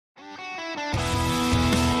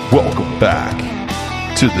Welcome back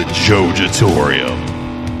to the Jojatorium.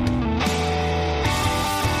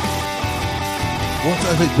 Well,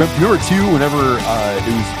 I think, remember too, whenever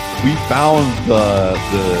we found the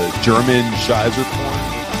German Scheiser corn.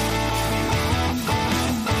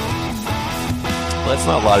 Let's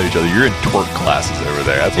not lie to each other. You're in twerk classes over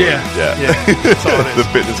there. That's what That's all it is. The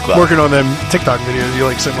fitness class. Working on them TikTok videos you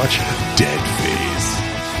like so much. Dead face.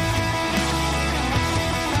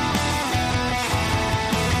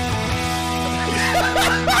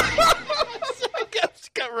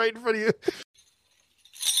 Got right in front of you.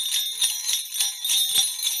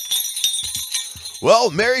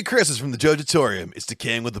 Well, Merry Christmas from the Jojatorium. It's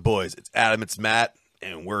Decaying with the Boys. It's Adam, it's Matt,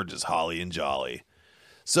 and we're just holly and jolly.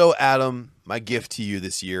 So, Adam, my gift to you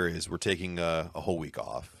this year is we're taking a whole week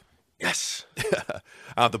off. Yes. I don't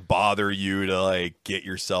have to bother you to get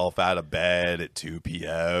yourself out of bed at 2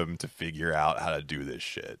 p.m. to figure out how to do this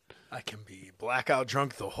shit. I can be blackout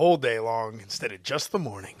drunk the whole day long instead of just the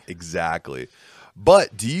morning. Exactly.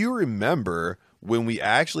 But do you remember when we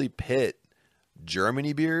actually pit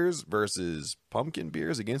Germany beers versus pumpkin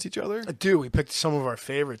beers against each other? I do. We picked some of our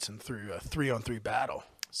favorites and threw a 3-on-3 battle.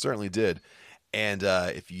 Certainly did. And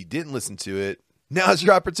if you didn't listen to it, now's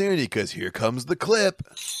your opportunity because here comes the clip.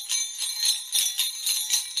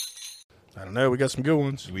 I don't know. We got some good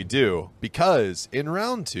ones. We do, because in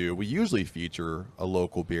round 2, we usually feature a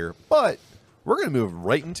local beer, but we're going to move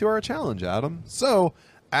right into our challenge, Adam. So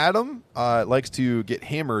Adam likes to get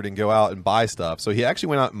hammered and go out and buy stuff. So he actually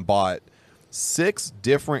went out and bought 6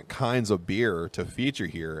 different kinds of beer to feature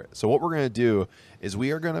here. So what we're going to do is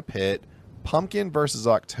we are going to pit Pumpkin versus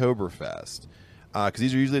Oktoberfest, because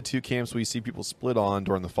these are usually the 2 camps we see people split on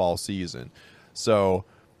during the fall season. So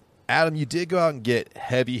Adam, you did go out and get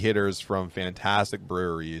heavy hitters from fantastic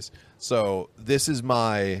breweries. So this is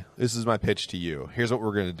my pitch to you. Here's what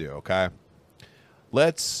we're going to do, okay?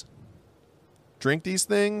 Let's drink these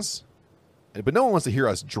things, but no one wants to hear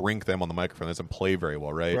us drink them on the microphone. That doesn't play very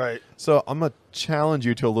well, right? Right. So I'm going to challenge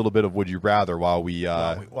you to a little bit of would you rather while we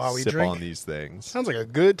sip drink. on these things. Sounds like a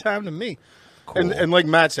good time to me. Cool. And like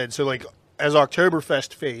Matt said, so as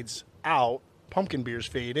Oktoberfest fades out, pumpkin beers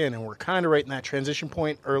fade in, and we're kind of right in that transition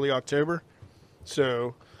point, early October.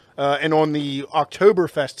 So, and on the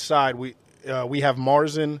Oktoberfest side, we have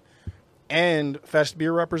Marzen and Fest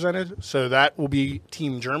beer represented. So that will be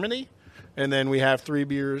Team Germany, and then we have 3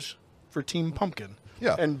 beers for Team Pumpkin.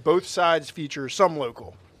 Yeah. And both sides feature some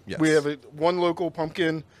local. Yes. We have 1 local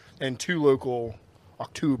pumpkin and 2 local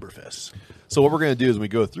Oktoberfest. So what we're going to do is when we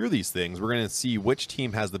go through these things, we're going to see which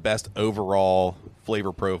team has the best overall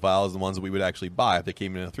flavor profiles, the ones that we would actually buy if they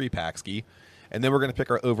came in a 3-pack ski. And then we're going to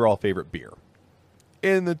pick our overall favorite beer.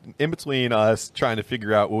 In between us trying to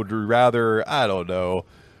figure out, would we rather, I don't know,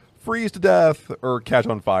 freeze to death or catch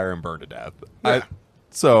on fire and burn to death? Yeah.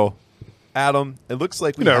 So, Adam, it looks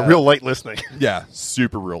like we have real light listening. Yeah,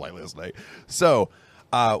 super real light listening. So,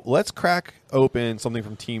 let's crack open something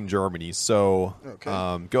from Team Germany. So,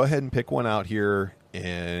 Okay. Go ahead and pick one out here,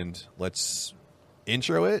 and let's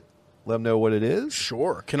intro it. Let them know what it is.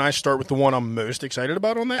 Sure. Can I start with the one I'm most excited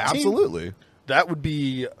about on that team? Absolutely. That would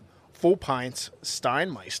be Full Pints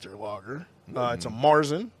Steinmeister Lager. It's a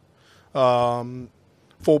Marzen.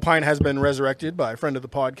 Full Pint has been resurrected by a friend of the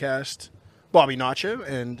podcast, Bobby Nacho,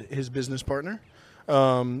 and his business partner.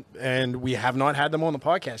 And we have not had them on the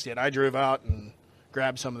podcast yet. I drove out and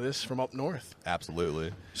grabbed some of this from up north.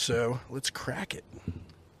 Absolutely. So let's crack it.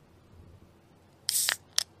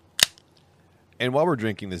 And while we're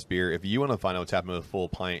drinking this beer, if you want to find out what's happening with Full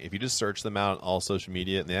Pint, if you just search them out on all social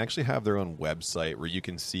media, and they actually have their own website where you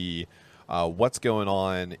can see what's going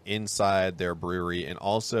on inside their brewery and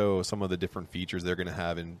also some of the different features they're going to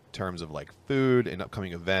have in terms of food and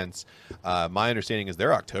upcoming events. My understanding is their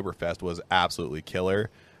Oktoberfest was absolutely killer.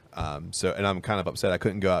 And I'm kind of upset I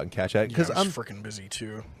couldn't go out and catch that because I'm freaking busy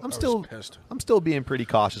too. I'm pissed. I'm still being pretty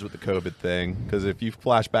cautious with the COVID thing because if you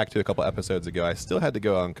flash back to a couple episodes ago, I still had to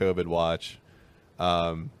go on COVID watch.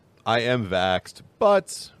 I am vaxxed,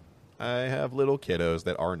 but I have little kiddos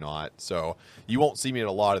that are not, so you won't see me at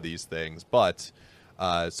a lot of these things. But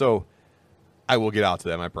so I will get out to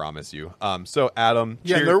them, I promise you. So Adam,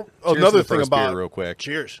 cheers to the first beer real quick.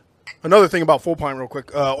 Cheers. Another thing about Full Pint real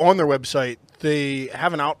quick. On their website, they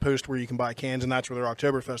have an outpost where you can buy cans, and that's where their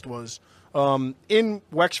Oktoberfest was. In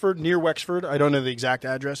Wexford, near Wexford, I don't know the exact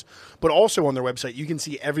address, but also on their website, you can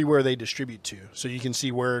see everywhere they distribute to. So you can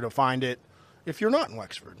see where to find it if you're not in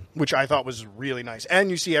Wexford, which I thought was really nice.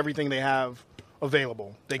 And you see everything they have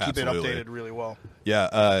available. They keep Absolutely. it updated really well.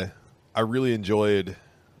 Yeah, I really enjoyed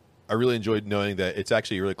knowing that it's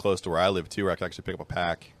actually really close to where I live too, where I can actually pick up a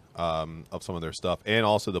pack of some of their stuff, and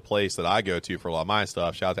also the place that I go to for a lot of my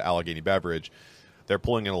stuff. Shout out to Allegheny Beverage. They're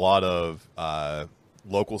pulling in a lot of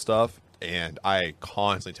local stuff, and I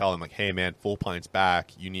constantly tell them like, "Hey, man, Full Pint's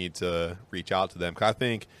back. You need to reach out to them." Because I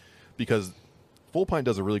think because Full Pint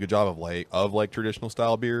does a really good job of like traditional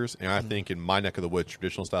style beers, and I think in my neck of the woods,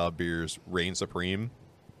 traditional style beers reign supreme.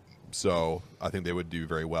 So I think they would do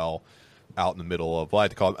very well out in the middle of, well, I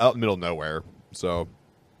like to call them out in the middle of nowhere. So,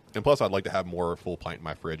 and plus, I'd like to have more Full Pint in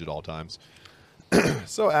my fridge at all times.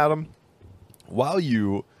 So, Adam, while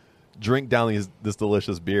you drink down this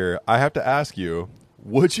delicious beer, I have to ask you: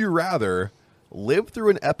 would you rather live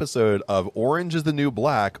through an episode of Orange Is the New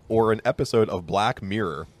Black or an episode of Black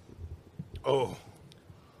Mirror? Oh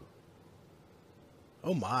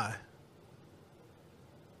my!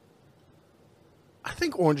 I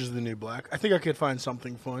think Orange Is the New Black. I think I could find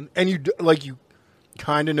something fun, and you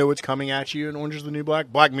kind of know what's coming at you in Orange Is the New Black.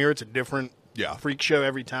 Black Mirror, it's a different freak show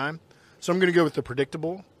every time. So I'm going to go with the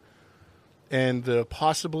predictable and the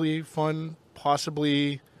possibly fun,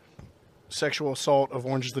 possibly sexual assault of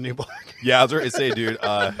Orange Is the New Black. Yeah, I was going to say, dude.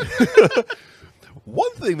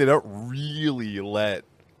 One thing they don't really let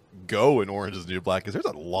go in Orange Is the New Black is there's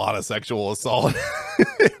a lot of sexual assault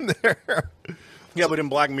in there. Yeah, but in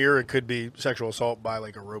Black Mirror, it could be sexual assault by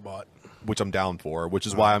like a robot, which I'm down for. Which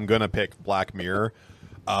is why I'm gonna pick Black Mirror.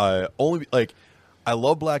 Only like I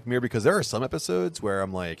love Black Mirror because there are some episodes where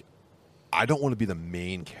I'm like, I don't want to be the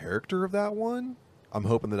main character of that one. I'm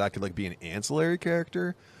hoping that I could like be an ancillary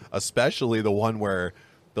character, especially the one where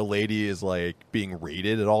the lady is like being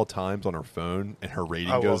rated at all times on her phone and her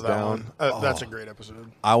rating goes down. That's a great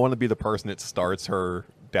episode. I want to be the person that starts her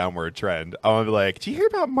downward trend. I want to be like, did you hear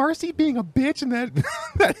about Marcy being a bitch in that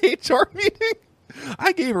that HR meeting?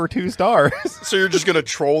 I gave her 2 stars. So you're just gonna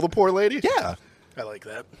troll the poor lady? Yeah, I like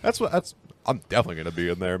that. I'm definitely gonna be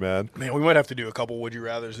in there, man. Man, we might have to do a couple Would You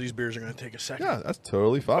Rathers. These beers are gonna take a second. Yeah, that's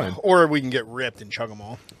totally fine. Or we can get ripped and chug them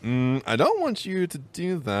all. I don't want you to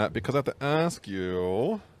do that because I have to ask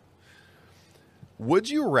you: would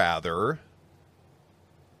you rather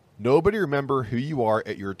nobody remember who you are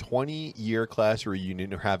at your 20-year class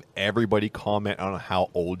reunion or have everybody comment on how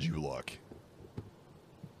old you look?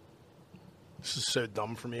 This is so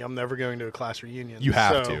dumb for me. I'm never going to a class reunion. You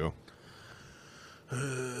have to.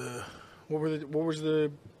 What was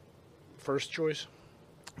the first choice?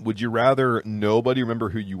 Would you rather nobody remember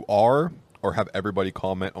who you are or have everybody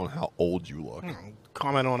comment on how old you look?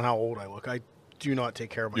 Comment on how old I look. I do not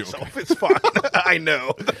take care of myself. It's fine. I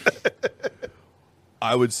know.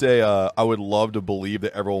 I would say I would love to believe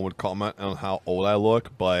that everyone would comment on how old I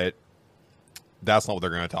look, but that's not what they're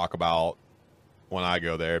going to talk about when I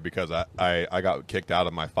go there because I got kicked out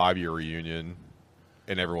of my 5-year reunion,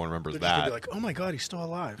 and everyone remembers They're that. just gonna be like, oh my God, he's still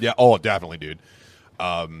alive. Yeah. Oh, definitely, dude.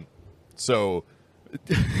 So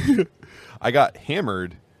I got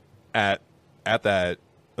hammered at that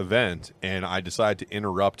event, and I decided to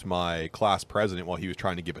interrupt my class president while he was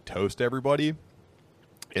trying to give a toast to everybody.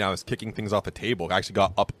 And I was kicking things off the table. I actually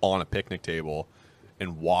got up on a picnic table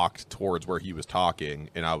and walked towards where he was talking,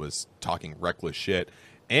 and I was talking reckless shit.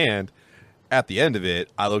 And at the end of it,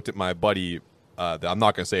 I looked at my buddy, that I'm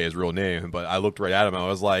not going to say his real name, but I looked right at him, and I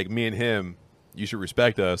was like, me and him, you should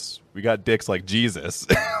respect us. We got dicks like Jesus,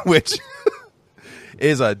 which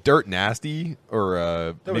is a dirt nasty, or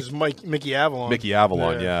that was Mickey Avalon. Mickey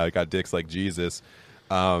Avalon, yeah, got dicks like Jesus.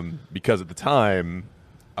 Because at the time,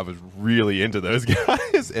 I was really into those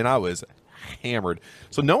guys, and I was hammered.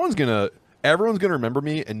 So everyone's gonna remember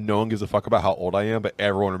me, and no one gives a fuck about how old I am, but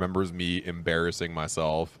everyone remembers me embarrassing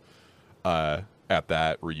myself at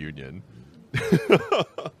that reunion.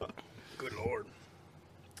 Good Lord.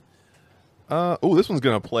 Oh, this one's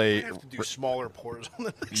gonna play. I have to do smaller pours on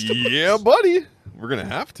the next Yeah, buddy. We're gonna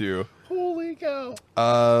have to. Holy cow.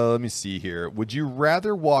 Let me see here. Would you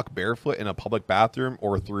rather walk barefoot in a public bathroom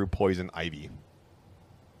or through poison ivy?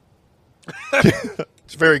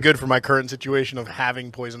 It's very good for my current situation of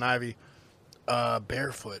having poison ivy.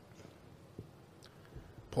 Barefoot.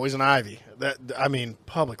 Poison ivy.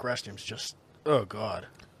 Public restrooms just, oh God.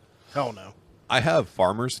 Hell no. I have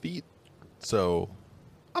farmer's feet, so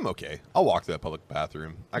I'm okay. I'll walk to that public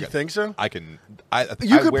bathroom. You think so? I can. You I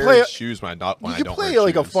could wear play shoes when I don't. When You I could don't play wear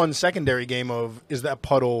like a shoes. fun secondary game of, is that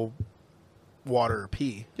puddle water or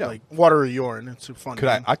pee? Yeah. Like water or urine. It's a fun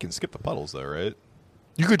game. I can skip the puddles though, right?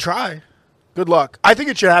 You could try. Good luck. I think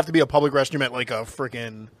it should have to be a public restroom at like a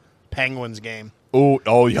freaking Penguins game.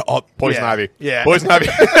 Oh yeah. Oh, poison ivy. Yeah. Poison ivy.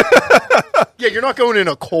 Yeah, you're not going in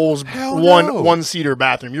a Kohl's Hell no. one-seater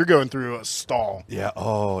bathroom. You're going through a stall. Yeah.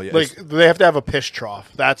 Oh yeah. Like they have to have a piss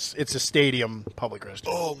trough. It's a stadium public restroom.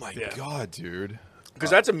 Oh my God, dude.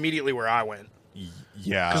 Because that's immediately where I went.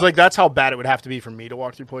 Yeah. Because like that's how bad it would have to be for me to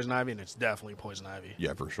walk through poison ivy, and it's definitely poison ivy.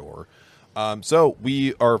 Yeah, for sure. So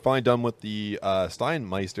we are finally done with the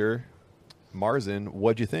Steinmeister Marzen.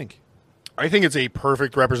 What'd you think? I think it's a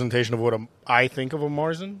perfect representation of what I think of a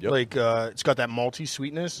Marzen. Yep. Like it's got that malty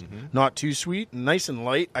sweetness, not too sweet, nice and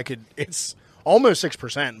light. It's almost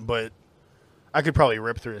 6%, but I could probably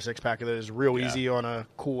rip through a 6-pack of those real easy on a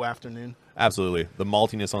cool afternoon. Absolutely. The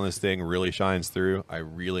maltiness on this thing really shines through. I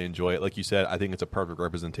really enjoy it. Like you said, I think it's a perfect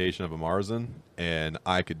representation of a Marzen, and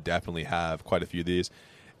I could definitely have quite a few of these.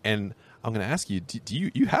 And I'm going to ask you, do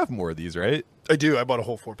you have more of these, right? I do. I bought a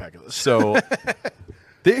whole 4-pack of this. So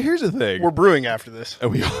here's the thing. We're brewing after this.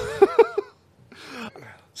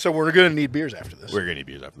 So we're going to need beers after this. We're going to need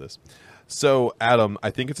beers after this. So, Adam, I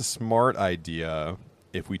think it's a smart idea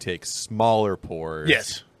if we take smaller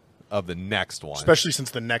pours of the next one. Especially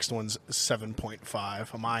since the next one's 7.5.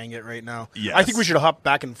 I'm eyeing it right now. Yes. I think we should hop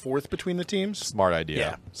back and forth between the teams. Smart idea.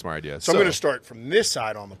 Yeah. Smart idea. So I'm going to start from this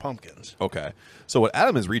side on the pumpkins. Okay. So what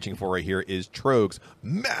Adam is reaching for right here is Troegs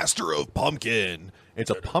Master of Pumpkin. It's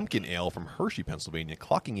a pumpkin ale from Hershey, Pennsylvania,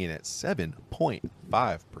 clocking in at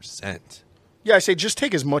 7.5%. Yeah, I say just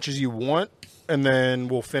take as much as you want, and then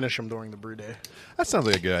we'll finish them during the brew day. That sounds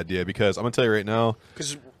like a good idea because I'm going to tell you right now.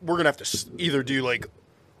 Because we're going to have to either do like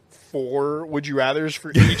 4 would you rathers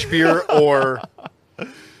for each beer or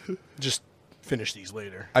just finish these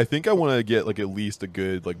later. I think I want to get like at least a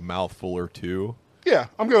good like mouthful or two. Yeah,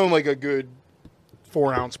 I'm going like a good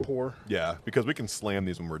 4-ounce pour. Yeah, because we can slam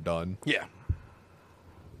these when we're done. Yeah.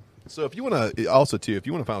 So if you want to, also too, if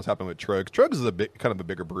you want to find out what's happening with Troegs is a bit kind of a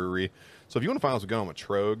bigger brewery. So if you want to find out what's going on with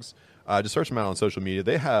Troegs, just search them out on social media.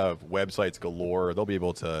 They have websites galore. They'll be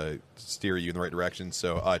able to steer you in the right direction.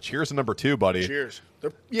 So cheers to number 2, buddy. Cheers.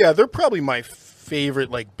 They're probably my favorite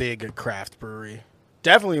like big craft brewery.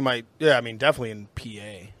 Definitely definitely in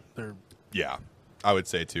PA. Yeah, I would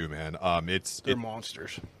say too, man. They're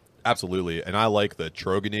monsters. Absolutely, and I like the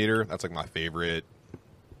Troganator. That's like my favorite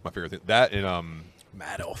thing. That and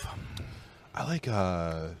Mad Elf. I like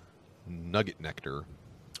Nugget Nectar.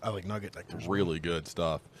 I like Nugget Nectar. Really good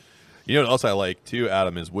stuff. You know what else I like too,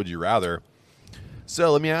 Adam, is Would You Rather.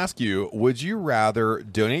 So let me ask you, would you rather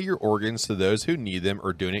donate your organs to those who need them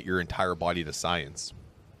or donate your entire body to science?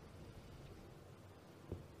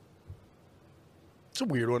 It's a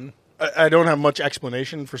weird one. I don't have much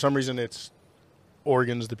explanation. For some reason, it's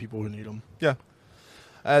organs to people who need them. Yeah.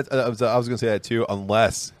 I was going to say that too,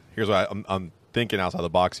 unless, here's what I'm thinking outside the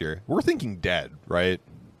box here. We're thinking dead, right?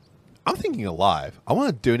 I'm thinking alive. I want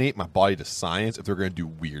to donate my body to science if they're going to do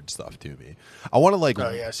weird stuff to me. I want to like... Oh,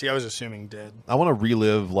 yeah. See, I was assuming dead. I want to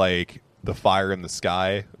relive like the fire in the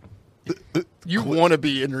sky. You want to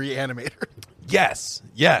be in Reanimator. Yes,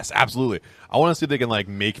 absolutely. I want to see if they can like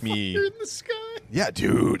make me Fire in the sky. Yeah,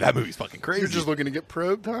 dude, that movie's fucking crazy. You're just looking to get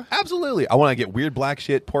probed, huh? Absolutely. I want to get weird black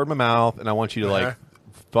shit poured in my mouth, and I want you to like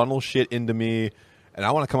funnel shit into me, and I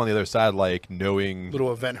want to come on the other side like knowing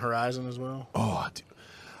Little Event Horizon as well. Oh, dude.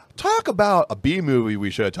 Talk about a B movie we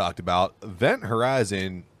should have talked about. Event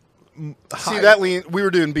Horizon. See, that lean. We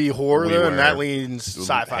were doing B horror We though, were. and that leans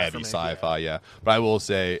sci-fi. Heavy for me. sci-fi, yeah. But I will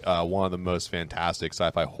say one of the most fantastic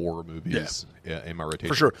sci-fi horror movies in my rotation.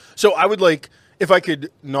 For sure. So I would like, if I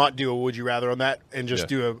could not do a would you rather on that and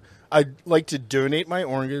just I'd like to donate my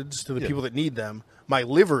organs to the people that need them. My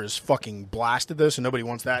liver is fucking blasted though, so nobody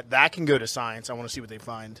wants that. That can go to science. I want to see what they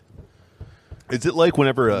find. Is it like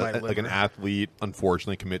whenever My like an liver. athlete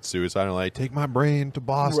unfortunately commits suicide and like, take my brain to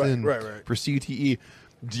Boston Right. for CTE?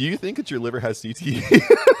 Do you think that your liver has CTE?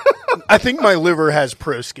 I think my liver has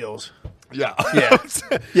pro skills. Yeah. Yeah.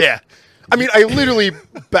 Yeah. I mean, I literally,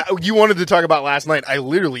 you wanted to talk about last night. I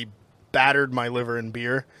literally battered my liver in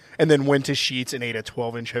beer and then went to Sheetz and ate a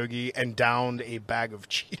 12-inch hoagie and downed a bag of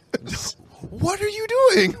Cheetos. What are you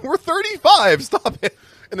doing? We're 35. Stop it.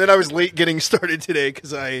 And then I was late getting started today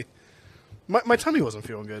because my tummy wasn't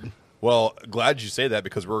feeling good. Well, glad you say that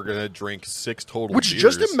because we're going to drink 6 total Which beers.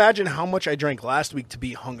 just imagine how much I drank last week to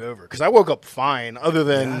be hungover. Because I woke up fine, other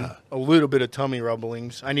than a little bit of tummy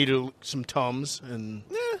rumblings. I needed some Tums and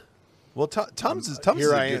Well, Tums is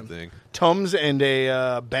here a I good am. thing. Tums and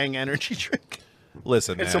a Bang energy drink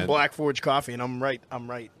Listen, and man. some Black Forge coffee, and I'm right.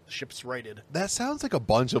 The ship's righted. That sounds like a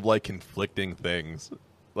bunch of like conflicting things.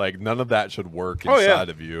 Like none of that should work Oh, yeah. inside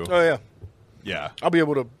of you. Oh yeah, Yeah. I'll be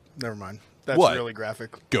able to. Never mind. That's What? really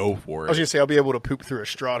graphic. Go for I was it. gonna say I'll be able to poop through a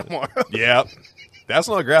straw tomorrow. Yeah. That's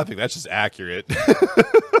not graphic. That's just accurate.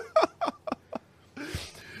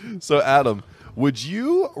 So, Adam, would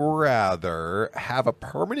you rather have a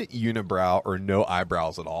permanent unibrow or no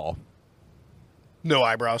eyebrows at all? No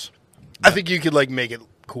eyebrows. I think you could like make it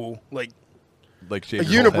cool. Like like A shave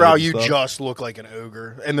your whole unibrow, head and you stuff? just look like an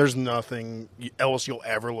ogre, and there's nothing else you'll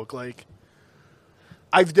ever look like.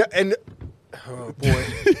 Oh boy,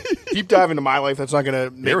 deep dive into my life. That's not going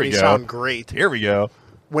to make Here we me go. sound great. Here we go.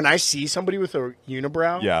 When I see somebody with a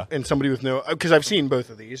unibrow, Yeah. and somebody with no, because I've seen both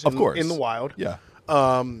of these, Of course. in the wild. Yeah.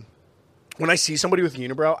 When I see somebody with a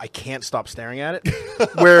unibrow, I can't stop staring at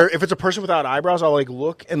it. Where if it's a person without eyebrows, I'll like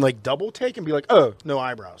look and like double take and be like, oh, no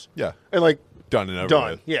eyebrows. Yeah. And like Done and over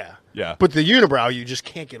done. with. Yeah. Yeah. But the unibrow, you just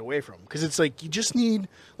can't get away from because it's like you just need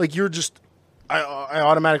like you're just. I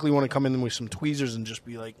automatically want to come in with some tweezers and just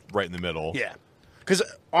be like, Right in the middle. yeah. Because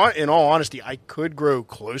in all honesty, I could grow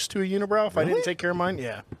close to a unibrow if I didn't Really? take care of mine.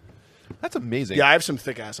 Yeah. That's amazing. Yeah, I have some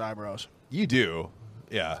thick ass eyebrows. You do.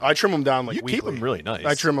 Yeah. I trim them down like You weekly. keep them really nice.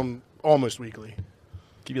 I trim them almost weekly.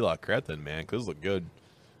 Give you a lot of credit then, man, because those look good.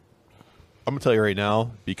 I'm going to tell you right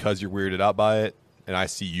now, because you're weirded out by it, and I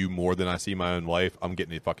see you more than I see my own wife, I'm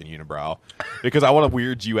getting a fucking unibrow. Because I want to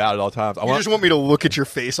weird you out at all times. You just want me to look at your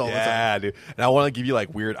face all the time. Yeah, dude. And I want to give you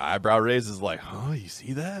like weird eyebrow raises, like, oh, you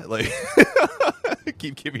see that? Like,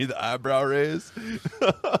 keep giving you the eyebrow raise.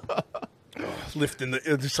 Lifting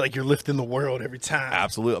it's just like you're lifting the world every time.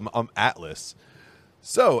 Absolutely. I'm Atlas.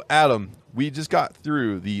 So, Adam, we just got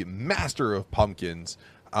through the Master of Pumpkins.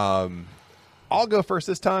 I'll go first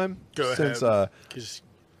this time. Go since, ahead. Because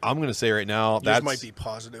I'm going to say right now, this might be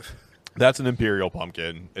positive. that's an Imperial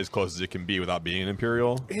pumpkin, as close as it can be without being an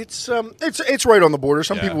Imperial. It's right on the border.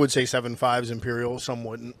 Some Yeah. people would say 7.5 is Imperial. Some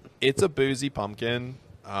wouldn't. It's a boozy pumpkin.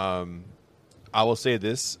 I will say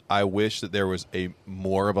this: I wish that there was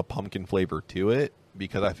more of a pumpkin flavor to it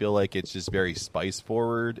because I feel like it's just very spice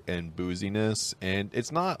forward and booziness, and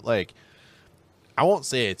it's not like I won't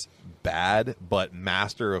say it's bad, but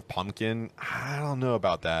Master of Pumpkin, I don't know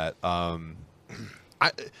about that.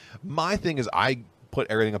 My thing is I put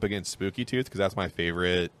everything up against Spooky Tooth because that's my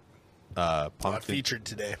favorite pumpkin. Not featured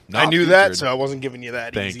today. Not I knew that, featured. so I wasn't giving you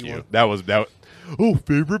that Thank easy you. one. That was. Oh,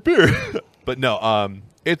 favorite beer. But no,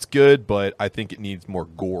 it's good, but I think it needs more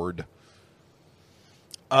gourd.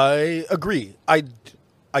 I agree. I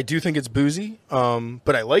do think it's boozy,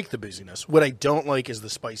 but I like the booziness. What I don't like is the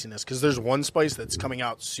spiciness because there's one spice that's coming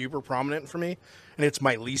out super prominent for me, and it's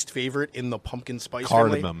my least favorite in the pumpkin spice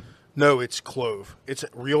family. Cardamom. No, it's clove. It's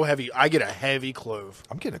real heavy. I get a heavy clove.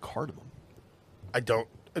 I'm getting a cardamom. I don't.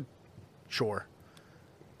 Sure.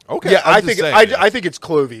 Okay. Yeah, I'm I just think saying, I think it's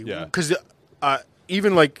clovey. Yeah. Because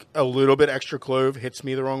even like a little bit extra clove hits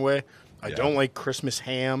me the wrong way. I Yeah. don't like Christmas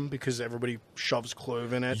ham because everybody shoves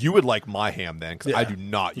clove in it. You would like my ham then, because I do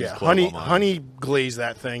not use Yeah, clove honey, on mine. honey glaze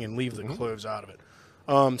that thing and leave the cloves out of it.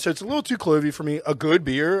 So it's a little too clovey for me. A good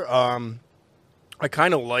beer. I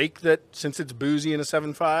kind of like that since it's boozy in a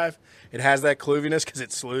 7.5, it has that cloviness because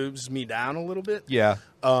it slows me down a little bit. Yeah.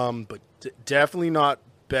 But definitely not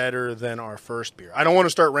better than our first beer. I don't want to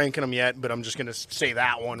start ranking them yet, but I'm just going to say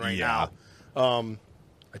that one right Yeah. now.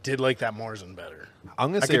 I did like that Marzen better.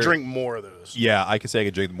 I'm gonna I say could drink more of those. Yeah, I could say I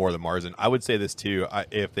could drink more than Marzen. I would say this too.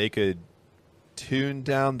 If they could tune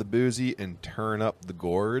down the boozy and turn up the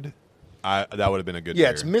gourd, that would have been a good Yeah,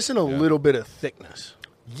 beer. it's missing a little bit of thickness.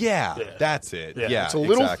 Yeah, Yeah. that's it. Yeah, it's a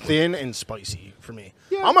little exactly. thin and spicy for me.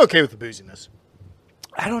 Yeah. I'm okay with the booziness.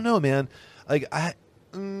 I don't know, man. Like I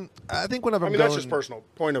think whenever I I'm mean, going, that's just personal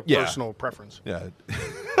of Yeah. personal preference. Yeah.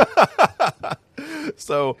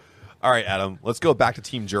 So, all right, Adam, let's go back to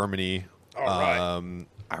Team Germany. All right.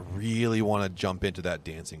 I really want to jump into that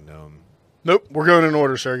dancing gnome. Nope, we're going in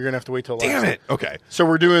order, sir. You're gonna have to wait till last. Damn it. Okay. So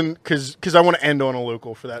we're doing because I want to end on a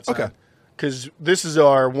local for that. Okay. Because this is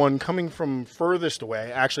our one coming from furthest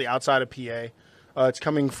away, actually outside of PA. It's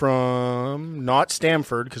coming from not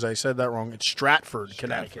Stamford because I said that wrong. It's Stratford,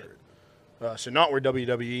 Connecticut. So not where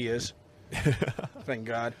WWE is. Thank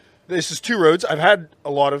God. This is Two Roads. I've had a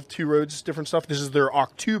lot of Two Roads different stuff. This is their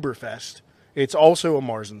Oktoberfest. It's also a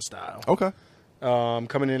Marzen style. Okay.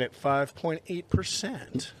 Coming in at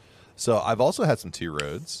 5.8%. So I've also had some Two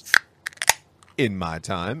Roads in my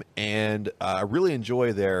time, and I really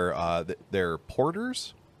enjoy their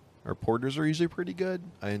porters. Our porters are usually pretty good.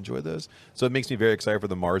 I enjoy those. So it makes me very excited for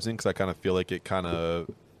the Marzen because I kind of feel like it kind of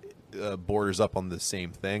borders up on the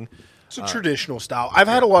same thing. It's a traditional style. I've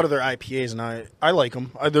had a lot of their IPAs, and I like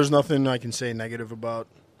them. There's nothing I can say negative about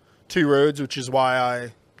Two Roads, which is why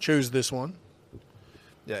I chose this one.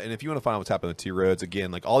 Yeah, and if you want to find out what's happening with Two Roads,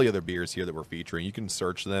 again, like all the other beers here that we're featuring, you can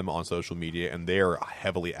search them on social media, and they are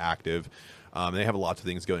heavily active. They have lots of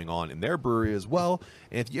things going on in their brewery as well.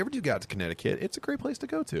 And if you ever do get out to Connecticut, it's a great place to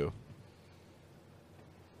go to.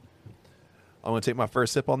 I'm going to take my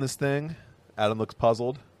first sip on this thing. Adam looks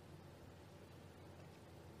puzzled.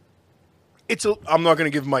 I'm not going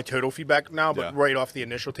to give my total feedback now, but Yeah. right off the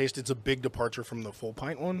initial taste, it's a big departure from the full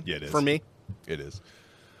pint one. Yeah, it is. For me. It is.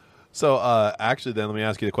 So, actually, then let me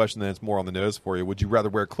ask you the question that's more on the nose for you. Would you rather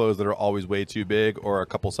wear clothes that are always way too big or a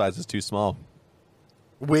couple sizes too small?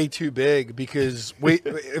 Way too big because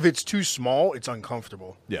if it's too small, it's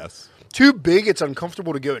uncomfortable. Yes. Too big, it's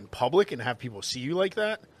uncomfortable to go in public and have people see you like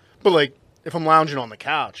that. But like, if I'm lounging on the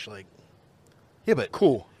couch, like, Yeah, but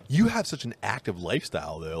cool. you have such an active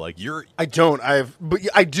lifestyle, though. Like, you're. I don't. I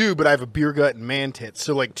do, but I have a beer gut and man tits.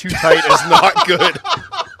 So like, too tight is not good.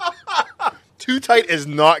 Too tight is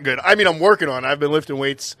not good. I mean, I'm working on it. I've been lifting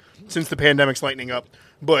weights since the pandemic's lightening up.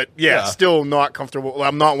 But yeah, still not comfortable.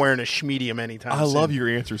 I'm not wearing a schmedium anytime I soon. love your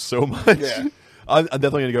answer so much. Yeah. I'm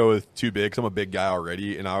definitely going to go with too big because I'm a big guy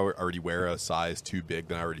already, and I already wear a size too big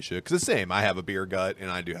than I already should. Because it's the same. I have a beer gut,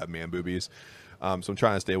 and I do have man boobies. So I'm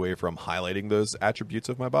trying to stay away from highlighting those attributes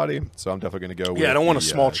of my body. So I'm definitely going to go with Yeah, I don't want a the,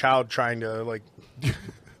 small child trying to like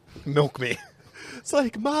milk me. It's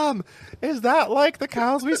like, Mom, is that like the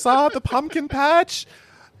cows we saw at the pumpkin patch?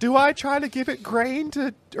 Do I try to give it grain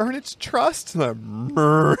to earn its trust? And I'm,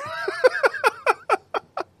 "Mrr."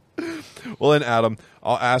 Well, then, Adam,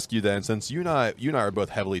 I'll ask you then, since you and I are both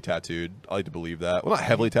heavily tattooed. I like to believe that. Well, not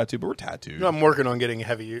heavily tattooed, but we're tattooed. I'm working on getting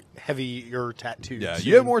heavier tattoos. Yeah,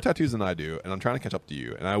 you have more tattoos than I do, and I'm trying to catch up to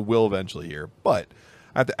you, and I will eventually here. But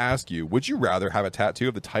I have to ask you, would you rather have a tattoo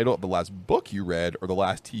of the title of the last book you read or the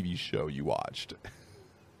last TV show you watched?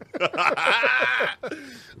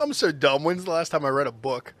 I'm so dumb. When's the last time I read a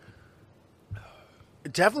book?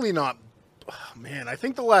 Definitely not. Oh, man, I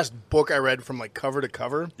think the last book I read from like cover to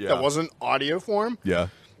cover that wasn't audio form Yeah.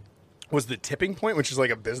 was The Tipping Point, which is like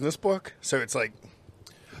a business book. So it's like,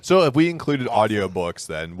 So if we included audiobooks,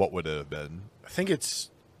 then what would it have been? I think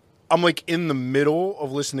I'm like in the middle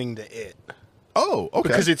of listening to it. Oh, okay.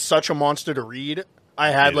 Because it's such a monster to read. I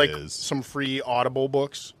had It like is. some free Audible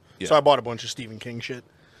books. Yeah. So I bought a bunch of Stephen King shit.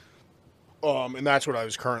 And that's what I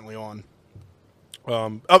was currently on.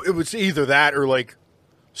 It was either that or like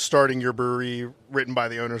Starting Your Brewery, written by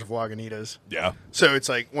the owners of Lagunitas. Yeah. So it's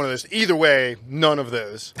like one of those. Either way, none of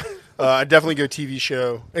those. I'd definitely go TV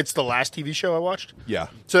show. It's the last TV show I watched. Yeah.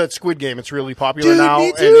 So that's Squid Game. It's really popular Dude, now. me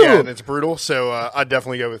And, too. yeah, and it's brutal. So I'd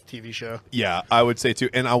definitely go with TV show. Yeah, I would say too.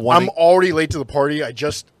 And I want I'm already late to the party.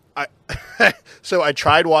 So I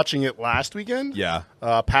tried watching it last weekend. Yeah.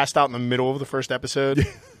 Passed out in the middle of the first episode,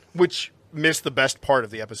 which missed the best part of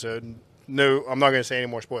the episode. No, I'm not going to say any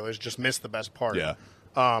more spoilers. Just missed the best part. Yeah.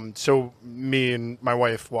 So me and my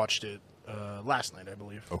wife watched it last night, I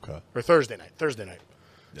believe. Okay. Or Thursday night.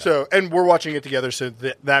 Yeah. So, and we're watching it together, so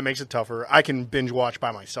that makes it tougher. I can binge watch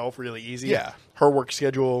by myself really easy. Yeah. Her work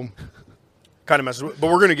schedule kind of messes with, but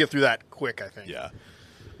we're going to get through that quick, I think. Yeah.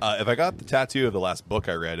 If I got the tattoo of the last book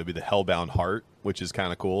I read, it'd be the Hellbound Heart, which is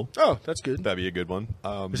kind of cool. Oh, that's good. That'd be a good one.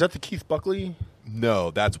 Is that the Keith Buckley? No,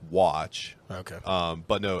 that's Watch. Okay.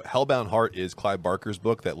 But no, Hellbound Heart is Clive Barker's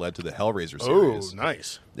book that led to the Hellraiser Oh, series.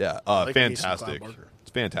 nice. Yeah, like me some fantastic. Clive Barker.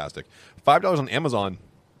 It's fantastic. $5 on Amazon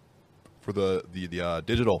for the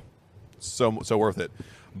digital. So worth it.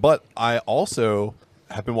 But I also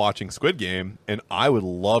have been watching Squid Game, and I would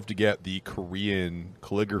love to get the Korean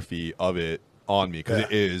calligraphy of it on me because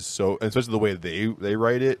it is so, especially the way they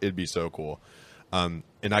write it. It'd be so cool. And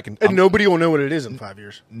I can. And nobody will know what it is in 5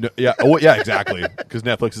 years. No, yeah. Oh, yeah. Exactly. Because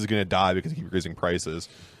Netflix is going to die because they keep raising prices.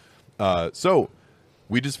 So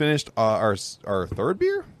we just finished our third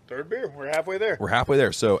beer. Third beer. We're halfway there. We're halfway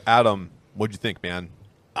there. So Adam, what'd you think, man?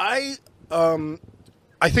 I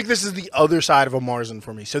think this is the other side of a Marzen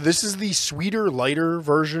for me. So this is the sweeter, lighter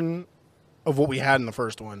version of what we had in the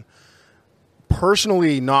first one.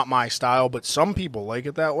 Personally, not my style, but some people like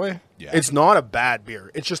it that way. Yeah. It's not a bad beer.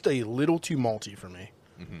 It's just a little too malty for me,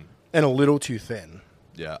 and a little too thin.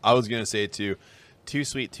 Yeah, I was gonna say too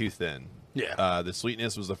sweet, too thin. Yeah. The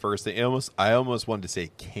sweetness was the first thing. I almost wanted to say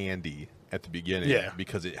candy at the beginning. Yeah.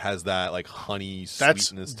 because it has that like honey That's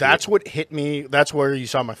sweetness. that's to it. what hit me. That's where you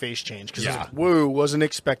saw my face change because Yeah. whoa, wasn't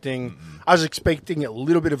expecting. I was expecting a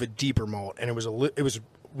little bit of a deeper malt, and it was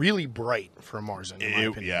really bright for a Marzen. In my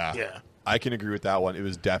opinion. Yeah. I can agree with that one. It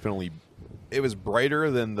was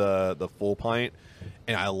brighter than the full pint,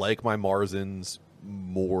 and I like my Marzens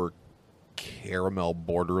more caramel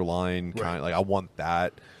borderline kind. Right. Like I want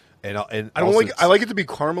that, and I don't also like. I like it to be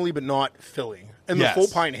caramely, but not filling. And Yes. the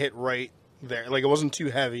full pint hit right there. Like it wasn't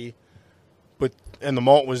too heavy, and the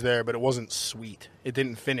malt was there, but it wasn't sweet. It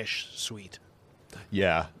didn't finish sweet.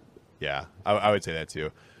 Yeah. I would say that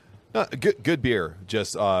too. No, good beer.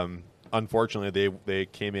 Just unfortunately, they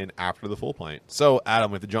came in after the full pint. So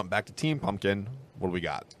Adam, we have to jump back to Team Pumpkin. What do we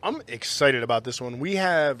got? I'm excited about this one. We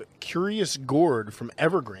have Curious Gourd from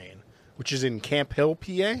Evergreen which is in Camp Hill,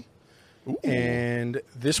 PA. Ooh. And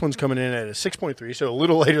this one's coming in at a 6.3, so a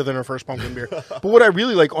little lighter than our first pumpkin beer. But what I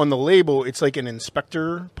really like on the label, it's like an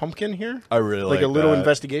inspector pumpkin here. I really like a little that.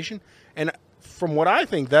 investigation. And from what I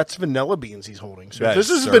think, that's vanilla beans he's holding. So That if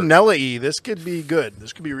this is is vanilla-y, this could be good.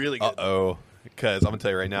 This could be really good. Uh-oh. Because I'm going to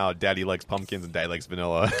tell you right now, Daddy likes pumpkins and Daddy likes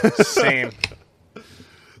vanilla. Same.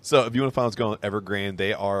 So if you want to find what's going on with Evergreen,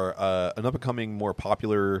 they are an up-and-coming, more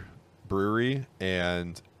popular brewery,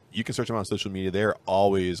 and you can search them on social media. They're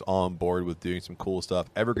always on board with doing some cool stuff.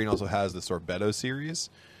 Evergreen also has the Sorbetto series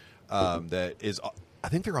that is, I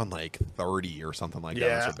think they're on like 30 or something like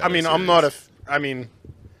that. Yeah, I mean, I'm not to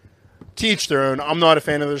each their own. I'm not a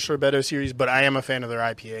fan of their Sorbetto series, but I am a fan of their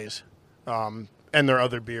IPAs. And their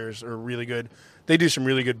other beers are really good. They do some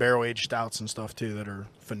really good barrel-aged stouts and stuff, too, that are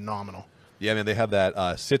phenomenal. Yeah, man, they have that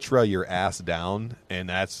Citra Your Ass Down, and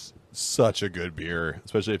that's such a good beer,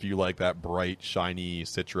 especially if you like that bright, shiny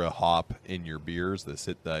Citra hop in your beers,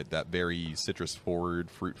 that very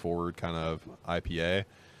citrus-forward, fruit-forward kind of IPA.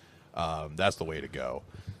 That's the way to go.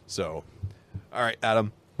 So, all right,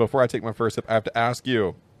 Adam, before I take my first sip, I have to ask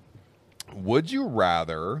you, would you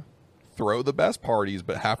rather throw the best parties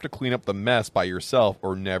but have to clean up the mess by yourself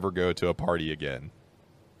or never go to a party again?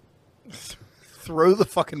 Throw the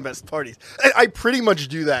fucking best parties. I pretty much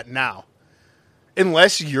do that now.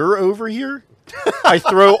 Unless you're over here, I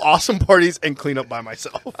throw awesome parties and clean up by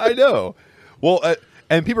myself. I know. Well,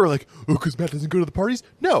 and people are like, oh, because Matt doesn't go to the parties?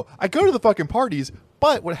 No, I go to the fucking parties,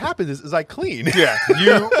 but what happens is I clean. Yeah,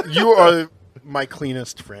 you are my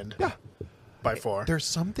cleanest friend. Yeah. By far. There's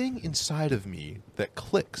something inside of me that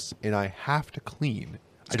clicks, and I have to clean.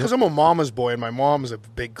 It's because I'm a mama's boy, and my mom's a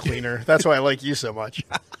big cleaner. That's why I like you so much.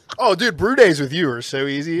 Oh, dude, brew days with you are so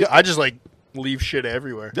easy. Yeah. I just, leave shit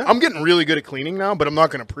everywhere. Yeah. I'm getting really good at cleaning now, but I'm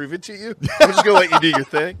not going to prove it to you. I'm just going to let you do your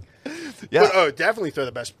thing. Yeah. But, definitely throw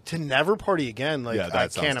the best. To never party again, I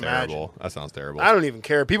can't imagine. That sounds terrible. I don't even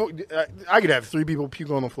care. People, I could have 3 people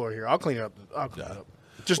puke on the floor here. I'll clean it up. It up.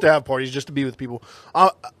 Just to have parties, just to be with people.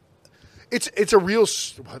 It's a real.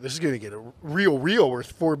 This is going to get a real. We're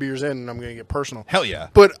 4 beers in, and I'm going to get personal. Hell yeah!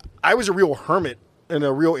 But I was a real hermit and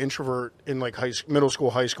a real introvert in middle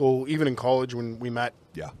school, high school, even in college when we met.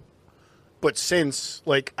 Yeah. But since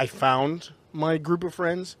I found my group of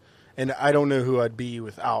friends, and I don't know who I'd be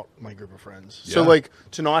without my group of friends. Yeah. So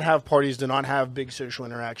to not have parties, to not have big social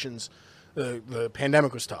interactions, the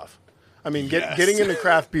pandemic was tough. I mean, getting into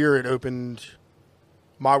craft beer, it opened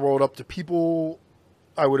my world up to people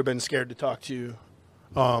I would have been scared to talk to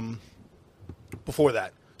before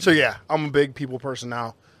that. So, yeah, I'm a big people person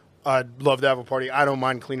now. I'd love to have a party. I don't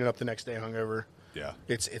mind cleaning up the next day hungover. Yeah.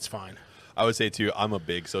 It's fine. I would say, too, I'm a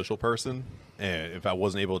big social person. And if I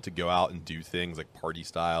wasn't able to go out and do things like party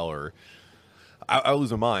style or I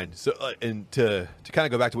lose my mind. So, and to kind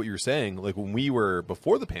of go back to what you were saying, when we were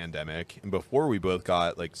before the pandemic and before we both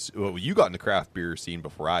got you got in the craft beer scene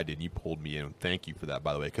before I did, and you pulled me in. Thank you for that,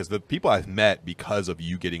 by the way, because the people I've met because of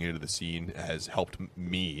you getting into the scene has helped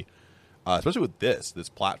me, especially with this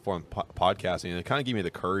platform podcasting. And it kind of gave me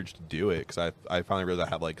the courage to do it because I finally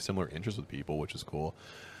realized I have similar interests with people, which is cool.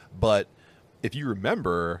 But if you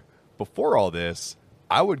remember, before all this,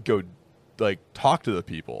 I would go talk to the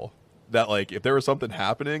people. That if there was something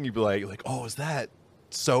happening, you'd be like, oh, is that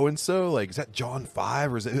so and so? Is that John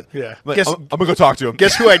 5 or is it? Yeah, I'm gonna go talk to him.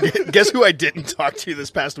 Guess who I didn't talk to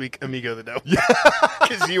this past week? Amigo the Devil. Yeah,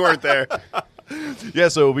 because you weren't there. Yeah,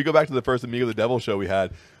 so we go back to the first Amigo the Devil show we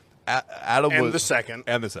had. Adam and was the second.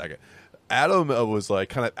 Adam was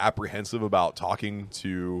kind of apprehensive about talking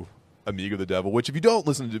to Amigo the Devil. Which, if you don't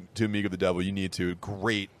listen to Amigo the Devil, you need to.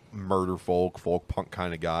 Great murder folk punk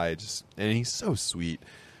kind of guy. And he's so sweet.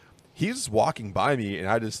 He was just walking by me, and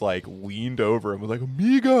I just leaned over and was like,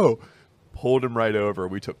 Amigo, pulled him right over.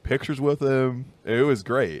 We took pictures with him. It was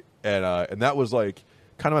great, and that was kind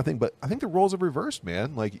of my thing. But I think the roles have reversed,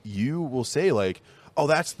 man. You will say oh,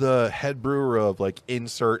 that's the head brewer of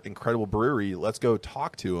insert incredible brewery. Let's go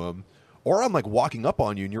talk to him. Or I'm walking up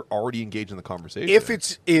on you, and you're already engaged in the conversation. If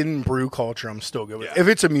it's in brew culture, I'm still good with it. If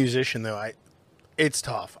it's a musician, though, it's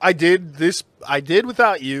tough. I did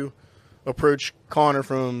without you. Approach Connor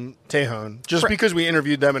from Tejon just because we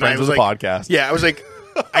interviewed them and Friends I was of the podcast. Yeah, I was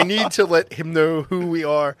I need to let him know who we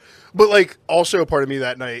are. But also a part of me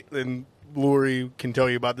that night, and Lori can tell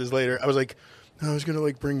you about this later. I was I was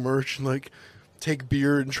gonna bring merch and take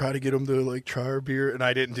beer and try to get him to try our beer, and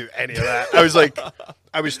I didn't do any of that. I was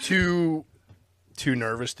I was too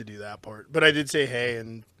nervous to do that part. But I did say hey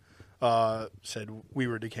and said we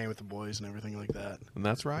were decaying with the boys and everything like that. And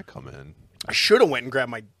that's where I come in. I should have went and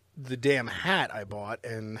grabbed the damn hat I bought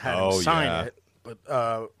and had him sign it,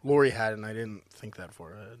 but Lori had it, and I didn't think that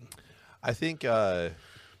far ahead. I think they're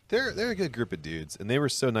a good group of dudes, and they were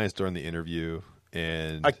so nice during the interview.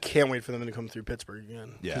 And I can't wait for them to come through Pittsburgh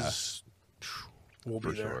again. Yeah. 'Cause we'll be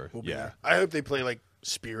For there. sure. We'll be Yeah. there. I hope they play like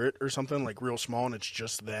Spirit or something like real small, and it's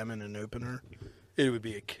just them in an opener. It would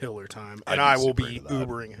be a killer time, I'd and be I will super be into that.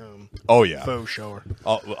 Ubering home. oh yeah, Faux shower.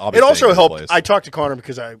 I'll be It also staying in helped. this I place. talked to Connor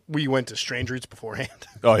because we went to Strange Roots beforehand,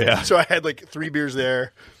 oh yeah, so I had like 3 beers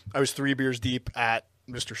there. I was 3 beers deep at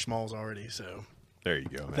Mr. Smalls already, so there you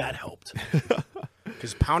go, man. that helped.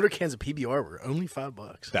 Because pounder cans of PBR were only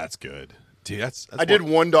 $5. That's good, dude. That's I did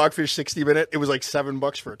one Dogfish 60-minute. It was like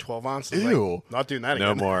 $7 for a 12-ounce. I was like, Ew. not doing that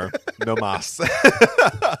No again. more. No mas.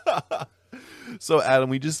 So, Adam,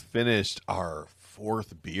 we just finished our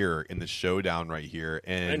 4th beer in the showdown right here.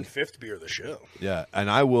 And And 5th beer of the show. yeah, and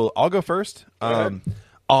I'll go first. ahead.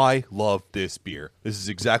 I love this beer. This is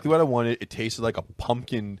exactly what I wanted. It tasted like a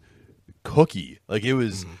pumpkin cookie. Like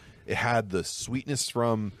it had the sweetness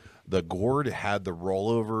from the gourd. It had the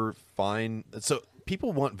rollover fine. So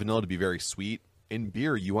people want vanilla to be very sweet. In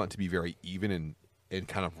beer, you want it to be very even and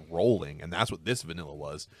kind of rolling. And that's what this vanilla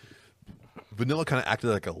was. Vanilla kind of acted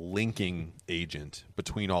like a linking agent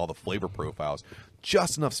between all the flavor profiles.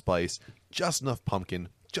 Just enough spice, just enough pumpkin,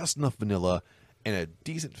 just enough vanilla, and a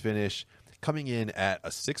decent finish. Coming in at a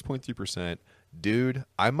 6.3%. Dude,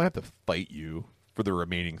 I might have to fight you for the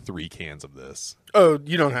remaining 3 cans of this. Oh,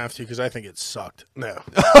 you don't have to because I think it sucked. No.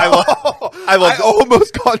 I love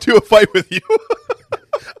almost got to a fight with you.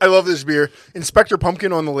 I love this beer. Inspector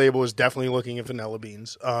Pumpkin on the label is definitely looking at vanilla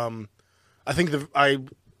beans. I think I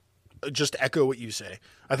just echo what you say.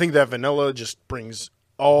 I think that vanilla just brings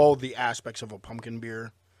all the aspects of a pumpkin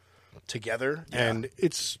beer together, and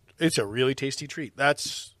it's a really tasty treat.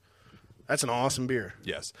 That's an awesome beer.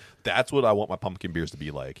 Yes, that's what I want my pumpkin beers to be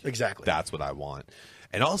like. Exactly. That's what I want.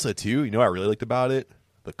 And also, too, you know what I really liked about it?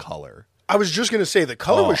 The color. I was just going to say the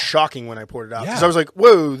color was shocking when I poured it out because Yeah. I was like,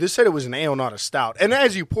 "Whoa, this said it was an ale, not a stout." And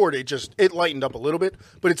as you poured it, it lightened up a little bit,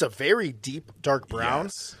 but it's a very deep dark brown.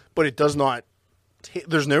 Yes. But it does not.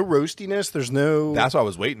 There's no roastiness. There's no. That's what I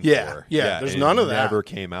was waiting Yeah, for. yeah, there's and none it of that. Never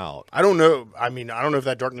came out. I don't know. I mean, I don't know if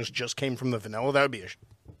that darkness just came from the vanilla. That would be a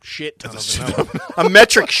shit ton of vanilla. A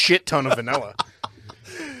metric shit ton of vanilla.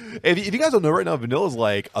 If you guys don't know right now, vanilla is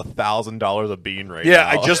like $1,000 a bean right Yeah, now.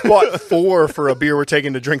 I just bought 4 for a beer we're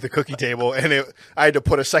taking to drink the cookie table, and I had to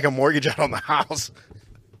put a second mortgage out on the house.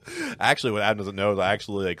 Actually, what Adam doesn't know is I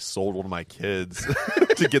actually sold one of my kids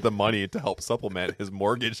to get the money to help supplement his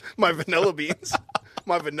mortgage. My vanilla beans.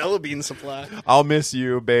 My vanilla bean supply. I'll miss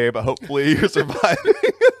you, babe. Hopefully you're surviving.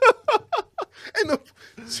 And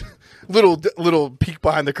the little peek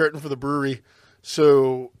behind the curtain for the brewery.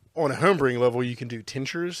 So on a homebrewing level, you can do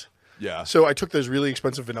tinctures. Yeah. So I took those really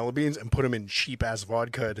expensive vanilla beans and put them in cheap ass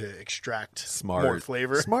vodka to extract more Smart.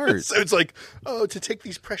 flavor. Smart. So it's like, to take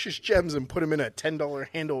these precious gems and put them in a $10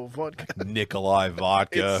 handle of vodka. Nikolai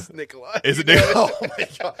vodka. It's Nikolai. Is it Nikolai? Oh my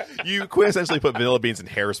god! You quintessentially put vanilla beans in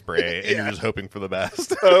hairspray, and Yeah. you're just hoping for the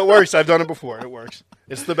best. It works. I've done it before. It works.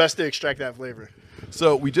 It's the best to extract that flavor.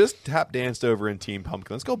 So we just tap danced over in Team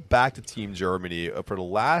Pumpkin. Let's go back to Team Germany for the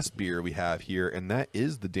last beer we have here, and that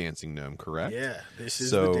is the Dancing Gnome, correct? Yeah, this is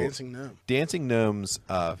So, the Dancing Gnome. Dancing Gnome's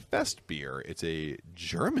Fest beer. It's a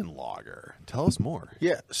German lager. Tell us more.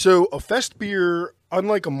 Yeah. So a Fest beer,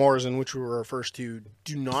 unlike a Marzen, which we were our first two,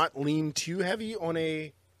 do not lean too heavy on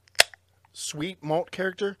a sweet malt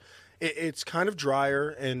character. It's kind of drier,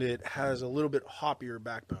 and it has a little bit hoppier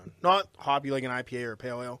backbone. Not hoppy like an IPA or a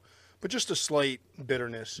pale ale, but just a slight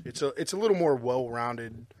bitterness. It's a little more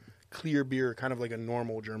well-rounded, clear beer, kind of like a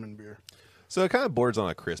normal German beer. So it kind of borders on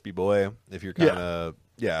a crispy boy. If you're kind of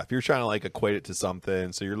if you're trying to equate it to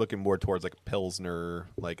something, so you're looking more towards a Pilsner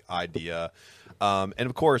idea, and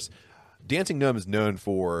of course, Dancing Gnome is known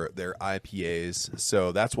for their IPAs,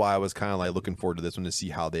 so that's why I was kind of looking forward to this one to see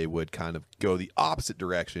how they would kind of go the opposite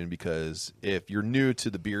direction. Because if you're new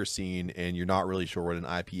to the beer scene and you're not really sure what an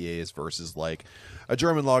IPA is versus a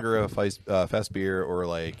German lager, a Fest beer, or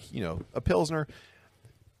a Pilsner.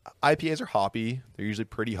 IPAs are hoppy. They're usually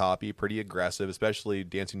pretty hoppy, pretty aggressive, especially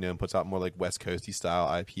Dancing Gnome puts out more West Coasty style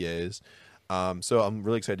IPAs. So I'm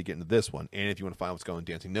really excited to get into this one. And if you want to find what's going on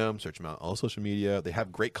Dancing Gnome, search them out on all social media. They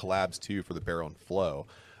have great collabs too for the Barrel and Flow,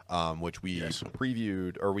 which we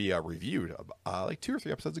reviewed 2 or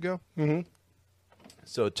 3 episodes ago. Mm-hmm.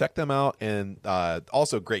 So check them out, and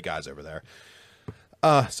also great guys over there.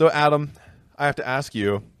 So Adam, I have to ask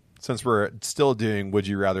you, since we're still doing Would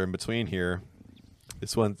You Rather in between here.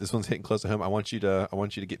 This one's hitting close to home. I want you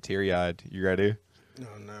to get teary-eyed. You ready?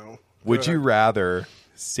 Oh, no. Would you rather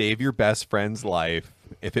save your best friend's life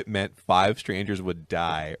if it meant 5 strangers would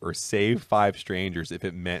die, or save 5 strangers if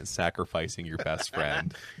it meant sacrificing your best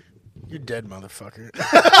friend? You're dead, motherfucker.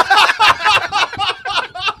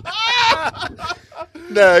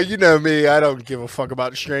 No, you know me. I don't give a fuck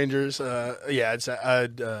about strangers. Yeah,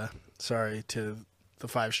 sorry to the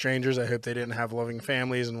 5 strangers. I hope they didn't have loving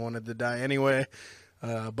families and wanted to die anyway.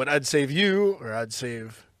 But I'd save you, or I'd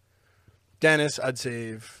save Dennis. I'd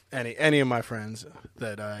save any of my friends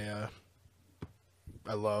that I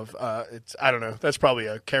love. I don't know. That's probably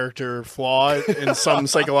a character flaw in some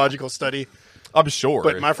psychological study. I'm sure.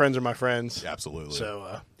 But my friends are my friends. Yeah, absolutely.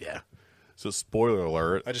 So, yeah. So spoiler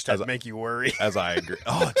alert. I just had to make you worry. As I agree.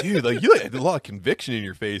 Oh, dude, like you had a lot of conviction in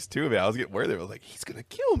your face too, man. I was getting worried. I was like, he's gonna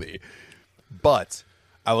kill me. But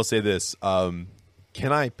I will say this: can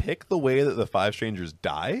I pick the way that the 5 strangers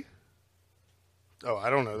die? Oh, I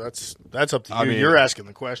don't know. That's up to you. I mean, you're asking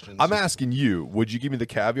the questions. I'm asking you. Would you give me the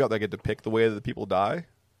caveat that I get to pick the way that the people die?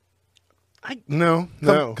 No.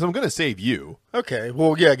 Because I'm gonna save you. Okay.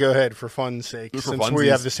 Well, yeah. Go ahead for fun's sake, since we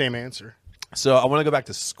have the same answer. So I want to go back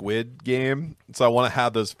to Squid Game. So I want to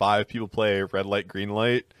have those 5 people play red light, green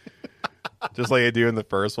light, just like I do in the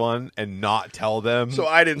first one, and not tell them. So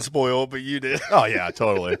I didn't spoil, but you did. Oh yeah,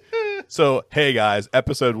 totally. So hey guys,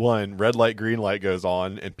 episode 1, red light, green light goes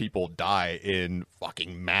on, and people die in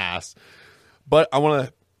fucking mass. But I want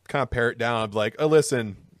to kind of pare it down. I'll be like, oh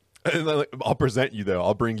listen, and then, I'll present you though.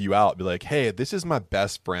 I'll bring you out. Be like, hey, this is my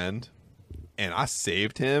best friend, and I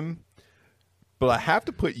saved him. But I have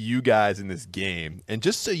to put you guys in this game. And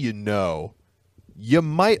just so you know, you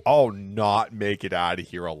might all not make it out of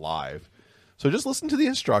here alive. So just listen to the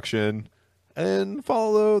instruction and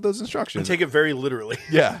follow those instructions. And take it very literally.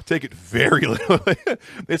 Yeah, take it very literally.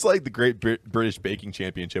 It's like the Great British Baking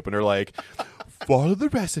Championship when they're like, follow the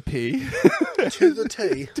recipe. To the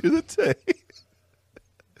T. To the T.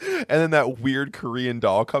 And then that weird Korean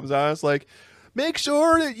doll comes out and it's like, make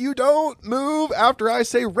sure that you don't move after I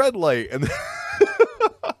say red light. And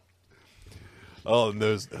oh, and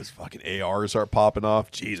those fucking ARs start popping off.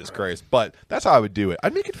 Jesus Christ. But that's how I would do it.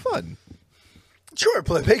 I'd make it fun. Sure,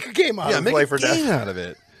 make a game out of make life a or game death. out of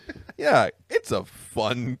it. Yeah, it's a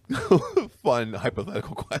fun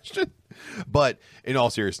hypothetical question. But in all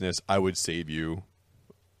seriousness, I would save you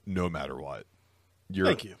no matter what.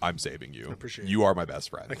 Thank you. I'm saving you. I appreciate you. Are my best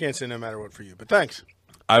friend. I can't say no matter what for you, but thanks.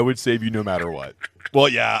 I would save you no matter what. Well,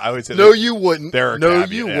 yeah, I would say no, you wouldn't. There are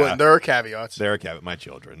you wouldn't. There are caveats. There are caveats. My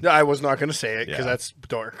children. I was not going to say it because that's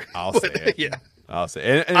dark. I'll say it. Yeah. I'll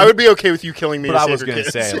say it. And I would be okay with you killing me. But to I save was your going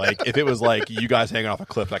to kids. say, like, if it was like you guys hanging off a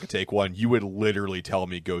cliff and I could take one, you would literally tell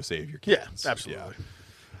me, go save your kids. Yeah, absolutely.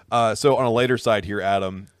 Yeah. So on a later side here,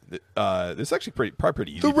 Adam, this is actually probably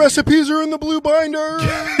pretty easy. The recipes are in the blue binder.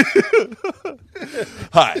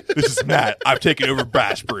 Hi, this is Matt. I've taken over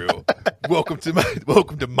Bash Brew. Welcome to my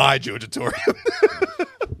Jojatorium.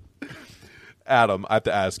 Adam, I have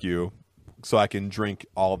to ask you, so I can drink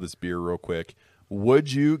all of this beer real quick.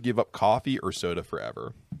 Would you give up coffee or soda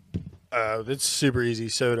forever? It's super easy.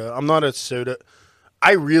 Soda. I'm not a soda.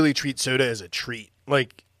 I really treat soda as a treat.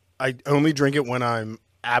 Like, I only drink it when I'm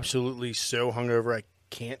absolutely so hungover I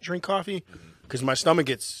can't drink coffee because my stomach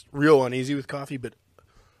gets real uneasy with coffee. But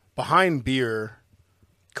behind beer,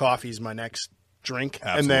 coffee's my next drink.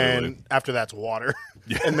 Absolutely. And then after that's water.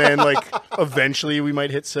 And then, like, eventually we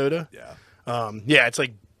might hit soda. Yeah. It's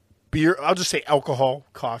like beer. I'll just say alcohol,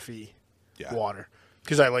 coffee, water.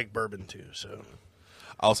 Because I like bourbon too, so...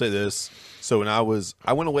 I'll say this. So when I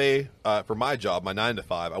went away for my job, my 9 to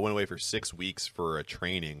 5. I went away for 6 weeks for a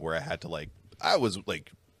training where I had to I was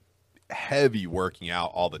heavy working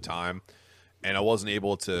out all the time, and I wasn't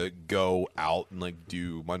able to go out and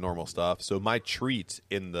do my normal stuff. So my treat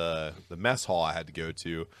in the mess hall I had to go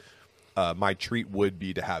to, my treat would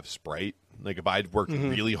be to have Sprite. Like if I'd worked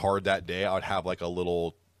really hard that day, I would have a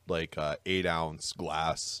little 8-ounce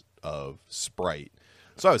glass of Sprite.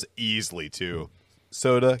 So I was easily too.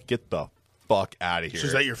 Soda, get the fuck out of here. So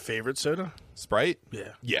is that your favorite soda? Sprite?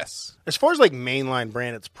 Yeah. Yes. As far as mainline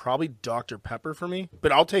brand, it's probably Dr. Pepper for me.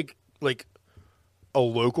 But I'll take a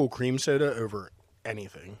local cream soda over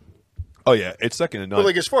anything. Oh yeah, it's second to none.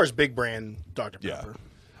 But as far as big brand, Dr. Pepper. Yeah.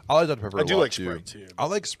 I like Dr. Pepper. I do like too. Sprite too. I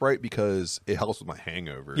like Sprite because it helps with my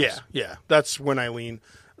hangovers. Yeah. That's when I lean.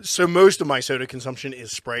 So most of my soda consumption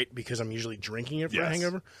is Sprite because I'm usually drinking it for a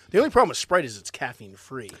hangover. The only problem with Sprite is it's caffeine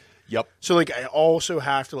free. Yep. So I also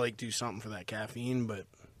have to do something for that caffeine, but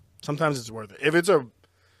sometimes it's worth it. If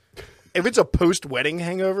it's a post wedding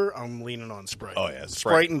hangover, I'm leaning on Sprite. Oh yeah,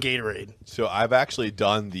 Sprite and Gatorade. So I've actually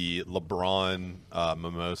done the LeBron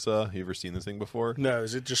mimosa. You ever seen this thing before? No,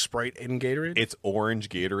 is it just Sprite and Gatorade? It's orange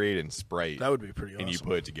Gatorade and Sprite. That would be pretty awesome. And you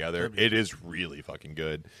put it together. It is really fucking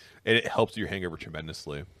good. And it helps your hangover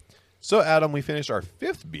tremendously. So Adam, we finished our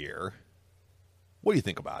 5th beer. What do you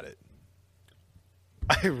think about it?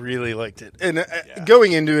 I really liked it. And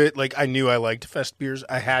going into it, like, I knew I liked Fest beers.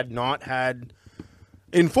 I had not had,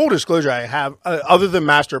 in full disclosure, I have, other than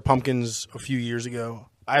Master of Pumpkins a few years ago,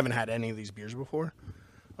 I haven't had any of these beers before.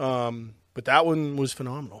 But that one was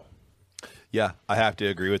phenomenal. Yeah, I have to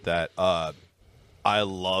agree with that. I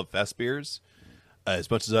love Fest beers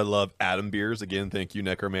as much as I love Adam beers. Again, thank you,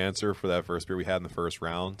 Necromancer, for that first beer we had in the first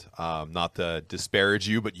round. Not to disparage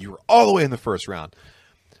you, but you were all the way in the first round.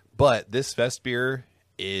 But this Fest beer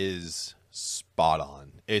is spot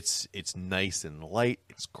on. It's nice and light.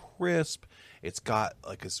 It's crisp. It's got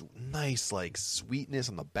like this nice like sweetness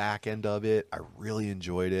on the back end of it. I really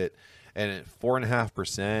enjoyed it. And at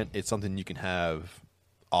 4.5%, it's something you can have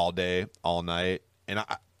all day, all night. And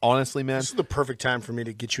I honestly, man, This is the perfect time for me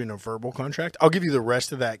to get you in a verbal contract. I'll give you the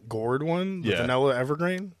rest of that gourd one, the vanilla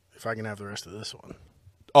evergreen, if I can have the rest of this one.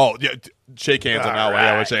 oh yeah, shake hands on that one.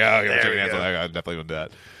 Yeah, we'll shake There we hands go. on that. I definitely would do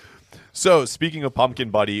that. So speaking of Pumpkin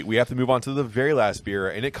Buddy, we have to move on to the very last beer,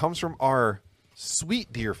 and it comes from our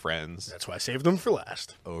sweet dear friends That's why I saved them for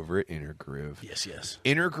last. over at Inner Groove. Yes.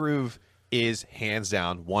 Inner Groove is hands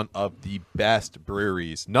down one of the best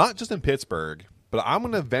breweries, not just in Pittsburgh, but I'm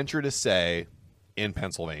going to venture to say in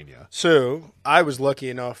Pennsylvania. So I was lucky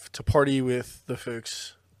enough to party with the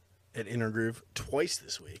folks at Inner Groove twice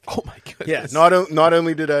this week. Oh my goodness! Yeah, not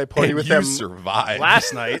only did I party And with you them survived.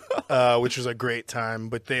 last night, which was a great time,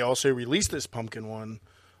 but they also released this pumpkin one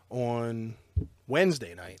on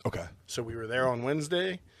Wednesday night. Okay. So we were there on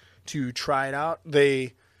Wednesday to try it out.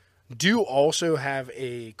 They do also have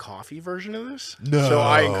a coffee version of this. No. So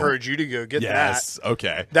I encourage you to go get Yes. Okay.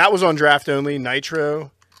 that. That was on draft only,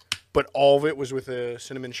 nitro, but all of it was with a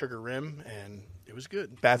cinnamon sugar rim, and it was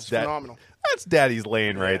good. That's It's phenomenal. That's Daddy's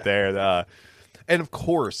lane right Yeah. there. And of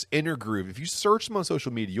course, Inner Groove. If you search them on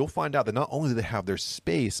social media, you'll find out that not only do they have their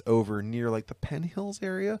space over near like the Penn Hills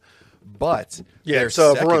area, but their it's,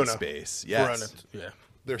 second Verona. space. Yes. Verona, yeah.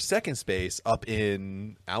 Their second space up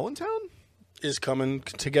in Allentown. Is coming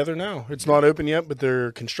together now. It's not open yet, but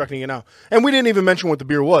they're constructing it now. And we didn't even mention what the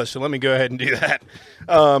beer was, so let me go ahead and do that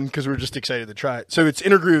because we're just excited to try it. So it's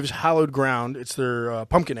Inner Groove's Hallowed Ground. It's their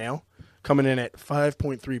pumpkin ale coming in at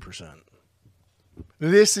 5.3%.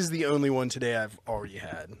 This is the only one today I've already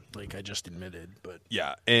had, like I just admitted. But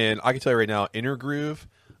Yeah, and I can tell you right now, Inner Groove,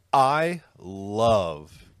 I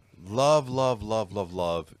love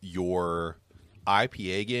your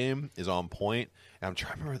IPA game is on point. And I'm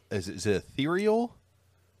trying to remember, is it Ethereal?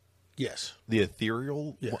 yes, The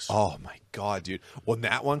Ethereal? Yes. Oh my god, dude! When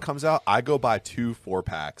that one comes out, I go buy 2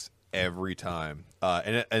 4-packs every time.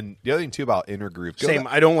 And the other thing too about Inner Groove, same.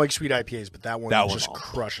 I don't like sweet IPAs, but that one That one's just on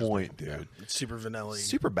crushes point, me. dude. Yeah, it's super vanilla.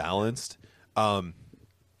 super balanced.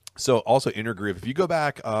 So also Inner Groove, if you go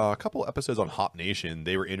back a couple episodes on Hop Nation,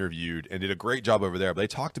 they were interviewed and did a great job over there. But they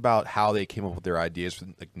talked about how they came up with their ideas for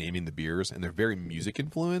like naming the beers, and they're very music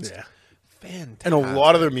influenced. Yeah. Fantastic. And a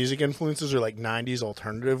lot of their music influences are like 90s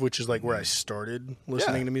alternative, which is like where I started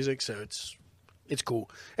listening Yeah. to music. So it's cool.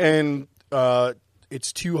 And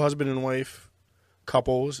it's 2 husband and wife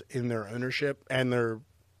couples in their ownership and their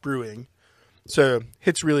brewing. So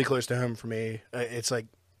hits really close to home for me. It's like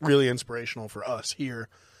really inspirational for us here.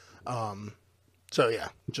 So yeah,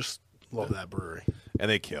 just love that brewery. And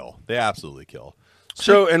they kill. They absolutely kill.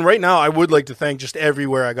 So, and right now, I would like to thank just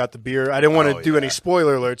everywhere I got the beer. I didn't want to Oh, do yeah. any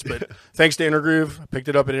spoiler alerts, but thanks to Inner Groove, I picked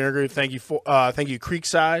it up at Inner Groove. Thank you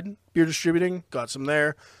Creekside Beer Distributing, got some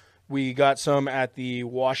there. We got some at the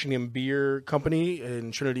Washington Beer Company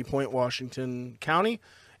in Trinity Point, Washington County,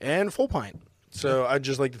 and Full Pint. So I'd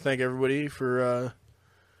just like to thank everybody for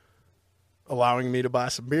allowing me to buy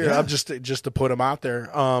some beer. Yeah. I'm just to put them out there.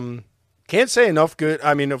 Can't say enough good.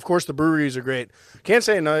 I mean, of course, the breweries are great. Can't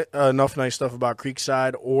say enough nice stuff about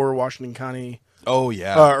Creekside or Washington County Oh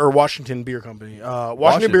yeah. or Washington Beer Company.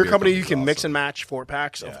 Washington Beer Company, you Company's can mix awesome. and match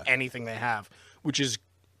 4-packs Yeah. of anything they have, which is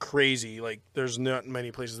crazy. Like, there's not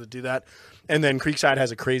many places that do that. And then Creekside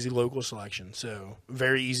has a crazy local selection, so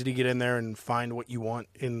very easy to get in there and find what you want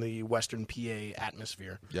in the Western PA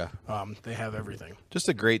atmosphere. Yeah. They have everything. Just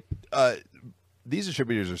a great these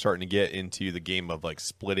distributors are starting to get into the game of like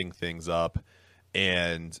splitting things up,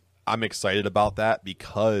 and I'm excited about that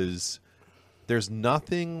because there's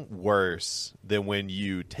nothing worse than when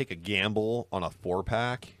you take a gamble on a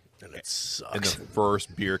 4-pack And it and sucks. the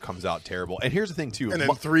first beer comes out terrible. And here's the thing too, And then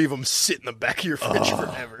 3 of them sit in the back of your fridge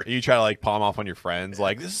forever. you try to like palm off on your friends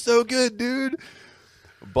like, this is so good, dude.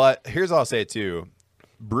 But here's how I'll say it too.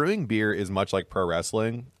 Brewing beer is much like pro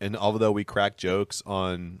wrestling, and although we crack jokes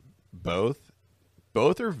on both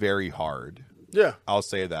are very hard. Yeah. I'll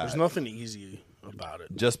say that. There's nothing easy about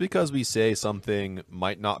it. Just because we say something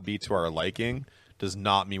might not be to our liking does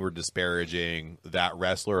not mean we're disparaging that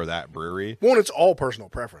wrestler or that brewery. Well, and it's all personal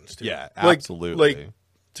preference, too. Yeah, absolutely. Like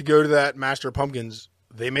to go to that Master of Pumpkins,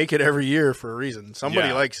 they make it every year for a reason.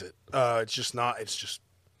 Somebody likes it. It's just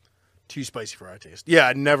too spicy for our taste. Yeah,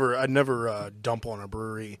 I'd never dump on a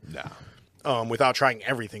brewery without trying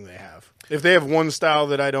everything they have. If they have one style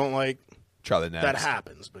that I don't like, try the next. That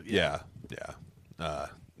happens. But yeah.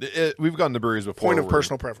 We've gone to breweries before. Point of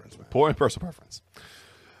personal preference, man. Point of personal preference.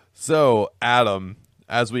 So, Adam,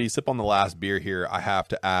 as we sip on the last beer here, I have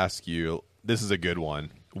to ask you, this is a good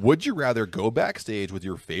one. Would you rather go backstage with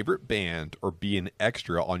your favorite band or be an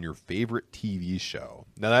extra on your favorite TV show?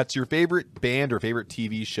 Now, that's your favorite band or favorite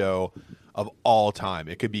TV show of all time.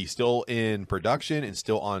 It could be still in production and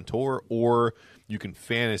still on tour, or you can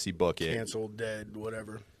fantasy book it. Canceled, dead,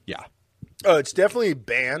 whatever. Yeah. It's definitely a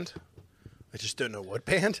band. I just don't know what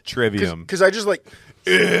band. Trivium. Because I just like...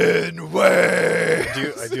 In way.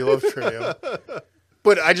 I do love Trivium.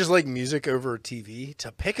 But I just like music over TV.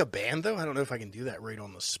 To pick a band, though, I don't know if I can do that right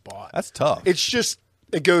on the spot. That's tough. It's just,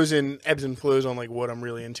 it goes in ebbs and flows on like what I'm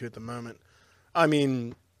really into at the moment. I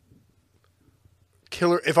mean,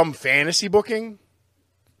 if I'm fantasy booking,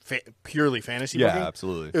 purely fantasy booking. Yeah,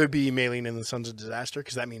 absolutely. It would be Maylene and the Sons of Disaster,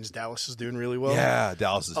 because that means Dallas is doing really well. Yeah,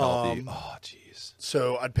 Dallas is healthy. Oh, jeez.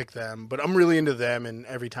 So I'd pick them. But I'm really into them and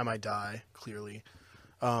Every Time I Die, clearly.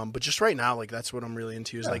 But just right now, like that's what I'm really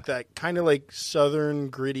into is like that kind of like southern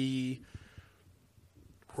gritty.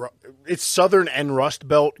 It's southern and Rust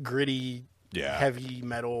Belt gritty, heavy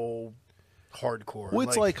metal, hardcore. Well,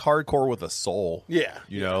 it's like hardcore with a soul. Yeah,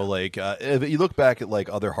 you know, like if you look back at like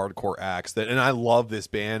other hardcore acts and I love this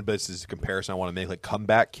band, but this is a comparison I want to make. Like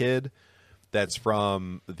Comeback Kid, that's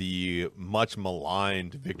from the much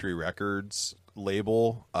maligned Victory Records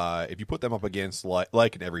label. If you put them up against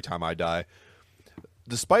like an Every Time I Die.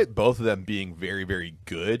 Despite both of them being very, very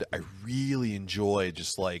good, I really enjoy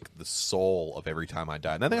just like the soul of Every Time I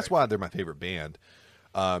Die. And I think that's why they're my favorite band,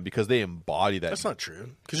 because they embody that. That's not true,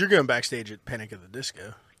 because you're going backstage at Panic at the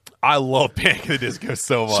Disco. I love Panic at the Disco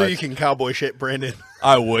so much. So you can cowboy shit Brandon.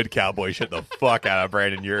 I would cowboy shit the fuck out of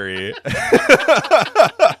Brandon Urie.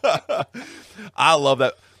 I love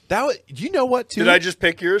that. You know what, too? Did I just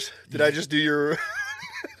pick yours? Did I just do your...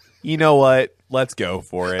 You know what? Let's go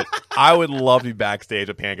for it. I would love to be backstage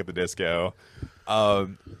at Panic at the Disco.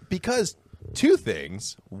 Because two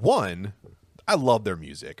things. One, I love their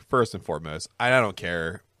music, first and foremost. I don't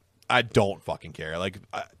care. I don't fucking care. Like,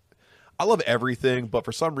 I love everything, but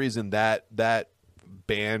for some reason that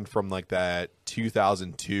band from like that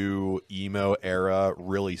 2002 emo era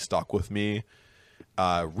really stuck with me.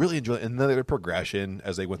 Really enjoy it. And then their progression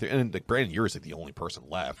as they went through, and like Brandon Urie is like the only person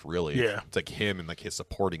left, really. Yeah, it's like him and like his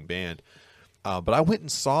supporting band. But I went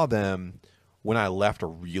and saw them when I left a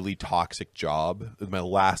really toxic job. It was my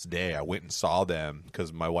last day. I went and saw them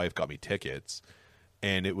because my wife got me tickets,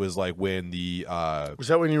 and it was like when the was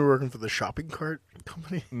that when you were working for the shopping cart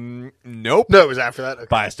company? Nope. No, it was after that. Okay.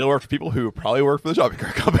 But I still worked for people who probably worked for the shopping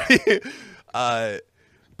cart company.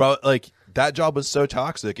 But like. That job was so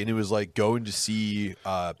toxic, and it was like going to see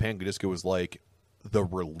Panic at the Disco was like the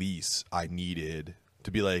release I needed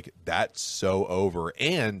to be like, that's so over.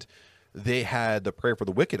 And they had the Prayer for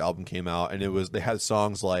the Wicked album came out, and they had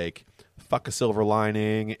songs like Fuck a Silver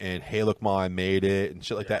Lining and Hey Look Ma, I Made It and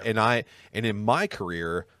shit like that. And in my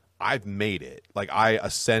career, I've made it. Like I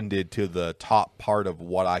ascended to the top part of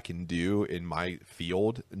what I can do in my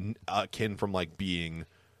field, akin from like being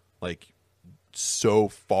like so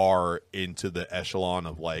far into the echelon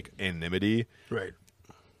of like anonymity, right?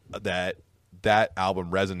 That album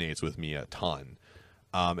resonates with me a ton,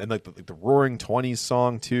 and like the Roaring Twenties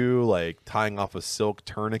song too, like tying off a silk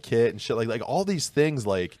tourniquet and shit, like all these things,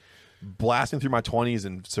 like blasting through my 20s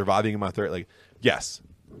and surviving in my 30s. Like, yes.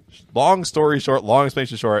 Long story short, long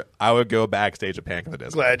explanation short, I would go backstage at Panic at the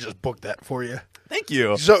Disco. Glad I just booked that for you. Thank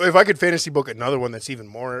you. So if I could fantasy book another one that's even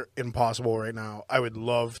more impossible right now, I would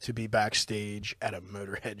love to be backstage at a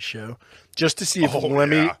Motorhead show just to see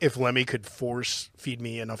if Lemmy could force feed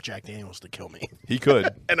me enough Jack Daniels to kill me. He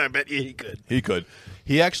could. And I bet you he could. He could.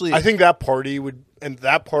 He actually... I think that party and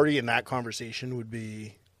that conversation would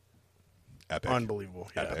be epic. Unbelievable.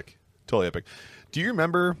 Yeah. Epic. Totally epic. Do you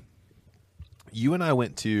remember... You and I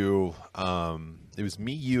went to, it was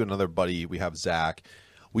me, you, and another buddy. We have Zach.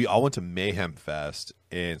 We all went to Mayhem Fest,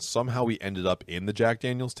 and somehow we ended up in the Jack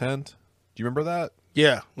Daniels tent. Do you remember that?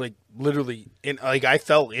 Yeah, like literally, I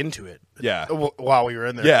fell into it. Yeah. While we were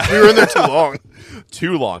in there. Yeah. We were in there too long.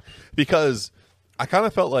 Too long. Because I kind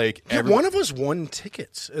of felt like... one of us won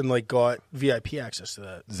tickets and like got VIP access to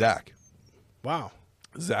that. Zach. Wow.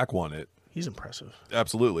 Zach won it. He's impressive.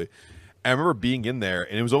 Absolutely. I remember being in there,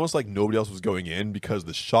 and it was almost like nobody else was going in because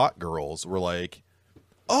the shot girls were like,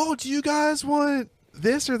 "Oh, do you guys want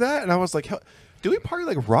this or that?" And I was like, "Do we party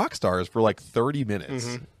like rock stars for like 30 minutes?"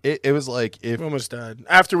 Mm-hmm. It was like if We almost died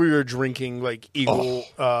after we were drinking like Eagle.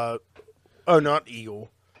 Not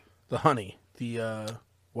Eagle, the honey, the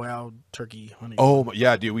wild turkey honey.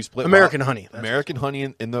 yeah, dude, we split American honey. That's American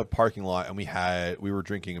honey in the parking lot, and we were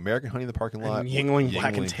drinking American honey in the parking lot, And Yingling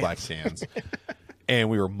Black and Black Sands. And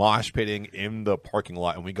we were mosh pitting in the parking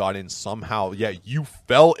lot, and we got in somehow. Yeah, you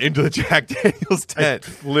fell into the Jack Daniels tent.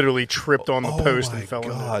 I literally tripped on the post and fell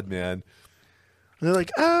God, into it. man. And they're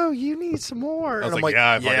like, "Oh, you need some more." I was and I'm like,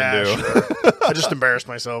 "Yeah, I fucking do." Sure. I just embarrassed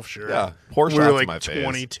myself. Sure. Yeah, pour we shots were in like my face.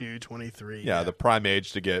 22, 23. Yeah, the prime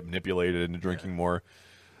age to get manipulated into drinking more.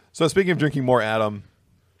 So speaking of drinking more, Adam,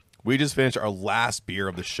 we just finished our last beer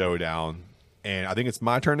of the showdown, and I think it's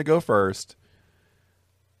my turn to go first.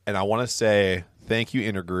 And I want to say thank you,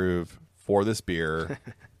 Intergroove, for this beer.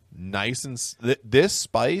 Nice and this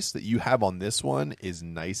spice that you have on this one is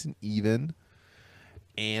nice and even,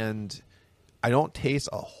 and I don't taste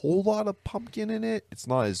a whole lot of pumpkin in it. It's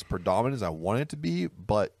not as predominant as I want it to be,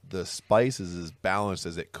 but the spice is as balanced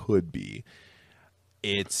as it could be.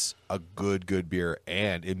 It's a good beer,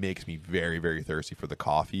 and it makes me very, very thirsty for the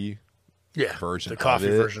coffee version. The coffee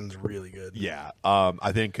of it. version's really good. Yeah,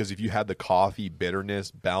 I think because if you had the coffee bitterness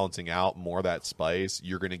balancing out more of that spice,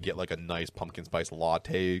 you're going to get like a nice pumpkin spice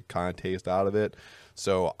latte kind of taste out of it.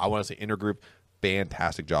 So I want to say Intergroup,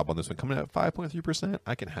 fantastic job on this one. Coming in at 5.3%,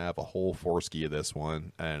 I can have a whole four-ski of this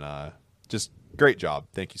one, and just great job.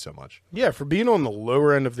 Thank you so much. Yeah, for being on the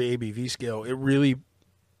lower end of the ABV scale, it really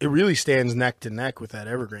stands neck to neck with that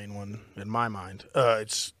Evergreen one in my mind.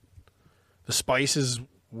 It's the spice is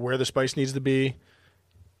where the spice needs to be.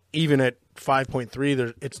 Even at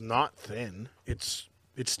 5.3, it's not thin. It's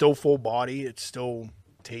still full body. It's still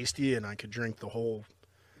tasty, and I could drink the whole.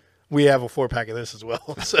 We have a 4-pack of this as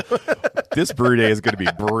well. So. This brew day is going to be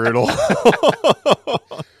brutal.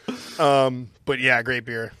 But yeah, great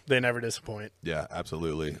beer. They never disappoint. Yeah,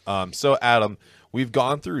 absolutely. So Adam, we've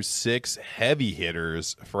gone through 6 heavy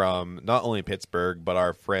hitters from not only Pittsburgh, but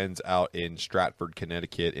our friends out in Stratford,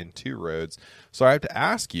 Connecticut in Two Roads. So I have to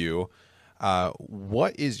ask you,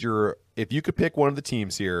 what is if you could pick one of the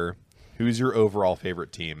teams here, who's your overall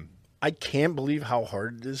favorite team? I can't believe how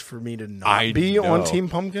hard it is for me to not be on Team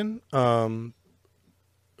Pumpkin.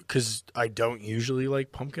 Because I don't usually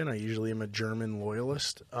like pumpkin. I usually am a German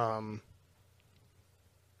loyalist.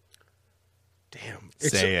 Damn.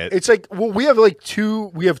 Say it. It's like, well, we have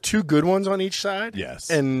two good ones on each side. Yes.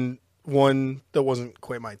 And one that wasn't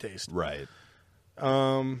quite my taste. Right.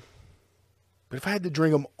 But if I had to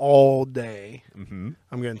drink them all day, I'm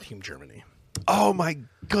going to Team Germany. Oh my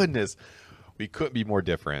goodness. We couldn't be more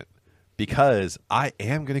different because I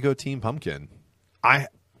am going to go Team Pumpkin. I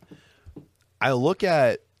look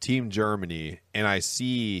at Team Germany and I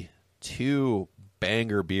see 2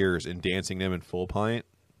 banger beers and dancing them in full pint.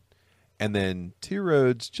 And then Two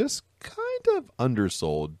Roads just kind of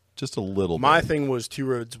undersold just a little bit. My thing was Two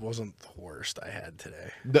Roads wasn't the worst I had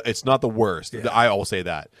today. It's not the worst. Yeah. I will say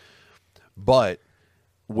that. But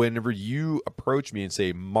whenever you approach me and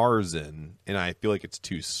say Marzen, and I feel like it's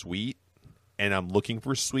too sweet, and I'm looking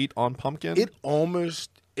for sweet on pumpkin.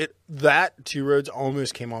 That Two Roads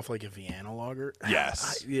almost came off like a Vienna lager.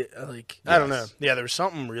 Yes. I don't know. Yeah, there was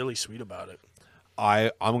something really sweet about it.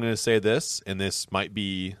 I'm going to say this, and this might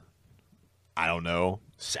be, I don't know,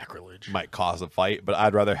 Sacrilege. might cause a fight, but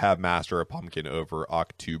I'd rather have Master of Pumpkin over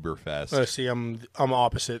Oktoberfest. See, I'm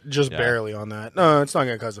opposite, just Yeah. barely on that. No, it's not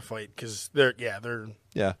going to cause a fight because they're.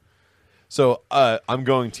 Yeah. So I'm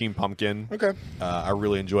going Team Pumpkin. Okay. I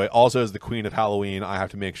really enjoy it. Also, as the Queen of Halloween, I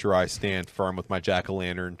have to make sure I stand firm with my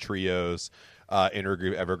Jack-o'-lantern trios,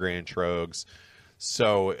 Intergroup, Evergreen, and Trogs.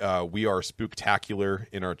 So we are spooktacular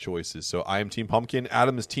in our choices. So I am Team Pumpkin.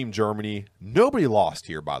 Adam is Team Germany. Nobody lost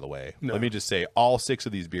here, by the way. No. Let me just say, all 6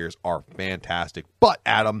 of these beers are fantastic. But,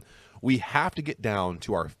 Adam, we have to get down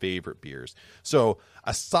to our favorite beers. So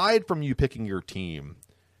aside from you picking your team,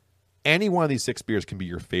 any one of these 6 beers can be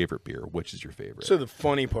your favorite beer. Which is your favorite? So the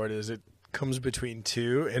funny part is it comes between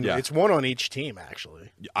 2, and Yeah. it's one on each team,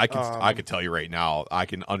 actually. I can tell you right now, I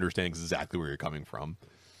can understand exactly where you're coming from.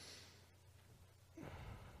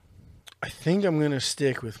 I think I'm going to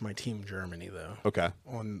stick with my Team Germany, though, Okay.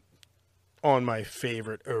 on my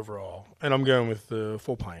favorite overall. And I'm going with the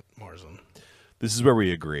full pint Marzen. This is where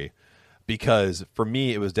we agree. Because for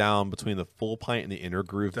me, it was down between the full pint and the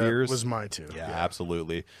Intergroove That beers. was my 2. Yeah,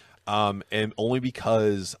 absolutely. And only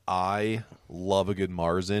because I love a good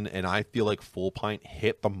Marzen, and I feel like full pint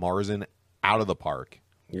hit the Marzen out of the park,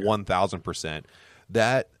 1,000%.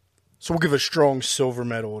 That So we'll give a strong silver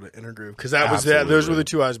medal to Intergroove because that was Absolutely. those were the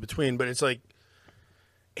two I was between. But it's like,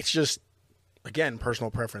 it's just, again, personal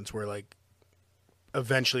preference where like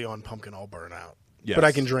eventually on pumpkin I'll burn out. Yes. But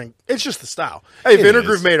I can drink. It's just the style. Hey, if It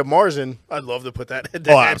Intergroove is. made a Marzen, I'd love to put that in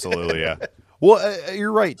Oh, absolutely, yeah. Well,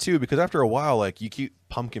 you're right too, because after a while, like you keep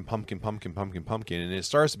pumpkin, and it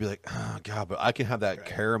starts to be like, oh god, but I can have that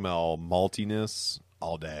caramel maltiness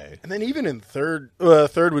all day. And then even in third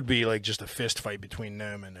would be like just a fist fight between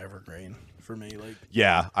Gnome and Evergreen for me. Like,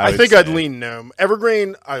 Yeah, I would think say. I'd lean Gnome.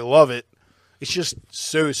 Evergreen, I love it. It's just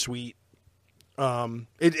so sweet.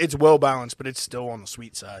 It's well balanced, but it's still on the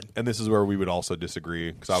sweet side. And this is where we would also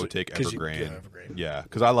disagree because I would take 'Cause you- Evergreen. yeah, Evergreen. Yeah,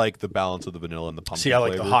 because I like the balance of the vanilla and the pumpkin. See, I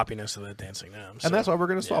like flavor. the hoppiness of that Dancing Gnome. So. And that's why we're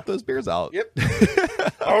going to swap those beers out. Yep.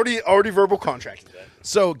 already verbal contracted that.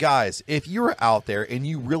 So, guys, if you are out there and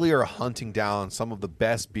you really are hunting down some of the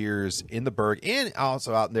best beers in the Berg and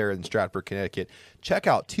also out there in Stratford, Connecticut, check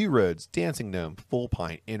out Two Roads, Dancing Gnome, Full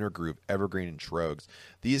Pint, Intergroove, Evergreen, and Trogs.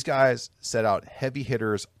 These guys set out heavy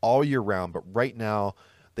hitters all year round, but right now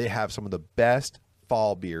they have some of the best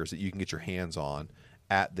fall beers that you can get your hands on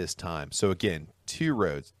at this time. So, again, Two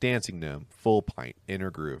Roads, Dancing Gnome, Full Pint,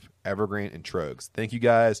 Intergroove, Evergreen, and Trogs. Thank you,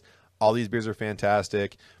 guys. All these beers are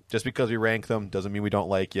fantastic. Just because we rank them doesn't mean we don't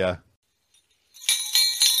like you.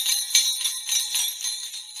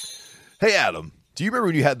 Hey, Adam, do you remember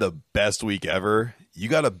when you had the best week ever? You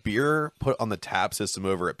got a beer put on the tap system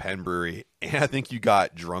over at Penn Brewery, and I think you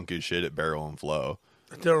got drunk as shit at Barrel and Flow.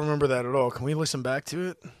 I don't remember that at all. Can we listen back to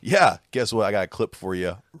it? Yeah, guess what? I got a clip for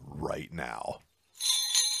you right now.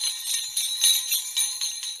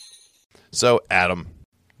 So, Adam,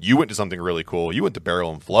 you went to something really cool. You went to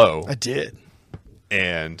Barrel and Flow, I did.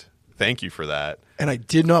 and thank you for that. And I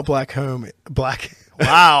did not black.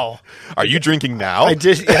 Wow. Are you drinking now? I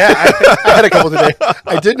did. Yeah, I had a couple today.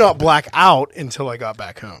 I did not black out until I got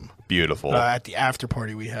back home. Beautiful. At the after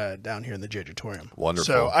party we had down here in the Judgatorium. Wonderful.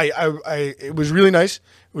 So it was really nice.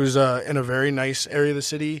 It was in a very nice area of the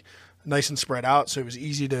city, nice and spread out. So it was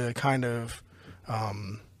easy to kind of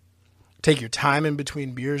take your time in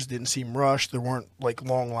between beers. Didn't seem rushed. There weren't like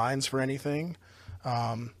long lines for anything,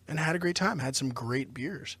 and I had a great time. Had some great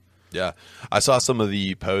beers. Yeah, I saw some of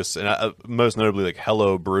the posts, and most notably, like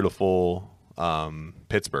Hello Brutiful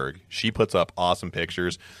Pittsburgh. She puts up awesome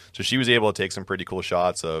pictures, so she was able to take some pretty cool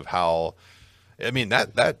shots of how. I mean,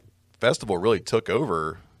 that festival really took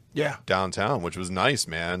over. Yeah. Downtown, which was nice,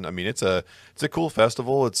 man. I mean, it's a cool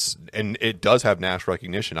festival. And it does have national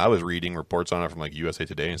recognition. I was reading reports on it from like USA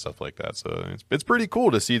Today and stuff like that. So it's pretty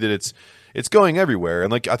cool to see that it's going everywhere.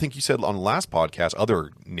 And like I think you said on the last podcast,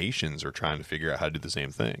 other nations are trying to figure out how to do the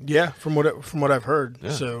same thing. Yeah, from what I've heard.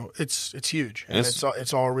 Yeah. So it's huge, and And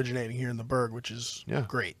it's all originating here in the Berg, which is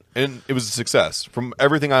great. And it was a success. From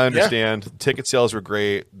everything I understand, ticket sales were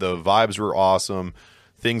great. The vibes were awesome.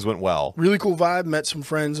 Things went well. Really cool vibe. Met some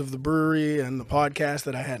friends of the brewery and the podcast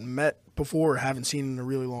that I hadn't met before or haven't seen in a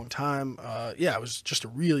really long time. It was just a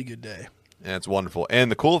really good day. And it's wonderful.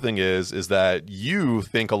 And the cool thing is that you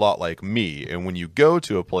think a lot like me. And when you go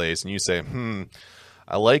to a place and you say,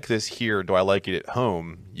 I like this here. Do I like it at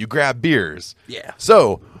home? You grab beers. Yeah.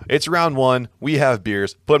 So it's round one. We have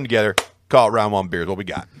beers. Put them together. Call it round one beers. What we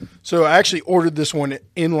got? So I actually ordered this one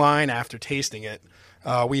in line after tasting it.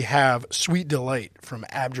 We have Sweet Delight from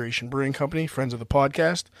Abjuration Brewing Company, friends of the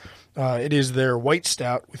podcast. It is their white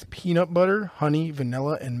stout with peanut butter, honey,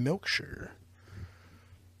 vanilla, and milk sugar.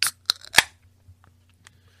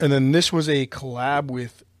 And then this was a collab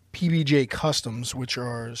with PBJ Customs, which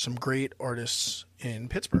are some great artists in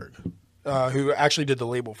Pittsburgh, who actually did the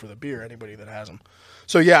label for the beer, anybody that has them.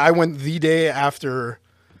 So, yeah, I went the day after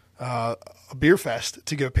a beer fest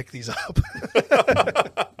to go pick these up.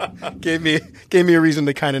 gave me a reason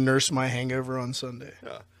to kind of nurse my hangover on Sunday.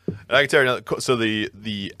 And I can tell you now, so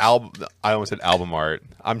the album, I almost said album art.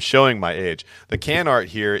 I'm showing my age. The can art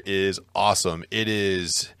here is awesome.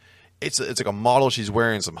 It's like a model. She's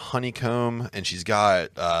wearing some honeycomb, and she's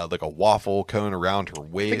got like a waffle cone around her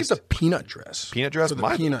waist. I think it's a peanut dress. Peanut dress? For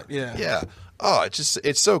the peanut, yeah. Yeah. Oh,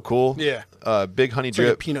 it's so cool. Yeah. Big honey It's like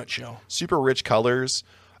drip. a peanut shell. Super rich colors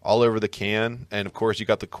all over the can. And, of course, you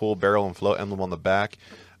got the cool Barrel and Flow emblem on the back.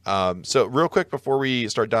 So real quick before we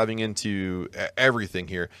start diving into everything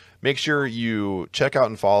here, make sure you check out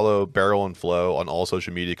and follow Barrel and Flow on all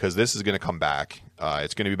social media because this is going to come back.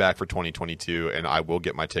 It's going to be back for 2022, and I will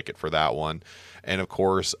get my ticket for that one. And, of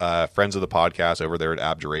course, friends of the podcast over there at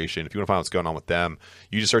Abjuration. If you want to find out what's going on with them,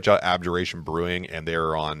 you just search out Abjuration Brewing, and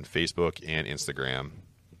they're on Facebook and Instagram.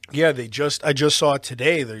 Yeah, I just saw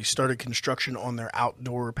today they started construction on their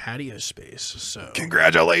outdoor patio space. So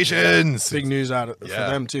Congratulations! big news for Yeah.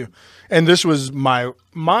 them too. And this was my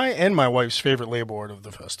and my wife's favorite label art of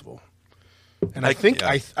the festival. And I think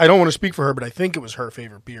yeah. I don't want to speak for her, but I think it was her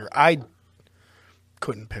favorite beer. I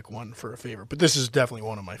couldn't pick one for a favorite, but this is definitely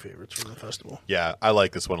one of my favorites from the festival. Yeah, I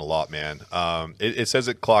like this one a lot, man. It says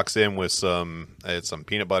it clocks in with some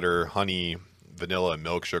peanut butter, honey, vanilla, and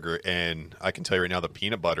milk sugar, and I can tell you right now, the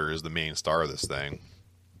peanut butter is the main star of this thing.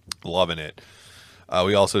 Loving it.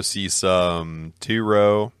 We also see some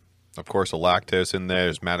two-row, of course, a lactose in there.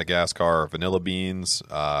 There's Madagascar vanilla beans.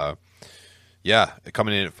 Yeah,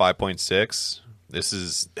 coming in at 5.6. This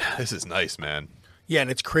is nice, man. Yeah, and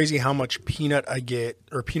it's crazy how much peanut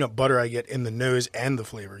butter I get in the nose and the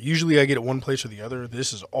flavor. Usually I get it one place or the other.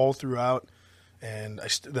 This is all throughout, and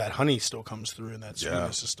that honey still comes through, and that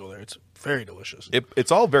sweetness is still there. It's very delicious. It's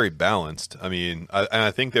all very balanced. I mean,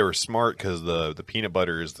 I think they were smart because the peanut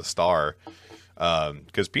butter is the star.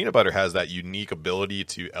 Because peanut butter has that unique ability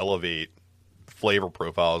to elevate flavor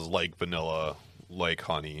profiles like vanilla, like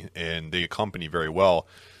honey, and they accompany very well.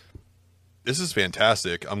 This is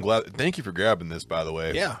fantastic. I'm glad. Thank you for grabbing this, by the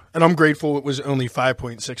way. Yeah, and I'm grateful it was only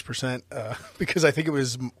 5.6% because I think it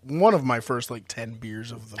was one of my first 10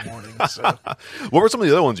 beers of the morning. So. What were some of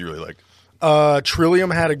the other ones you really liked? Trillium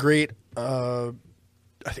had a great, I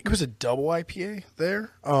think it was a double IPA there.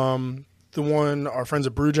 The one our friends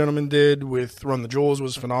at Brew Gentlemen did with Run the Jewels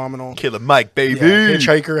was phenomenal. Killer Mike, baby. Yeah,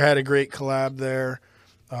 Hitchhiker had a great collab there.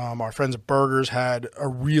 Our friends at Burgers had a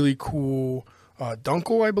really cool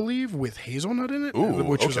Dunkel, I believe, with hazelnut in it,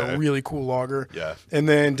 which was a really cool lager. Yeah. And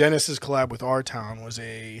then Dennis's collab with Our Town was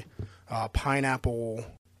a pineapple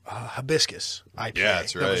hibiscus IPA. Yeah,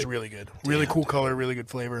 that's right. That was really good. Really cool color, really good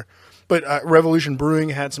flavor. But Revolution Brewing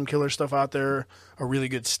had some killer stuff out there, a really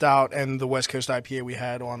good stout, and the West Coast IPA we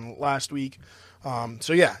had on last week.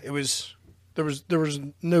 So yeah, there was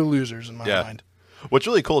no losers in my mind. What's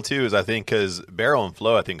really cool too is I think because Barrel and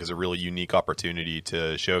Flow I think is a really unique opportunity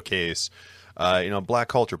to showcase, black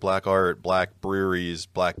culture, black art, black breweries,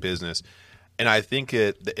 black business, and I think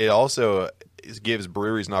it also gives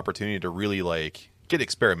breweries an opportunity to really get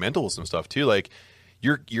experimental with some stuff too. Like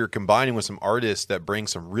you're combining with some artists that bring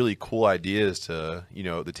some really cool ideas to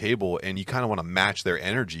the table, and you kind of want to match their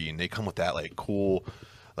energy, and they come with that cool,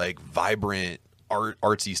 vibrant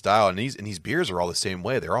artsy style, and these beers are all the same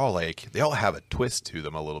way. They're all they all have a twist to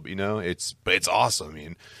them a little bit, but it's awesome. I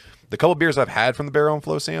mean, the couple beers I've had from the Barrel and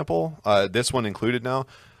Flow sample, this one included now,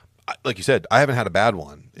 like you said, I haven't had a bad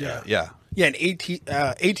one. Yeah. And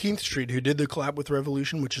 18th Street, who did the collab with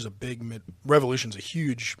Revolution, which is Revolution's a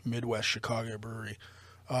huge Midwest Chicago brewery.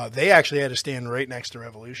 They actually had a stand right next to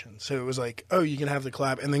Revolution, so it was you can have the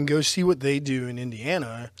collab and then go see what they do in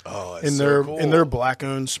Indiana. Oh, that's in so their cool. in their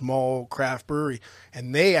black-owned small craft brewery,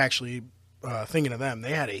 and they actually, thinking of them,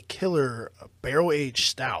 they had a killer barrel-aged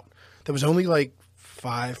stout that was only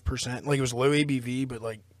 5%, it was low ABV, but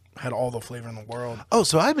had all the flavor in the world. Oh,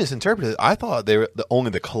 so I misinterpreted. I thought only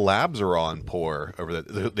the collabs are on pour over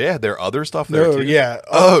there. They had their other stuff there too. Yeah.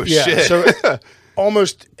 Oh yeah. shit. So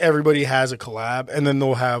almost everybody has a collab, and then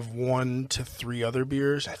they'll have 1 to 3 other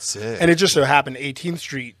beers. That's sick. And it just so happened 18th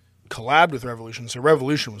Street collabed with Revolution, so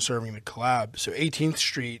Revolution was serving the collab. So 18th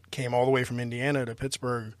Street came all the way from Indiana to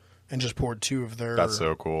Pittsburgh and just poured 2 of their. That's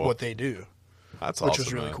so cool. What they do. That's awesome. Which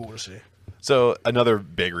was really cool to see. So another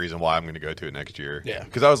big reason why I'm going to go to it next year. Yeah.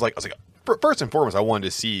 Because I was like, first and foremost, I wanted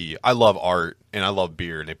to see. I love art and I love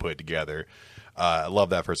beer, and they put it together. I love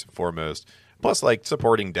that first and foremost. Plus,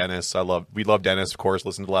 supporting Dennis. We love Dennis, of course.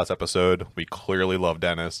 Listen to the last episode. We clearly love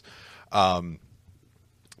Dennis.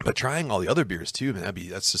 But trying all the other beers too, man,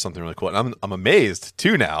 that's just something really cool. And I'm amazed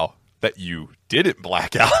too now that you didn't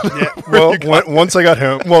black out. Yeah. Well, once I got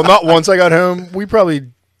home. Well, not once I got home. We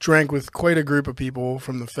probably drank with quite a group of people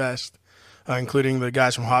from the fest, including the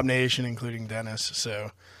guys from Hop Nation, including Dennis.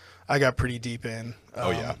 So I got pretty deep in.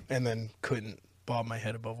 And then couldn't bob my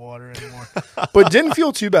head above water anymore. But didn't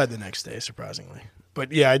feel too bad the next day, surprisingly.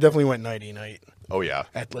 But yeah, I definitely went nighty-night. Oh, yeah.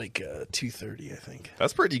 At 2:30, I think.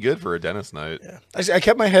 That's pretty good for a Dennis night. Yeah. I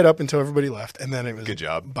kept my head up until everybody left, and then it was good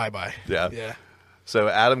job. Bye-bye. Yeah. Yeah. So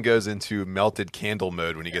Adam goes into melted candle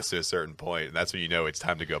mode when he gets to a certain point, and that's when you know it's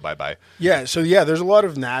time to go bye-bye. Yeah, so there's a lot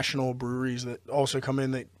of national breweries that also come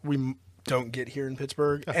in that we don't get here in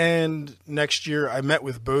Pittsburgh. And next year I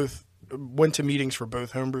went to meetings for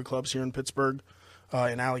both homebrew clubs here in Pittsburgh,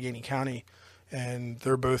 in Allegheny County, and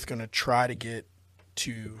they're both going to try to get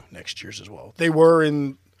to next year's as well. They were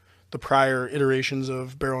in the prior iterations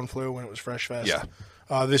of Barrel and Flow when it was Fresh Fest.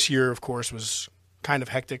 Yeah. This year, of course, was kind of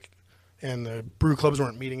hectic and the brew clubs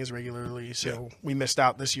weren't meeting as regularly, so we missed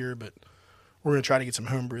out this year. But we're gonna try to get some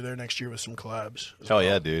homebrew there next year with some collabs. Hell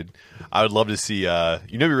yeah, dude! I would love to see. It'd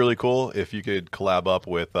be really cool if you could collab up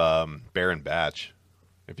with Baron Batch.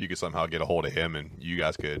 If you could somehow get a hold of him and you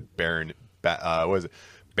guys could Baron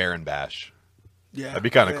Bash. Yeah, That'd be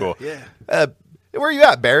kind of cool. Yeah. Where are you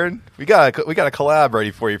at, Baron? We got a collab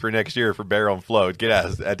ready for you for next year for Barrel and Float. Get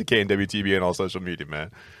us at Decay and WTB and all social media,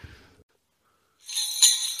 man.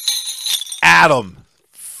 Adam,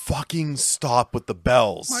 fucking stop with the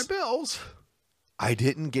bells. My bells. I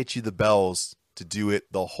didn't get you the bells to do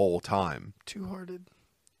it the whole time. Two-hearted.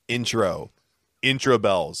 Intro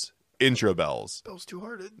bells. Bells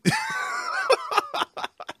two-hearted.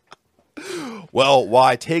 Well, while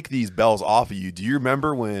I take these bells off of you, do you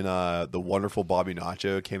remember when the wonderful Bobby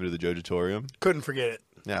Nacho came to the Jojatorium? Couldn't forget it.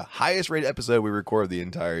 Yeah, highest rated episode we recorded the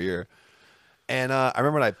entire year. And I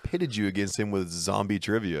remember when I pitted you against him with zombie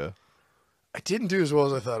trivia. I didn't do as well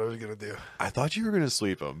as I thought I was going to do. I thought you were going to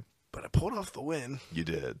sweep him. But I pulled off the win. You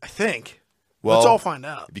did. I think. Well, let's all find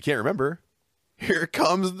out. If you can't remember, here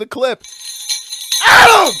comes the clip.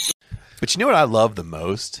 Adam! But you know what I love the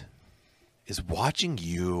most? Is watching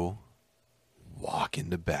you walk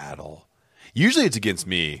into battle. Usually it's against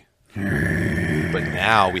me. But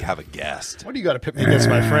now we have a guest. Why do you got to pit me against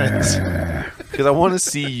my friends? Because I want to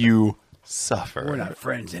see you suffer. We're not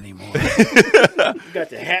friends anymore. You got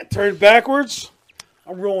the hat turned backwards.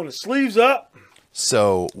 I'm rolling the sleeves up.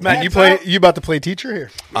 So, Matt, you about to play teacher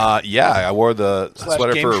here? yeah, I wore the Slash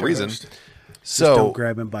sweater game for a show reason. host. So Don't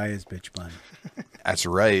grab him by his bitch bun. That's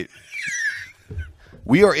right.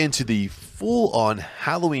 We are into the full-on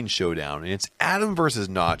Halloween showdown, and it's Adam versus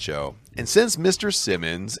Nacho. And since Mr.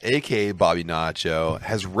 Simmons, a.k.a. Bobby Nacho,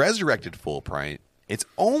 has resurrected Full Pint, it's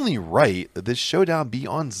only right that this showdown be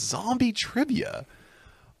on zombie trivia.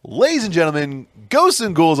 Ladies and gentlemen, ghosts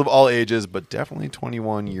and ghouls of all ages, but definitely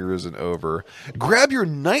 21 years and over, grab your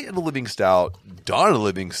Night of the Living Stout, Dawn of the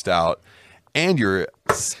Living Stout, and your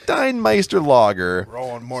Steinmeister Lager,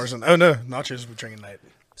 Rolling Morrison. Oh, no. Nachos were drinking night.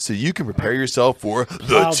 so you can prepare yourself for the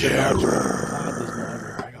Cloud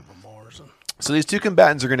terror. I got my Morrison. So these two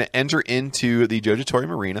combatants are going to enter into the Jojatorium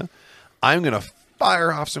Arena. I'm going to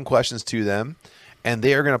fire off some questions to them, and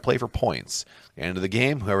they are going to play for points. At the end of the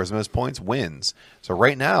game, whoever has the most points wins. So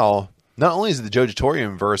right now, not only is it the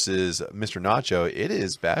Jojatorium versus Mr. Nacho, it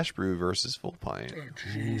is Bash Brew versus Full Pint.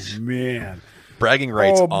 Man. Bragging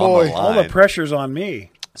rights Oh, on boy. the All line. the pressure's on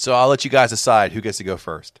me. So I'll let you guys decide who gets to go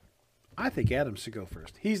first. I think Adam should go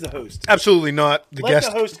first. He's the host. Absolutely not. The Let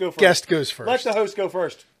guest, the host go first. Guest goes first. Let the host go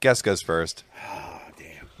first. Guest goes first. Oh,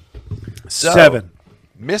 damn. So, 7.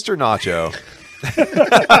 Mr. Nacho.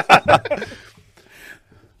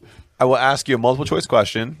 I will ask you a multiple choice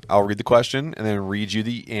question. I'll read the question and then read you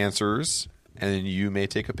the answers, and then you may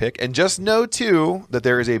take a pick. And just know, too, that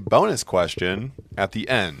there is a bonus question at the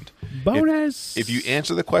end. Bonus. If you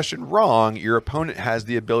answer the question wrong, your opponent has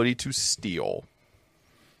the ability to steal.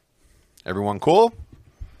 Everyone cool?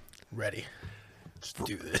 Ready. Let's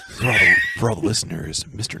do this. For all the listeners,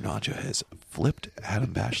 Mr. Nacho has flipped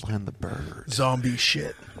Adam Bashland the bird. Zombie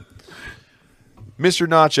shit. Mr.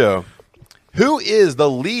 Nacho, who is the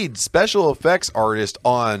lead special effects artist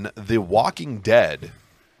on The Walking Dead?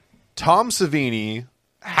 Tom Savini,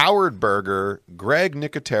 Howard Berger, Greg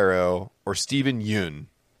Nicotero, or Steven Yeun?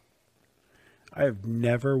 I have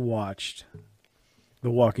never watched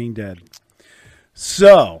The Walking Dead.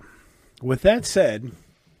 So, with that said,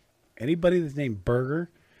 anybody that's named Burger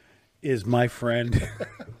is my friend.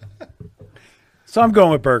 So I'm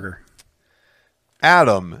going with Burger.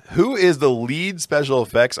 Adam, who is the lead special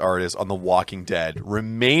effects artist on The Walking Dead?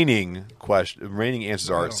 Remaining answers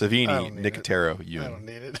are I Savini, don't need Nicotero, I Yeun. don't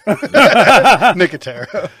need it.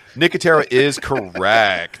 Nicotero. Nicotero is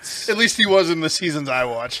correct. At least he was in the seasons I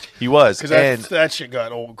watched. He was. Because And that shit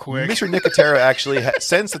got old quick. Mr. Nicotero actually,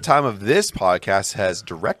 since the time of this podcast, has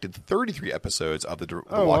directed 33 episodes of The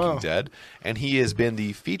Walking wow. Dead, and he has been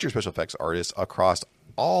the feature special effects artist across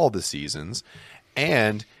all the seasons.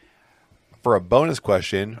 And for a bonus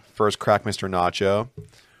question, first crack, Mr. Nacho,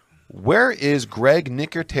 where is Greg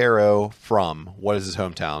Nicotero from? What is his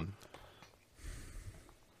hometown?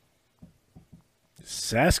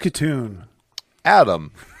 Saskatoon.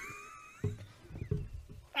 Adam.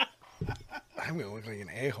 I'm going to look like an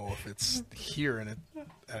a-hole if it's here and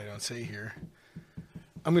I don't say here.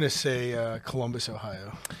 I'm going to say Columbus,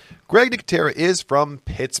 Ohio. Greg Nicotero is from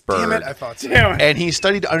Pittsburgh. Damn it, I thought so. And he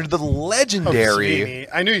studied under the Oh, legendary Savini.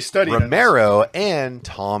 I knew he studied. Romero and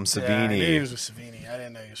Tom Yeah, I knew he Savini. was with Savini. I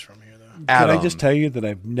didn't know he was from here, though. Adam. Can I just tell you that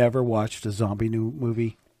I've never watched a zombie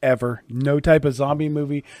movie ever. No type of zombie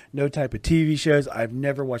movie, no type of TV shows. I've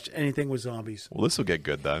never watched anything with zombies. Well, this will get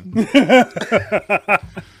good then.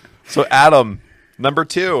 So, Adam, number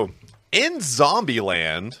 2. In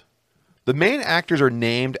Zombieland, the main actors are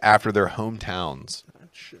named after their hometowns.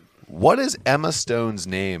 What is Emma Stone's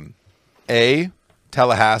name? A,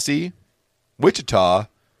 Tallahassee, Wichita,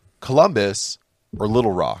 Columbus, or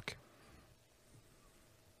Little Rock?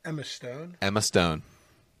 Emma Stone. Emma Stone.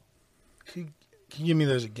 Can you give me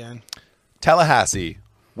those again? Tallahassee,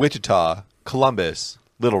 Wichita, Columbus,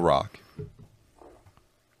 Little Rock.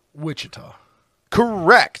 Wichita.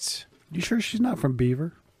 Correct. You sure she's not from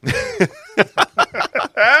Beaver?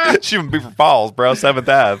 She from Beaver Falls, bro. 7th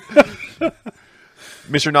Ave.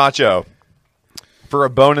 Mr. Nacho, for a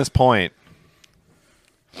bonus point,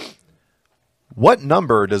 what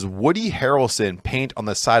number does Woody Harrelson paint on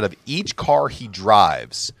the side of each car he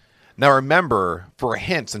drives? Now, remember, for a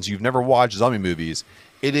hint, since you've never watched zombie movies,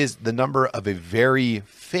 it is the number of a very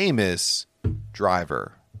famous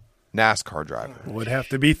driver, NASCAR driver. Would have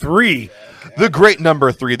to be 3. The great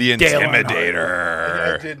number 3, the Dale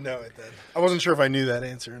Intimidator. I did know it then. I wasn't sure if I knew that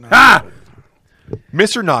answer or not. Ah!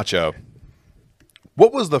 Mr. Nacho,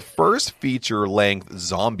 what was the first feature-length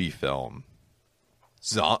zombie film?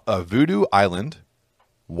 Voodoo Island,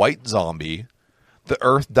 White Zombie, The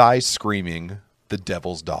Earth Dies Screaming, The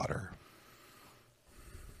Devil's Daughter.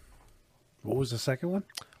 What was the second one?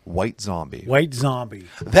 White Zombie. White Zombie.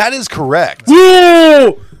 That is correct.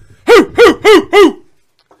 Whoa! Hoo!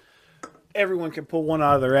 Everyone can pull one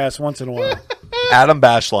out of their ass once in a while. Adam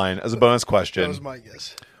Bashline, as a bonus That question, was my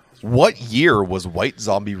guess. what year was White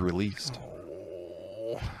Zombie released?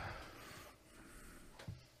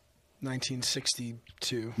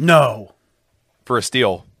 1962. No. For a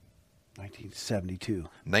steal, 1972.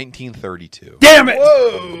 1932. Damn it!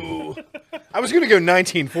 Whoa! I was going to go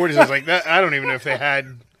 1940s. I was like, that. I don't even know if they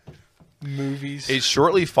had movies. It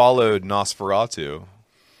shortly followed Nosferatu.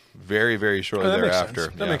 Very, very shortly that makes thereafter.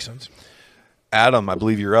 sense. That Yeah. makes sense. Adam, I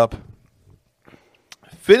believe you're up.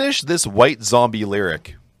 Finish this White Zombie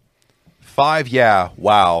lyric. 5, yeah,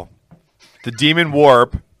 wow. The Demon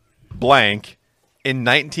Warp, blank, in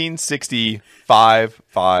 1965,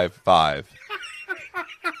 5.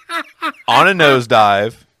 On a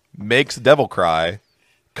nosedive, makes devil cry,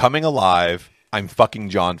 coming alive, I'm fucking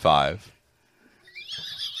John 5.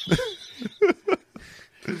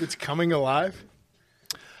 It's coming alive.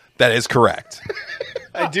 That is correct.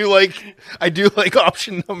 I do like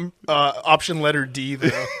option letter D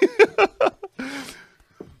though.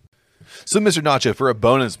 So, Mr. Nacho, for a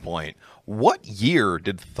bonus point, what year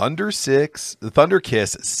did Thunder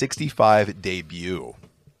Kiss 65 debut?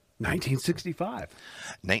 1965.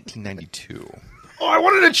 1992. Oh, I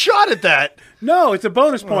wanted a shot at that. No, it's a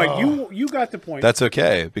bonus point. You got the point. That's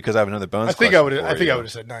okay because I have another bonus. I think I would. question I for think you. I would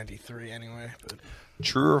have said 93 anyway. But.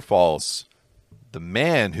 True or false? The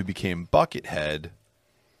man who became Buckethead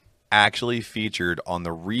actually featured on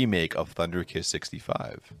the remake of Thunder Kiss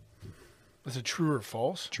 65. Is it true or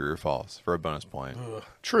false? True or false? For a bonus point.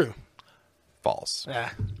 True. False. Yeah.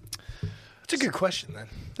 It's a good question then.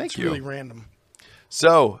 Thank it's you. really random.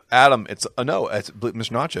 So, Adam, it's no, it's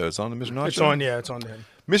Mr. Nacho. It's on to Mr. Nacho. It's on. Yeah, it's on him.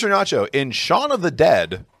 Mr. Nacho, in Shaun of the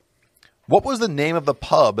Dead, what was the name of the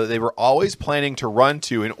pub that they were always planning to run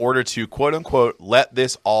to in order to, quote unquote, let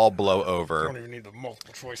this all blow I over? don't even need the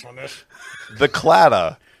multiple choice on this. The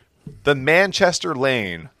Claddagh, the Manchester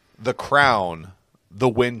Lane, the Crown, the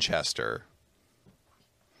Winchester.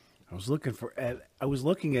 I was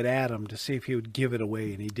looking at Adam to see if he would give it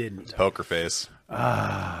away, and he didn't. Poker face.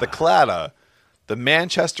 The Claddagh, the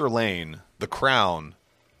Manchester Lane, the Crown,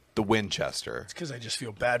 the Winchester. It's because I just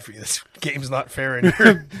feel bad for you. This game's not fair in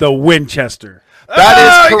here. The Winchester.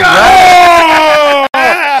 That is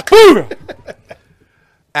correct.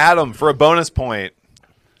 Adam, for a bonus point.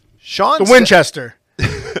 Sean The Winchester.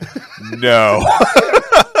 No.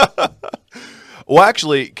 Well,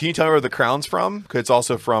 actually, can you tell me where the Crown's from? Because it's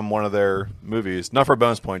also from one of their movies. Not for a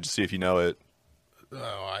bonus point, just see if you know it. Oh,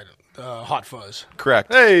 I don't. Hot Fuzz.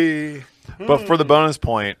 Correct. Hey. But for the bonus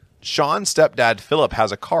point, Sean's stepdad, Philip,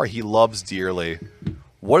 has a car he loves dearly.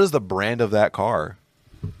 What is the brand of that car?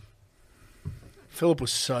 Philip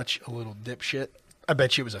was such a little dipshit. I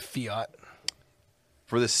bet you it was a Fiat.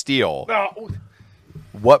 For the steal, Oh,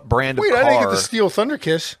 what brand wait, of car? I didn't get the Steel Thunder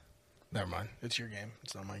Kiss. Never mind. It's your game.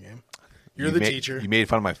 It's not my game. You're the teacher. You made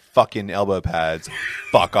fun of my fucking elbow pads.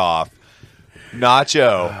 Fuck off.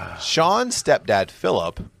 Nacho. Sean's stepdad,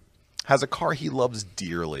 Philip, has a car he loves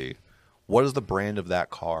dearly. What is the brand of that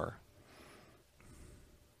car?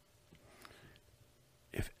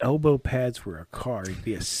 If elbow pads were a car, it'd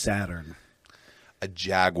be a Saturn. a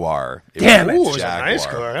Jaguar. Damn it. Ooh, it was a nice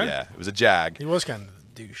car, huh? Yeah, it was a Jag. He was kind of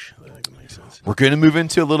a douche. I think it makes sense. We're going to move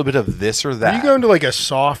into a little bit of this or Are that. you going to like a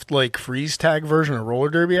soft, like freeze tag version of roller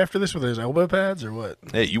derby after this with those elbow pads or what?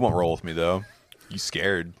 Hey, you won't roll with me, though. You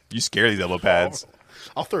scared. You scared these elbow pads.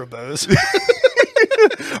 I'll throw bows.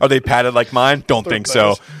 Are they padded like mine? Don't think so.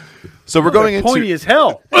 bows. So we're going into... Pointy as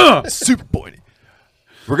hell. super pointy.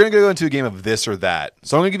 We're going to go into a game of this or that.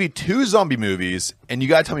 So I'm going to give you 2 zombie movies, and you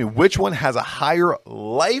got to tell me which one has a higher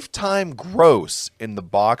lifetime gross in the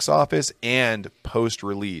box office and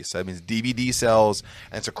post-release. That means DVD sales,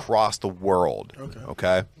 and it's across the world.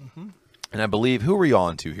 Okay? Mm-hmm. And I believe, who are you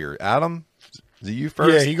on to here? Adam? Is it you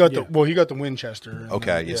first? Yeah, he got the Winchester.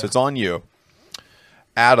 Okay, yeah, so it's on you.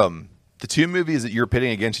 Adam, the 2 movies that you're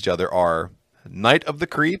pitting against each other are Night of the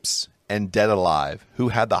Creeps and Dead Alive. Who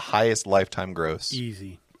had the highest lifetime gross?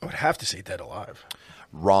 Easy. I would have to say Dead Alive.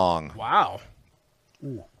 Wrong. Wow.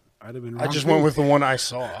 Ooh, I'd have been I wrong just too. went with the one I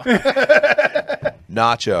saw.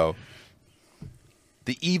 Nacho.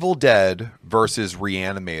 The Evil Dead versus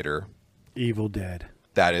Reanimator. Evil Dead.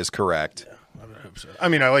 That is correct. I would hope so. I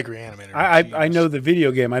mean, I like Reanimator. I know the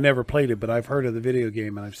video game. I never played it, but I've heard of the video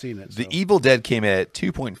game and I've seen it. The so. Evil Dead came in at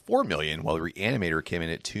 2.4 million, while the Reanimator came in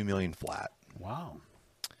at 2 million flat. Wow.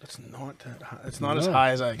 That's not that high. It's not as high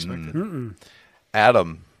as I expected.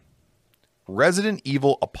 Adam. Resident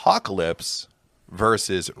Evil Apocalypse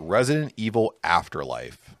versus Resident Evil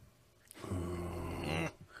Afterlife.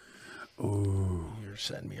 You're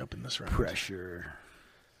setting me up in this round. Pressure.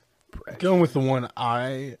 Going with the one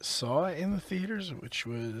I saw in the theaters, which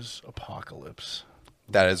was Apocalypse.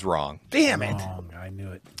 That is wrong. Damn it. Wrong. I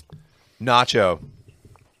knew it. Nacho.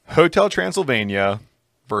 Hotel Transylvania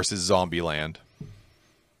versus Zombieland.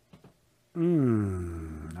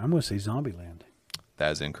 I'm going to say Zombieland.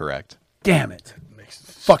 That is incorrect. Damn it.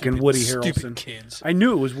 Fucking Woody Harrelson. Kids. I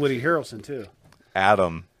knew it was Woody Harrelson, too.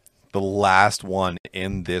 Adam, the last one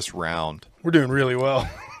in this round. We're doing really well.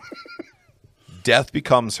 Death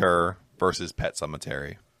Becomes Her versus Pet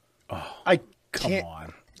Sematary. I Come can't.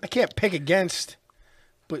 on. I can't pick against.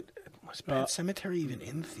 But was Pet Cemetery even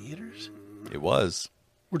in theaters? It was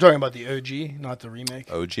We're talking about the OG, not the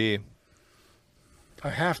remake. OG. I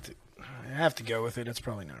have to go with it. It's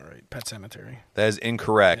probably not right. Pet Cemetery. That is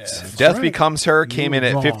incorrect. Yeah, that's Death right. Becomes Her came in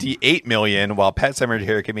at wrong. 58 million, while Pet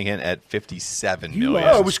Sematary came in at 57 million. lost.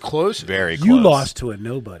 Oh, it was close. Very close. You lost to a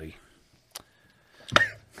nobody.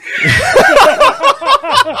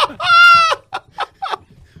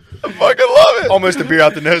 I fucking love it. Almost a beer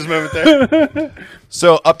out the nose moment there.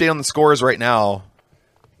 So, update on the scores right now.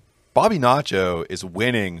 Bobby Nacho is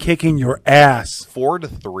winning Kicking your ass.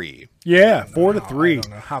 4-3. Yeah, 4-3. I don't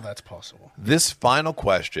know how that's possible. This final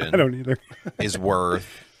question I don't either. is worth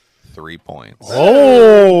 3 points.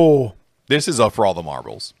 Oh. This is up for all the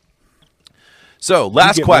marbles. So,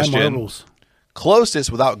 last You get my question. marbles.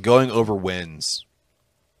 Closest without going over wins.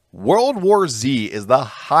 World War Z is the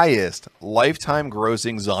highest lifetime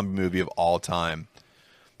grossing zombie movie of all time.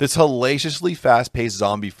 This hellaciously fast-paced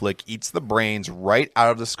zombie flick eats the brains right out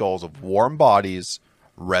of the skulls of Warm Bodies,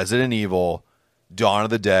 Resident Evil, Dawn of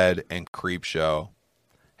the Dead, and Creepshow.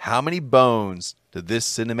 How many bones did this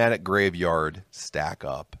cinematic graveyard stack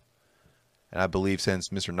up? And I believe since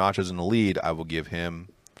Mr. Nacho's in the lead, I will give him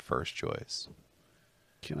first choice.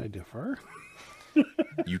 Can I defer?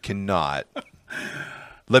 You cannot.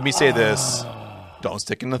 Let me say this. Don't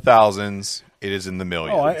stick in the thousands. It is in the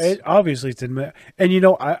millions. Obviously it's in. And you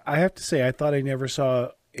know, I have to say, I thought I never saw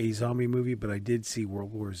a zombie movie, but I did see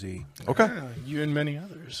World War Z. Okay. You and many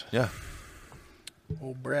others. Yeah.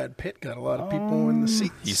 Old Brad Pitt got a lot of people in the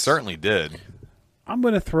seats. He certainly did. I'm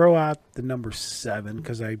going to throw out the number 7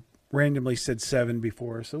 because I randomly said 7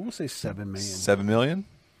 before, so we'll say 7 million. 7 million?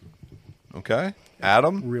 Okay.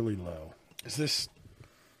 Adam? Really low. Is this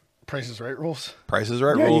Price is Right rules? Price is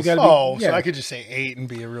Right Yeah, you rules. gotta Oh, yeah. so I could just say 8 and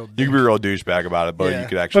be a real. You can be a real douchebag about it, but Yeah. you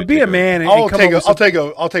could actually But be take a man and I'll come take up a. with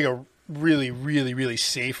I'll take a really, really, really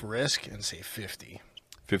safe risk and say 50.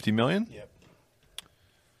 50 million? Yep.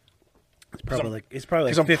 It's probably like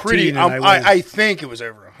Because I'm 15. pretty. and I think it was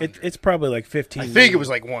over 100. it's probably like 15. I think it was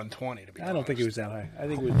like 120. To be I don't think it was that high. I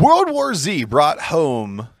think it was. World War Z brought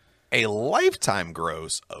home a lifetime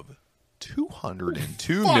gross of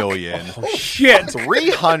 $202,359,711. Shit.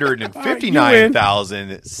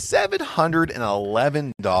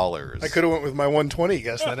 I could have went with my 120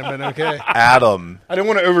 guess. That'd have been okay. Adam, I didn't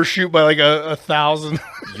want to overshoot by like a 1,000.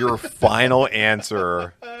 your final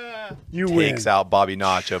answer You win. takes out Bobby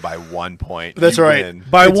Nacho by 1 point. That's You right. win.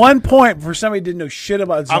 By 1 point for somebody who didn't know shit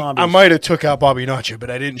about zombies. I might have took out Bobby Nacho, but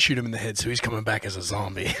I didn't shoot him in the head, so he's coming back as a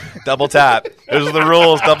zombie. Double tap. Those are the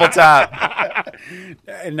rules. Double tap.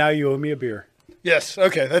 And now you owe me a beer. Yes.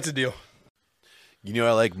 Okay, that's a deal. You know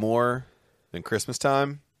what I like more than Christmas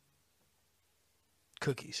time?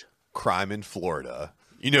 Cookies. Crime in Florida.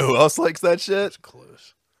 You know who else likes that shit? That's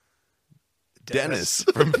close. Dennis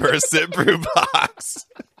from First Sip Brew Box.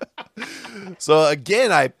 So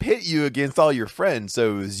again, I pit you against all your friends.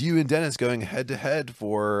 So it was you and Dennis going head to head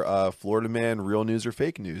for Florida Man, real news or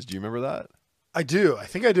fake news. Do you remember that? I do. I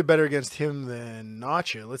think I did better against him than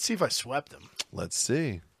Nacho. Let's see if I swept him. Let's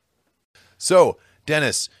see. So,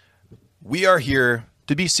 Dennis, we are here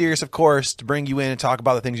to be serious, of course, to bring you in and talk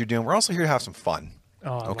about the things you're doing. We're also here to have some fun.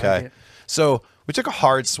 Oh, I Okay. like it. So we took a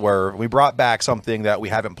hard swerve. We brought back something that we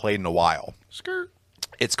haven't played in a while. Skirt.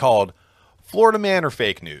 It's called Florida Man or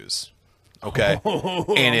Fake News. Okay. Oh,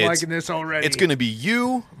 and I'm it's, liking this already. It's going to be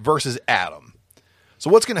you versus Adam. So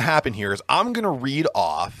what's going to happen here is I'm going to read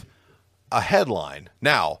off a headline.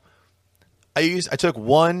 Now, I took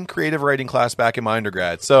one creative writing class back in my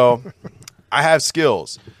undergrad, so I have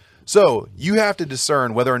skills. So you have to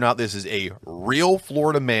discern whether or not this is a real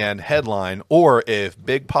Florida Man headline or if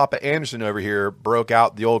Big Papa Anderson over here broke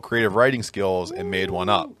out the old creative writing skills and made one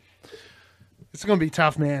up. It's going to be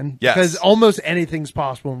tough, man. Yes. Because almost anything's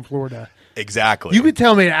possible in Florida. Exactly. You could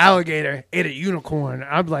tell me an alligator ate a unicorn.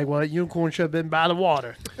 I'd be like, well, that unicorn should have been by the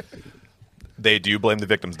water. They do blame the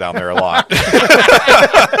victims down there a lot.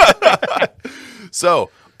 So,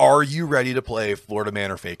 are you ready to play Florida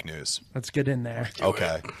Man or Fake News? Let's get in there.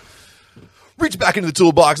 Okay. Reach back into the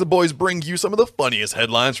toolbox. The boys bring you some of the funniest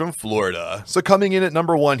headlines from Florida. So coming in at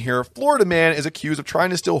number 1 here, Florida man is accused of trying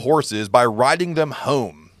to steal horses by riding them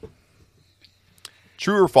home.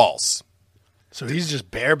 True or false? So he's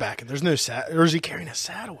just barebacking. There's no saddle. Or is he carrying a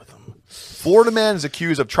saddle with him? Florida man is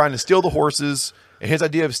accused of trying to steal the horses, and his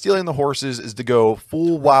idea of stealing the horses is to go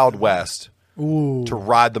full Wild West Ooh. to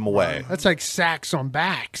ride them away. That's like sacks on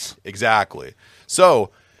backs. Exactly. So,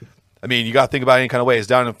 I mean, you got to think about it any kind of way. It's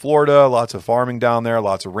down in Florida, lots of farming down there,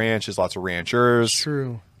 lots of ranches, lots of ranchers.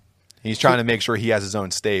 True. He's trying to make sure he has his own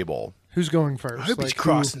stable. Who's going first? I hope he's Like, who-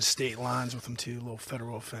 crossing state lines with him too. A little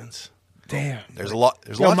federal offense. Damn. There's a lot.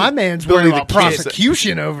 There's a Yo, lot. my of- man's Billy worried the about Kid.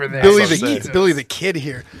 prosecution over there. Billy That's what I'm the saying. Billy the Kid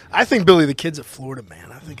here. I think Billy the Kid's a Florida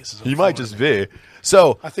man. I think it's He might just be.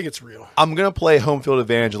 So I think it's real. I'm gonna play home field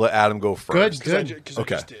advantage and let Adam go Good, first. good.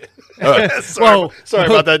 Okay. I just did. Well, sorry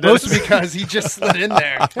about that, Dennis. Mostly because he just slid in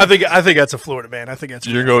there. I think that's a Florida man. I think that's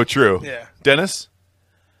You're gonna go true. Yeah. Dennis.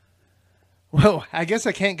 Well, I guess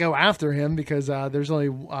I can't go after him because there's only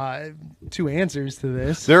 2 answers to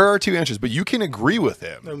this. There are 2 answers, but you can agree with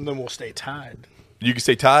him. And then we'll stay tied. You can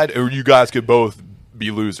stay tied, or you guys could both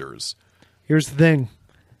be losers. Here's the thing.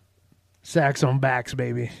 Sacks on backs,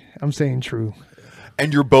 baby. I'm saying true.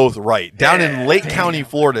 And you're both right. Down in Lake County,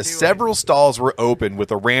 Florida, several stalls were open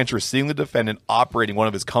with a rancher seeing the defendant operating one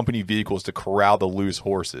of his company vehicles to corral the loose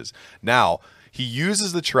horses. Now, he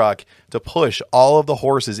uses the truck to push all of the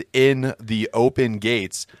horses in the open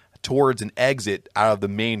gates towards an exit out of the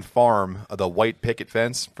main farm, the white picket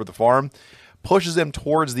fence for the farm, pushes them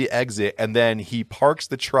towards the exit, and then he parks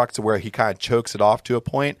the truck to where he kind of chokes it off to a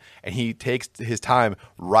point, and he takes his time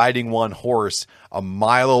riding one horse a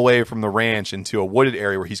mile away from the ranch into a wooded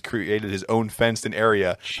area where he's created his own fenced-in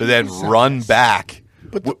area to then run back.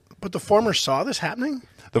 But the farmer saw this happening?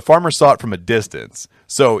 The farmer saw it from a distance,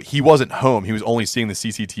 so he wasn't home. He was only seeing the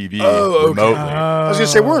CCTV remotely. I was gonna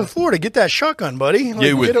say we're in Florida. Get that shotgun, buddy.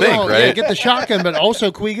 You would get it think, on. right? Yeah, get the shotgun, but also,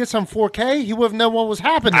 can we get some 4K? He wouldn't know what was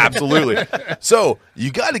happening. Absolutely. So you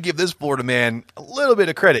got to give this Florida man a little bit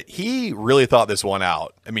of credit. He really thought this one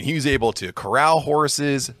out. I mean, he was able to corral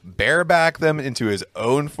horses, bareback them into his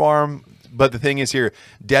own farm. But the thing is here,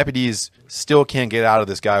 deputies still can't get out of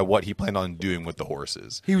this guy what he planned on doing with the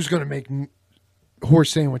horses. He was going to make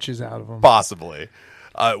horse sandwiches out of them. Possibly.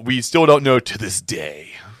 We still don't know to this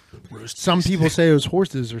day. Some people say those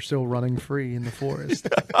horses are still running free in the forest.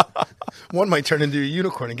 One might turn into a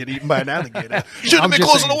unicorn and get eaten by an alligator. Should have I'm been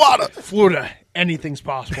just close to the saying, water. Florida, anything's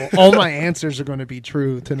possible. All my answers are going to be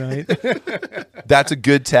true tonight. That's a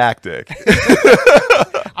good tactic.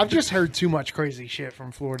 I've just heard too much crazy shit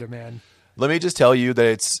from Florida, man. Let me just tell you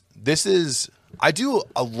that I do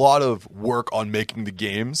a lot of work on making the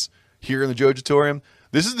games here in the Jojatorium.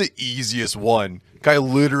 This is the easiest one. I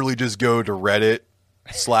literally just go to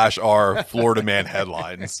Reddit/r Florida Man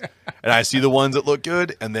headlines, and I see the ones that look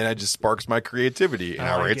good, and then it just sparks my creativity, and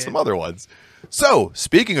I I like rate it. some other ones. So,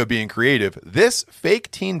 speaking of being creative, this fake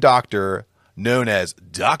teen doctor known as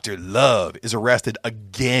Dr. Love is arrested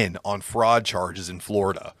again on fraud charges in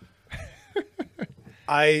Florida.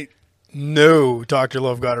 I know Dr.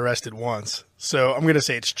 Love got arrested once, so I'm gonna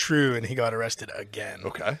say it's true, and he got arrested again.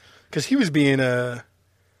 Okay. Because he was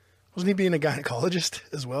wasn't he being a gynecologist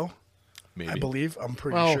as well? maybe. I believe. I'm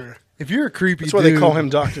pretty Well, sure. if you're a creepy That's why dude, they call him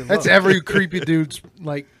Dr. That's Love. every creepy dude's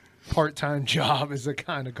like part-time job is a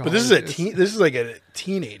gynecologist. But this is a teen. This is like a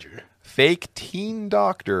teenager. Fake teen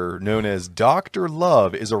doctor known as Dr.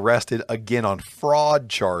 Love is arrested again on fraud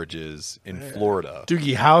charges in Florida.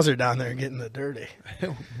 Doogie Howser down there getting the dirty.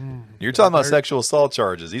 You're talking about sexual assault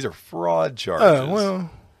charges. These are fraud charges. Oh,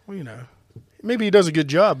 well, you know. Maybe he does a good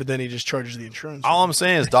job, but then he just charges the insurance. All I'm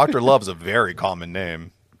saying is Dr. Love is a very common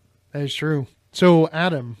name. That is true. So,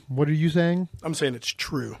 Adam, what are you saying? I'm saying it's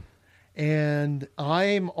true. And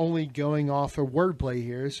I'm only going off of wordplay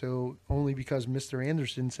here, so only because Mr.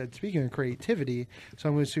 Anderson said, speaking of creativity, so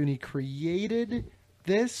I'm going to assume he created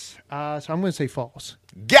this. So I'm going to say false.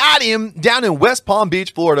 Got him! Down in West Palm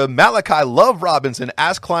Beach, Florida, Malachi Love Robinson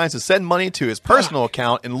asked clients to send money to his personal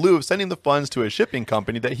account in lieu of sending the funds to a shipping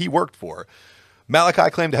company that he worked for. Malachi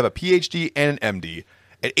claimed to have a PhD and an MD.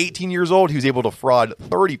 At 18 years old, he was able to fraud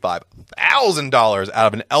 $35,000 out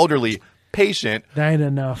of an elderly patient, That ain't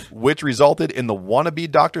enough. which resulted in the wannabe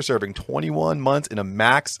doctor serving 21 months in a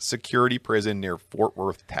max security prison near Fort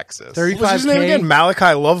Worth, Texas. 35K. What's his name again?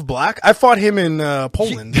 Malachi Love Black? I fought him in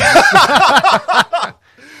Poland.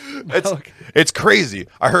 It's crazy.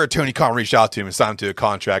 I heard Tony Khan reach out to him and sign him to a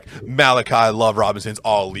contract. Malachi Love Robinson's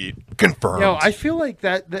all elite. Confirmed. Yo, I feel like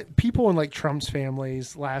that people in like Trump's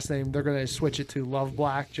family's last name, they're gonna switch it to Love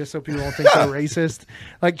Black just so people don't think they're racist.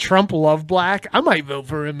 Like Trump Love Black, I might vote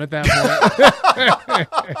for him at that point.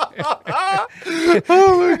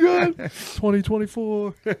 Oh my God.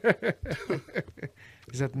 2024.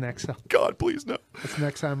 Is that the next time? God, please no. That's the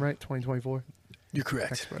next time, right? 2024. You're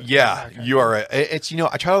correct. Yeah, you are right. It's,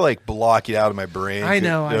 I try to like block it out of my brain. I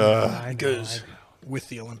know. It goes with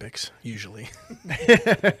the Olympics, usually.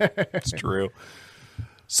 It's true.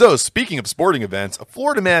 So, speaking of sporting events, a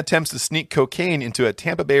Florida man attempts to sneak cocaine into a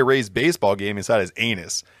Tampa Bay Rays baseball game inside his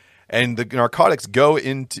anus. And the narcotics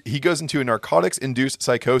he goes into a narcotics-induced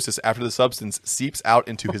psychosis after the substance seeps out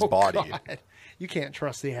into his body. God. You can't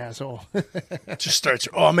trust the asshole. Just starts.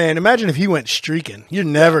 Oh man, imagine if he went streaking. You're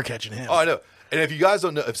never catching him. Oh, I know. And if you guys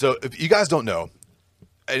don't know, if you guys don't know,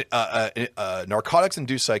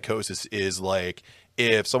 narcotics-induced psychosis is like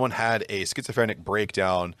if someone had a schizophrenic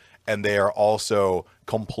breakdown and they are also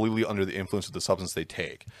completely under the influence of the substance they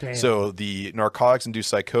take. Damn. So the narcotics-induced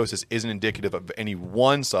psychosis isn't indicative of any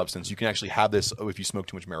one substance. You can actually have this if you smoke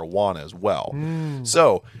too much marijuana as well.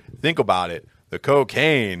 So think about it. The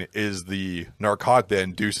cocaine is the narcotic that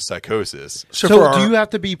induces psychosis. So do you have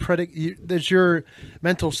to be does your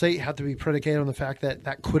mental state have to be predicated on the fact that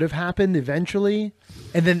that could have happened eventually?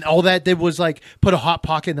 And then all that did was like put a hot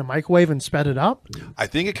pocket in the microwave and sped it up? I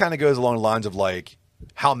think it kind of goes along the lines of like,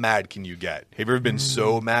 how mad can you get? Have you ever been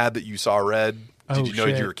so mad that you saw red? Did you know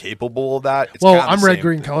shit. you were capable of that? It's Well, kinda the I'm same.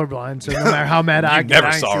 red-green colorblind, so no matter how mad I get, never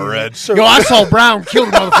I ain't saw seen red. it. Yo, I saw brown, killed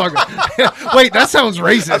a motherfucker. Wait, that sounds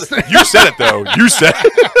racist. You said it though. You said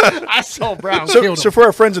it. I saw brown, killed So him. for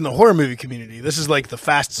our friends in the horror movie community, this is like the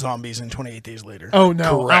Fast Zombies in 28 Days Later. Oh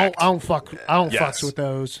no, Correct. I don't fuck Yes. fucks with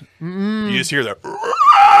those. You just hear that.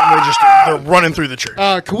 They're running through the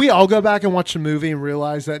church. Can we all go back and watch the movie and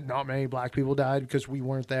realize that not many black people died because we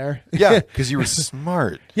weren't there? Yeah, because you were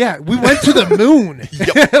smart. Yeah, we went to the moon.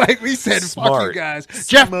 Like we said, fuck Smart. you guys.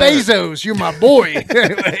 Jeff Bezos, you're my boy.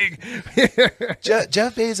 Like,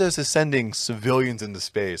 Jeff Bezos is sending civilians into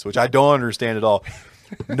space, which I don't understand at all.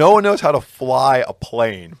 No one knows how to fly a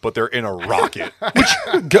plane, but they're in a rocket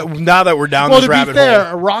Now that we're down well, this to be rabbit fair,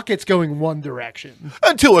 hole. a rocket's going one direction.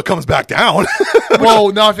 until it comes back down.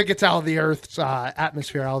 Well, no, if it gets out of the Earth's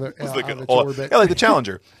atmosphere, out of, It's like, its oh, orbit. yeah, like the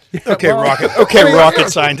Challenger. Okay, well, rocket. Okay, rocket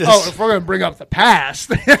scientist. Oh, if we're going to bring up the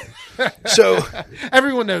past, So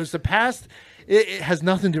everyone knows the past. It has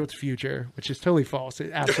nothing to do with the future, which is totally false.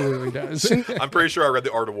 It absolutely does. I'm pretty sure I read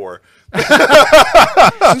The Art of War.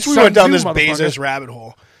 since we went down Sun this Tzu, motherfucker. Bezos rabbit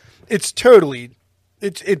hole,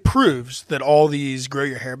 it proves that all these grow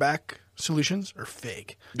your hair back solutions are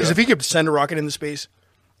fake. Because if he could send a rocket into space,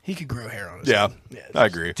 he could grow hair on his Yeah, head. I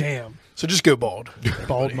agree. Damn, So just go bald.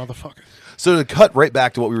 bald motherfucker. So to cut right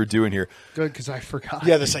back to what we were doing here, Good, because I forgot.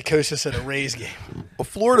 Yeah, the psychosis at a Rays game. a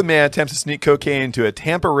Florida man attempts to sneak cocaine into a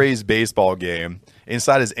Tampa Rays baseball game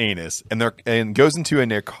inside his anus and goes into a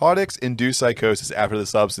narcotics-induced psychosis after the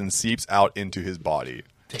substance seeps out into his body.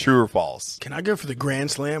 True or false? Can I go for the Grand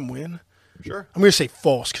Slam win? Sure. I'm going to say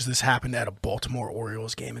false because this happened at a Baltimore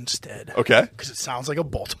Orioles game instead. Okay. Because it sounds like a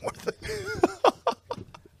Baltimore thing.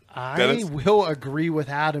 I Dennis? will agree with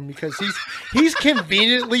Adam because he's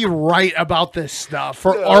conveniently right about this stuff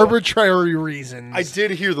for arbitrary reasons. I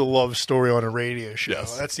did hear the love story on a radio show.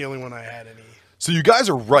 Yes. That's the only one I had any. So you guys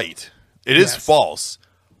are right. It is Yes. false.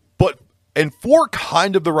 But And for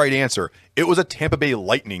kind of the right answer, it was a Tampa Bay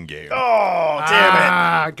Lightning game. Oh, damn it.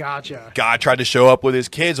 Ah, gotcha. Guy tried to show up with his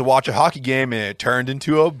kids to watch a hockey game, and it turned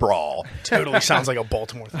into a brawl. Totally sounds like a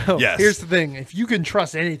Baltimore thing. Oh, Yes. Here's the thing: if you can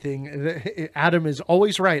trust anything, Adam is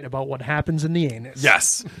always right about what happens in the anus.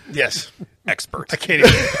 Yes. Yes. Expert. I can't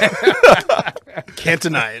even. Can't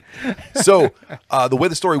deny it. So the way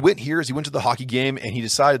the story went here is he went to the hockey game, and he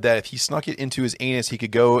decided that if he snuck it into his anus, he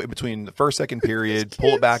could go in between the first, second period,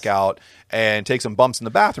 pull it back out, and take some bumps in the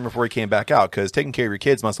bathroom before he came back out, because taking care of your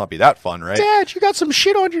kids must not be that fun, right? Dad, you got some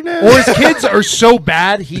shit on your nose. Or his kids are so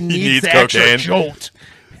bad he needs needs the extra cocaine. jolt.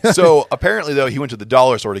 So apparently, though, he went to the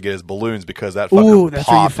dollar store to get his balloons because that fucker Ooh, that's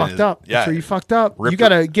where you popped in fucked his- up. Yeah. That's where you fucked up. Ripped You got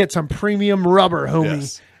to get some premium rubber, homie,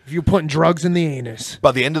 Yes. if you're putting drugs in the anus.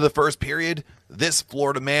 By the end of the first period, this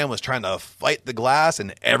Florida man was trying to fight the glass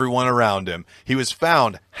and everyone around him. He was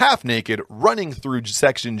found half naked running through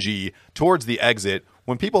Section G towards the exit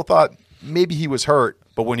when people thought maybe he was hurt,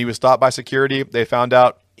 but when he was stopped by security, they found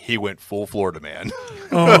out he went full Florida man.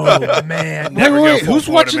 Oh, man. Never go Wait, full who's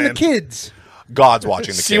Florida watching man. the kids? God's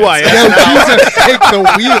watching the CYS. kids. Yo, Jesus, take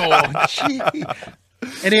the wheel.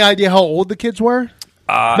 Gee. Any idea how old the kids were?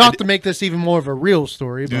 Not to make this even more of a real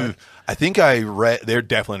story, but I think I read they're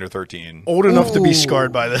definitely under 13. Old enough to Ooh. be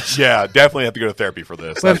scarred by this. Yeah, definitely have to go to therapy for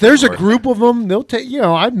this. but That's if there's for a sure. group of them, they'll take. You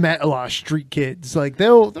know, I've met a lot of street kids. Like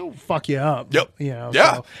they'll fuck you up. Yep. You know.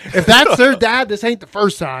 Yeah. So if that's their dad, this ain't the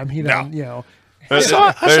first time. You know. No. You know. I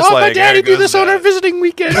saw my daddy do this on our visiting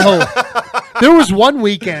weekend. Oh, there was one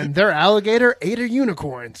weekend their alligator ate a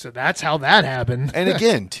unicorn, so that's how that happened. And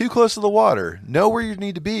again, too close to the water. Know where you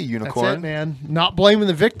need to be, That's unicorn. it, man. Not blaming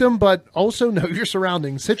the victim, but also know your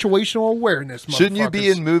surroundings. Situational awareness. Shouldn't you be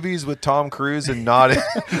motherfuckers. in movies with Tom Cruise and not?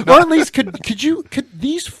 Or at least could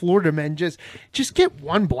these Florida men just get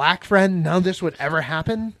one black friend? None of this would ever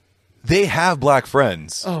happen. They have black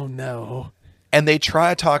friends, Oh no. and they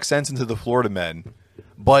try to talk sense into the Florida men,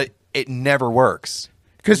 but it never works.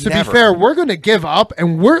 Because to be Never. fair, we're going to give up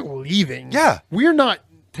and we're leaving. Yeah. We're not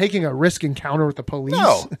taking a risk encounter with the police.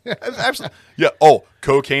 No, absolutely. Yeah. Oh,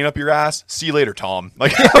 cocaine up your ass. See you later, Tom.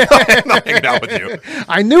 Like, I'm not hanging out with you.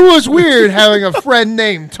 I knew it was weird having a friend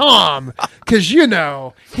named Tom because, you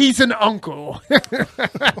know, he's an uncle.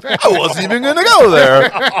 I wasn't even going to go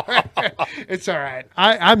there. It's all right.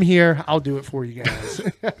 I'm here. I'll do it for you guys.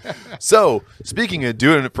 So, speaking of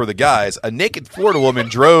doing it for the guys, a naked Florida woman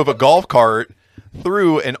drove a golf cart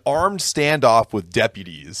through an armed standoff with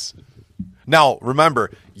deputies. Now,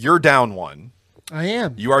 remember, you're down one. I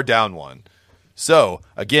am. You are down one. So,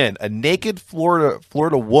 again, a naked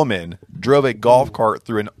Florida woman drove a golf cart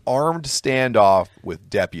through an armed standoff with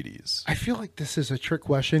deputies. I feel like this is a trick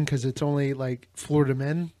question because it's only like Florida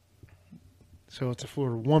men. So it's a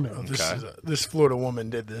Florida woman. This Florida woman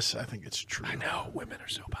did this. I think it's true. I know. Women are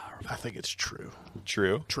so powerful. I think it's true.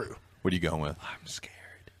 True? True. What are you going with? I'm scared.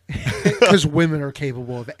 Because women are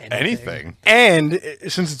capable of anything. Anything. And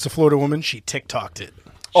since it's a Florida woman, she TikToked it.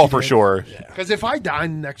 Oh, for sure. Because if I die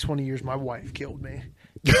in the next 20 years, my wife killed me.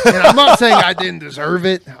 And I'm not saying I didn't deserve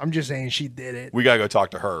it. I'm just saying she did it. We got to go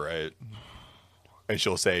talk to her, right? And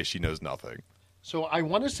she'll say she knows nothing. So I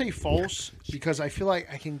want to say false because I feel like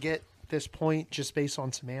I can get this point just based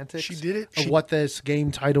on semantics. She did it. Of She- what this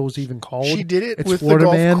game title is even called. She did it It's with Florida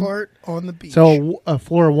the golf Man. cart on the beach. So a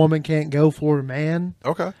Florida woman can't go Florida man.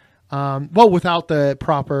 Okay. Well, without the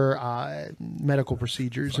proper medical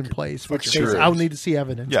procedures in place, which fucking says true. I would need to see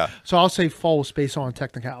evidence. Yeah. So I'll say false based on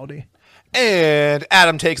technicality. And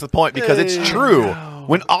Adam takes the point because it's true.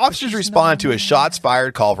 When officers responded to a shots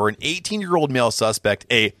fired call for an 18-year-old male suspect,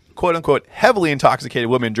 a quote-unquote heavily intoxicated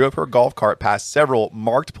woman drove her golf cart past several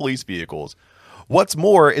marked police vehicles. What's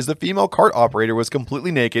more is the female cart operator was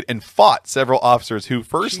completely naked and fought several officers who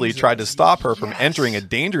firstly tried to stop her from entering a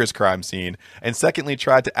dangerous crime scene and secondly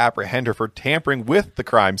tried to apprehend her for tampering with the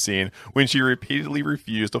crime scene when she repeatedly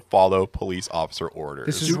refused to follow police officer orders.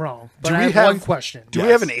 This is wrong. But do I we have have- one question. do we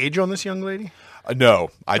have an age on this young lady? No,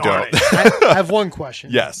 I don't. right. I have one question.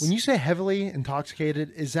 Yes. When you say heavily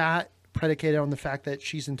intoxicated, is that predicated on the fact that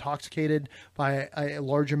she's intoxicated by a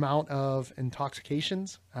large amount of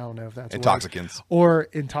intoxications? I don't know if that's a word. Intoxicants. Or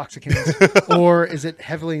intoxicants. Or is it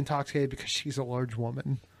heavily intoxicated because she's a large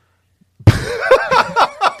woman?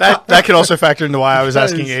 That could also factor into why I was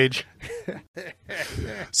asking age.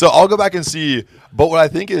 So I'll go back and see. But what I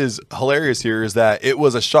think is hilarious here is that it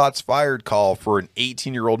was a shots fired call for an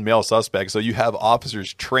 18-year-old male suspect. So you have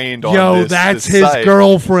officers trained on Yo, this. that's this his site.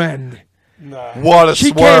 girlfriend. What a She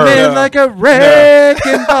swerve. came in like a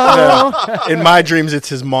wrecking ball. In my dreams, it's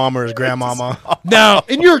his mom or his grandmama. No,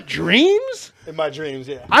 in your dreams? In my dreams,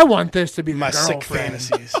 yeah. I want this to be My the sick girlfriend.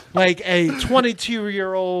 fantasies. Like a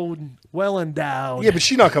 22-year-old, well endowed. Yeah, but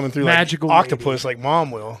she's not coming through Magical like octopus like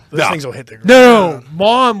mom will. Those No. things will hit the ground.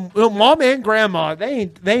 No, mom and grandma, they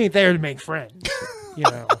ain't there to make friends. You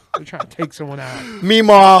know, they're trying to take someone out.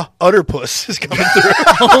 Meemaw Utterpuss is coming through.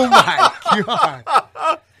 Oh my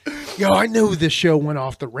god. Yo, I knew this show went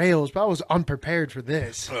off the rails, but I was unprepared for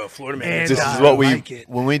this. Oh, Florida man. And, This I is what we like it.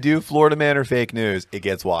 when we do Florida Man or fake news, it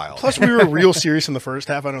gets wild. Plus, we were real serious in the first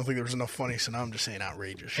half. I don't think there was enough funny, so now I'm just saying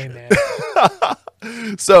outrageous Hey, shit.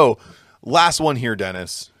 man. So, last one here,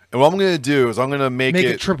 Dennis. And what I'm going to do is I'm going to make Make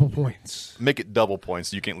it it triple points. make it double points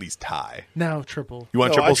so you can at least tie. No, triple. You want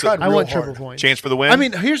No, triple? I tried I real want hard. triple points. Chance for the win? I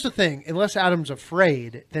mean, here's the thing. Unless Adam's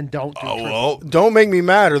afraid, then don't do oh triple. well. Don't make me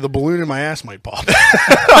mad or the balloon in my ass might pop.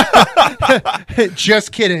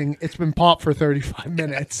 Just kidding. It's been popped for 35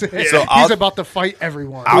 minutes. So He's I'll- about to fight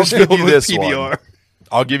everyone. I'll give you filled with this PBR. one.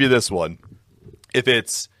 I'll give you this one.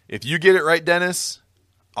 If you get it right, Dennis,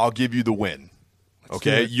 I'll give you the win.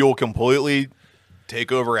 Okay, you'll completely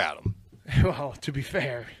take over Adam. Well, to be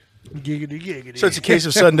fair, giggity giggity. So it's a case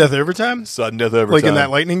of sudden death overtime? Sudden death overtime. Like in that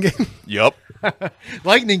lightning game? Yep.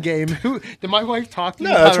 lightning game. Who did my wife talk to you?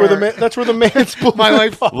 No, that's where about that's where the man's pulling my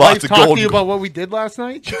wife, Lots of talked gold. to you about what we did last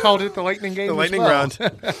night. She called it the lightning game. the as lightning well.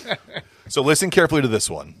 round. So listen carefully to this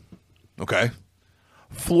one. Okay.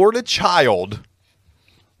 Florida child,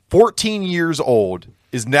 14 years old,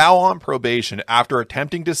 is now on probation after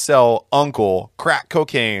attempting to sell uncle crack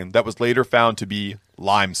cocaine that was later found to be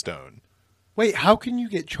limestone. Wait, how can you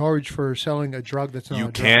get charged for selling a drug that's not You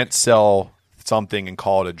a drug? can't sell something and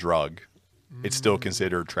call it a drug. It's still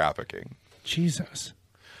considered trafficking. Jesus.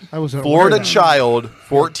 I was Florida child,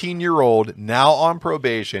 14-year-old, now on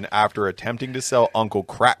probation after attempting to sell uncle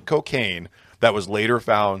crack cocaine that was later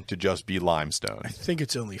found to just be limestone. I think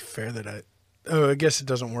it's only fair that I guess it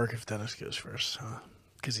doesn't work if Dennis goes first, huh?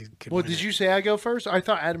 Because he could Well, win did it. you say I go first? I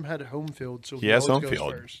thought Adam had home field, so He has always home goes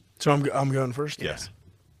field. First. So I'm going first? Yes.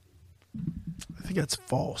 I think that's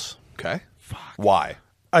false. Okay. Why?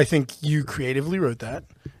 I think you creatively wrote that,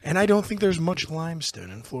 and I don't think there's much limestone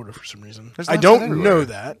in Florida for some reason. There's I limestone don't everywhere. know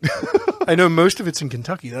that. I know most of it's in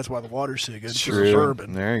Kentucky. That's why the water's so good. It's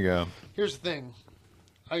urban. There you go. Here's the thing.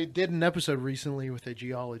 I did an episode recently with a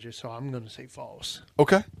geologist, so I'm going to say false.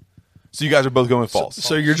 Okay. So you guys are both going with false.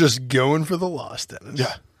 So you're just going for the loss, Dennis.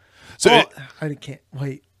 yeah. So Well, it- I can't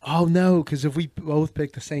wait. Oh no, because if we both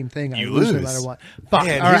pick the same thing, I You lose no lose. matter what. Fuck.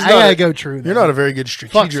 Man, All right, he's I not gotta a- go true. You're then. not a very good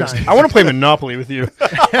strategist. science. I want to play Monopoly with you.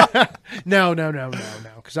 No,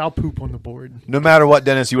 because I'll poop on the board. no matter what,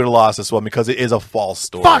 Dennis, you would have lost this one because it is a false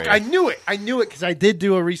story. Fuck! I knew it because I did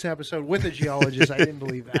do a recent episode with a geologist. I didn't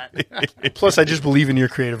believe that. Plus, I just believe in your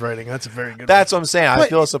creative writing. That's a very good That's what I'm saying. I But-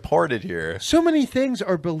 feel supported here. So many things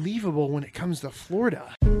are believable when it comes to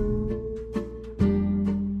Florida.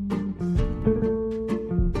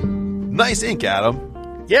 Nice ink, Adam.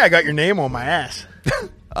 one. Yeah, I got your name on my ass.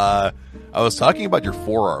 I was talking about your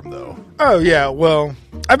forearm, though. Oh, yeah. Well,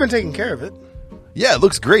 I've been taking care of it. Yeah, it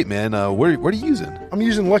looks great, man. What are you using? I'm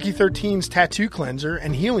using Lucky 13's tattoo cleanser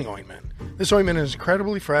and healing ointment. This ointment is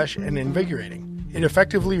incredibly fresh and invigorating. It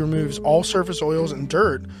effectively removes all surface oils and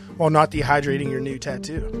dirt while not dehydrating your new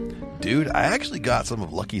tattoo. Dude, I actually got some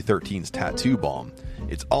of Lucky 13's tattoo balm.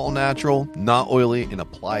 It's all natural, not oily, and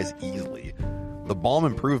applies easily. The balm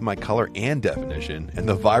improved my color and definition, and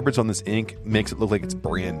the vibrance on this ink makes it look like it's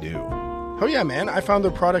brand new. Oh, yeah, man. I found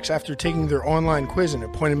their products after taking their online quiz and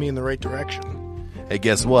it pointed me in the right direction. Hey,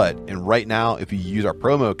 guess what? And right now, if you use our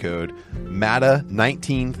promo code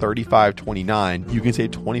MATA193529, you can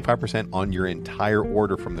save 25% on your entire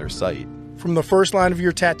order from their site. From the first line of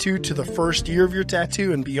your tattoo to the first year of your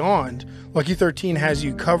tattoo and beyond, Lucky 13 has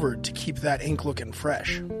you covered to keep that ink looking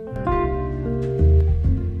fresh.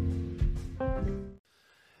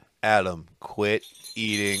 Adam, quit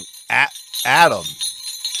eating. Adam,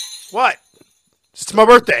 What? It's my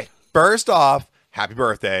birthday. first off, happy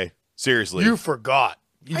birthday. Seriously. You forgot.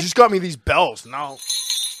 You just got me these bells. Now,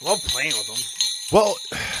 I love playing with them. Well,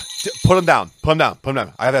 put them down. Put them down. Put them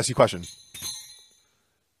down. I have to ask you a question.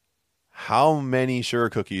 How many sugar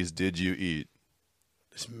cookies did you eat?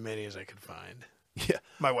 As many as I could find. Yeah.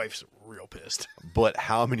 My wife's real pissed. But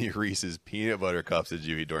how many Reese's peanut butter cups did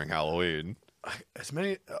you eat during Halloween? As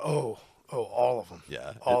many? Oh, all of them.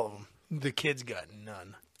 Yeah. All of them. The kids got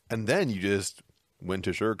none. And then you just went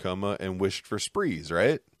to Sugar Coma and wished for sprees,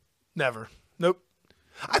 right? Never. Nope.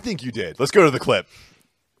 I think you did. Let's go to the clip.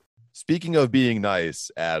 Speaking of being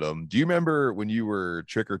nice, Adam, do you remember when you were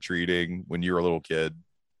trick-or-treating when you were a little kid?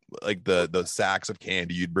 Like the sacks of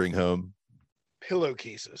candy you'd bring home?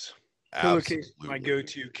 Pillowcases. Pillowcase, my Absolutely.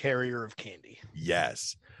 go-to carrier of candy.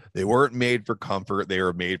 Yes. They weren't made for comfort. They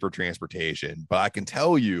were made for transportation. But I can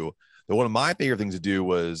tell you that one of my favorite things to do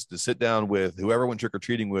was to sit down with whoever went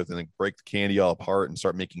trick-or-treating with and then break the candy all apart and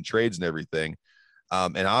start making trades and everything.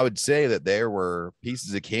 And I would say that there were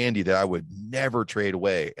pieces of candy that I would never trade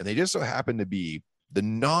away. And they just so happened to be the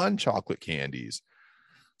non-chocolate candies.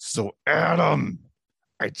 So, Adam,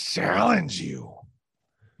 I challenge you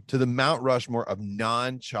to the Mount Rushmore of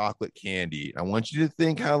non-chocolate candy. I want you to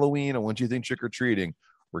think Halloween. I want you to think trick-or-treating.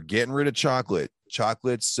 We're getting rid of chocolate.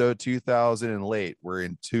 Chocolate's so 2000 and late. We're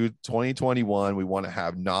in 2021. We want to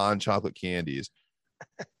have non-chocolate candies.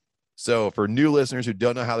 So for new listeners who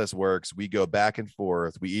don't know how this works, we go back and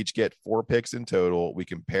forth. We each get 4 picks in total. We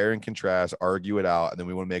compare and contrast, argue it out, and then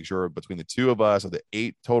we want to make sure between the two of us, of the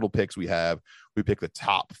 8 total picks we have, we pick the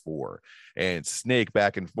top 4 and snake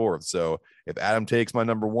back and forth. So if Adam takes my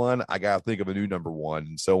number 1, I got to think of a new number 1,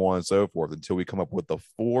 and so on and so forth until we come up with the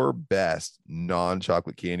 4 best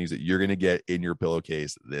non-chocolate candies that you're going to get in your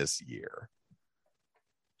pillowcase this year.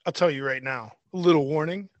 I'll tell you right now, a little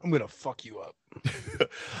warning, I'm going to fuck you up.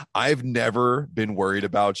 I've never been worried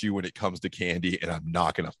about you when it comes to candy, and I'm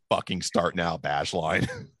not going to fucking start now, Bashline.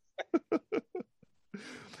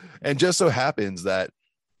 And just so happens that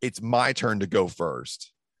it's my turn to go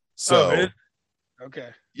first. So okay,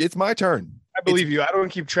 it's my turn. I believe you. I don't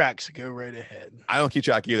keep track, so go right ahead. I don't keep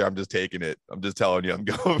track either. I'm just taking it. I'm just telling you I'm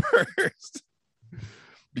going first.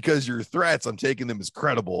 Because your threats, I'm taking them as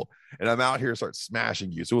credible, and I'm out here to start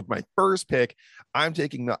smashing you. So with my first pick, I'm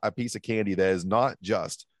taking a piece of candy that is not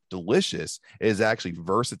just delicious, it is actually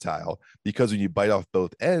versatile, because when you bite off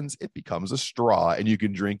both ends, it becomes a straw, and you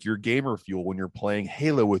can drink your gamer fuel when you're playing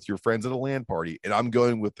Halo with your friends at a LAN party. And I'm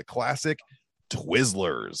going with the classic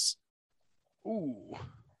Twizzlers. Ooh.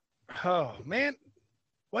 Oh, man.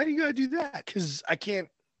 Why do you gotta do that? Because I can't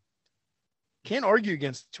argue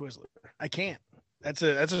against the Twizzler. I can't. That's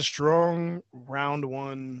a strong round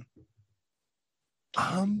 1.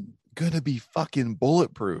 I'm gonna be fucking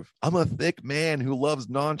bulletproof. I'm a thick man who loves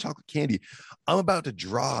non-chocolate candy. I'm about to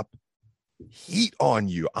drop heat on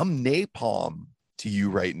you. I'm napalm to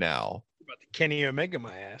you right now. About the Kenny Omega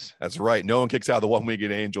my ass. That's right. No one kicks out the one-winged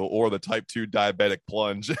angel or the type 2 diabetic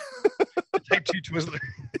plunge. The type 2 Twizzler.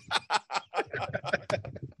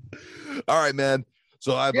 All right, man.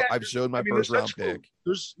 So I've shown my first round pick.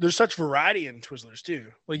 There's such variety in Twizzlers too.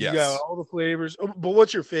 Like Yes. You got all the flavors. Oh, but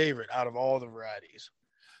what's your favorite out of all the varieties?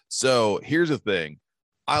 So here's the thing.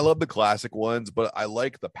 I love the classic ones, but I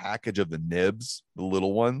like the package of the nibs, the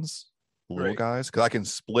little ones, the little Right. guys, because I can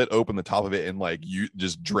split open the top of it and like you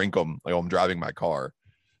just drink them like I'm driving my car.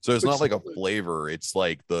 So it's But not like a still- flavor. It's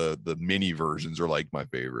like the mini versions are like my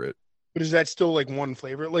favorite. But is that still like one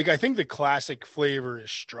flavor? Like I think the classic flavor is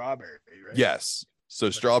strawberry, right? Yes. So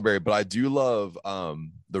strawberry, but I do love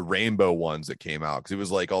the rainbow ones that came out because it was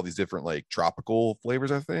like all these different like tropical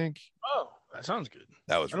flavors, I think. Oh, that sounds good.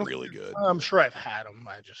 That was I don't really good. I'm sure I've had them.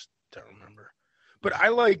 I just don't remember. But I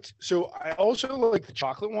also like the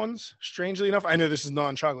chocolate ones. Strangely enough, I know this is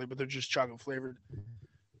non-chocolate, but they're just chocolate flavored,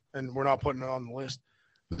 and we're not putting it on the list.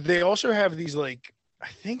 They also have these like I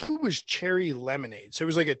think it was cherry lemonade. So it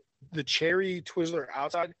was like the cherry Twizzler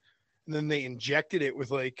outside, and then they injected it with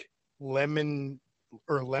like lemon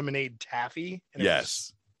or lemonade taffy. And it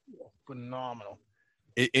Yes. was phenomenal.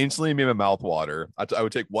 It instantly made my mouth water. I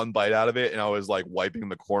would take one bite out of it, and I was like wiping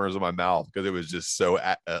the corners of my mouth because it was just so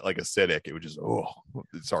like acidic. It would just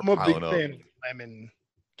it'd start I'm a big piling up. fan of lemon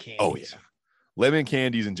candies. Oh yeah, lemon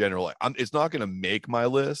candies in general. Like, it's not gonna make my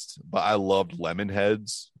list, but I loved lemon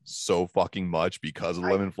heads so fucking much because of the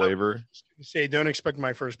lemon flavor. Say, don't expect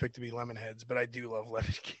my first pick to be lemon heads, but I do love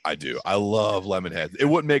lemon candy. I do. I love lemon heads. It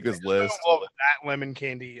wouldn't make this I list. don't love that lemon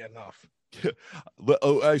candy enough. Actually,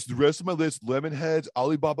 the rest of my list: lemon heads,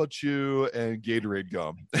 Alibaba Chew, and Gatorade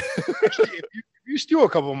gum. Actually, if you steal a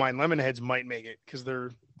couple of mine, lemon heads might make it because they're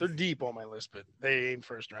deep on my list, but they ain't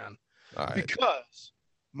first round. All right. Because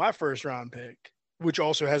my first round pick, which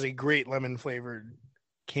also has a great lemon flavored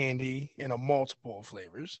candy in a multiple of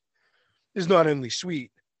flavors, is not only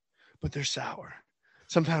sweet, but they're sour.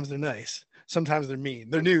 Sometimes they're nice. Sometimes they're mean.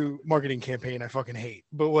 Their new marketing campaign I fucking hate,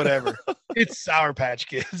 but whatever. It's Sour Patch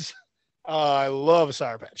Kids. I love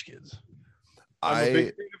Sour Patch Kids. I'm a big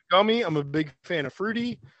fan of gummy. I'm a big fan of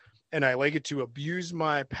fruity, and I like it to abuse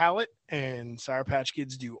my palate. And Sour Patch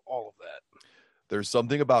Kids do all of that. There's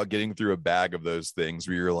something about getting through a bag of those things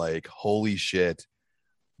where you're like, holy shit,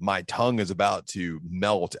 my tongue is about to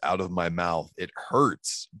melt out of my mouth. It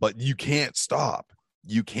hurts, but you can't stop.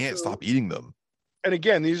 You can't stop eating them. And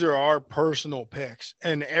again, these are our personal picks,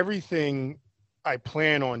 and everything I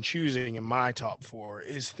plan on choosing in my top 4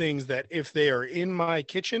 is things that if they are in my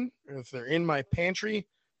kitchen or if they're in my pantry,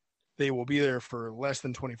 they will be there for less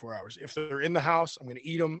than 24 hours. If they're in the house, I'm going to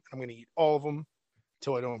eat them. I'm going to eat all of them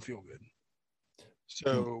until I don't feel good.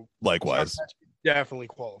 So Likewise. Sour Patch Kids definitely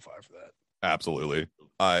qualify for that. Absolutely.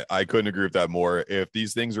 I couldn't agree with that more. If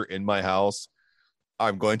these things are in my house,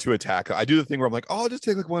 I'm going to attack. I do the thing where I'm like, oh, I'll just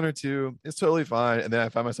take like one or two. It's totally fine. And then I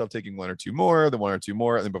find myself taking one or two more, then one or two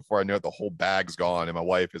more. And then before I know it, the whole bag's gone. And my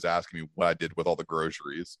wife is asking me what I did with all the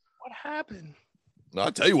groceries. What happened?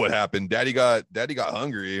 I'll tell you what happened. Daddy got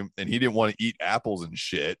hungry and he didn't want to eat apples and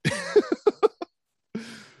shit.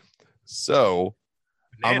 So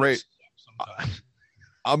I'm ready.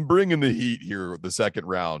 I'm bringing the heat here the second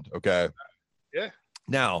round. Okay. Yeah.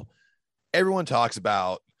 Now, everyone talks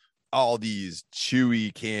about all these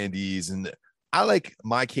chewy candies, and I like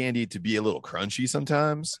my candy to be a little crunchy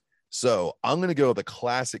sometimes. So I'm going to go with a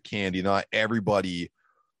classic candy. Not everybody,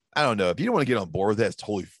 I don't know. If you don't want to get on board with that, it's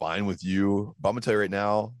totally fine with you. But I'm going to tell you right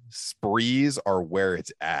now, Sprees are where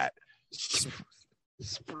it's at.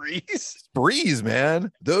 Sprees,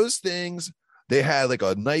 man. Those things, they had like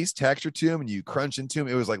a nice texture to them, and you crunch into them.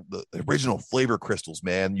 It was like the original flavor crystals,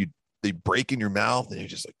 man. They break in your mouth, and you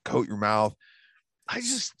just like coat your mouth.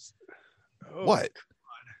 What?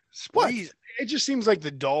 Sprees. It just seems like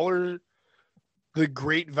the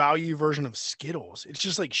great value version of Skittles. It's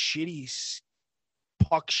just like shitty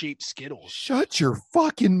puck-shaped Skittles. Shut your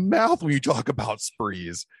fucking mouth when you talk about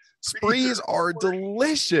Sprees. Sprees are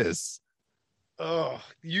delicious. Oh,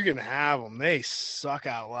 you can have them. They suck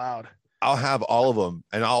out loud. I'll have all of them,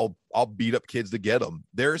 and I'll beat up kids to get them.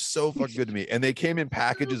 They're so fucking good to me. And they came in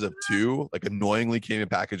packages of 2, like annoyingly came in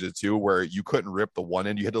packages of 2, where you couldn't rip the one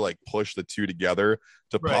end. You had to like push the 2 together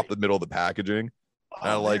to pop the middle of the packaging.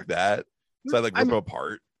 And I like that. So I like rip them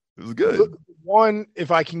apart. It was good. One,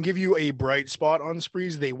 if I can give you a bright spot on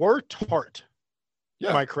Sprees, they were tart.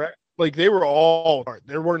 Yeah. Am I correct? Like they were all tart.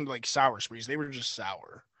 There weren't like sour Sprees. They were just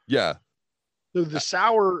sour. Yeah. So the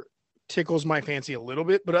sour tickles my fancy a little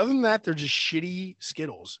bit, but other than that, they're just shitty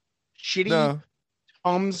Skittles. Shitty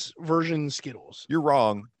Tums version Skittles. You're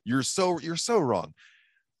wrong. You're so wrong.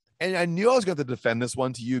 And I knew I was going to defend this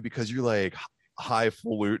one to you because you're like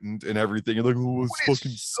highfalutin and everything. You're like, oh, it's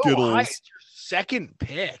fucking Skittles. It's your second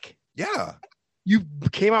pick. Yeah. You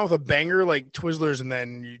came out with a banger like Twizzlers, and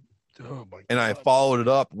then you. Oh my! And I followed it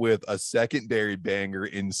up with a secondary banger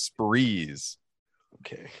in Sprees.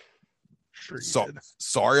 Okay. Sure.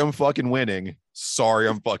 Sorry, I'm fucking winning.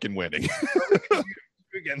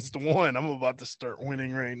 Against one, I'm about to start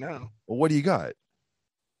winning right now. Well, what do you got?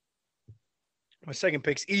 My second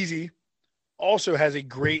pick's easy. Also has a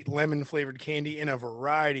great lemon flavored candy and a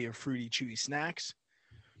variety of fruity, chewy snacks.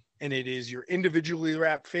 And it is your individually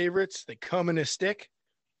wrapped favorites. They come in a stick.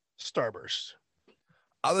 Starburst.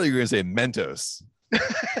 I thought you were going to say Mentos. They're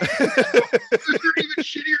even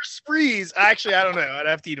shittier Sprees. Actually, I don't know. I'd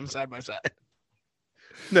have to eat them side by side.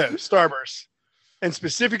 No, Starburst. And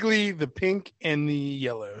specifically the pink and the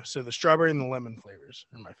yellow. So the strawberry and the lemon flavors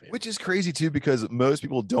are my favorite. Which is crazy too, because most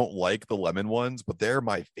people don't like the lemon ones, but they're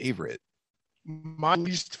my favorite. My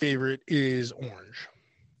least favorite is orange.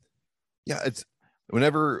 Yeah, it's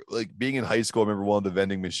whenever like being in high school, I remember one of the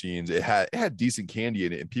vending machines, it had decent candy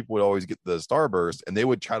in it, and people would always get the Starburst, and they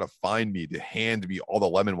would try to find me to hand me all the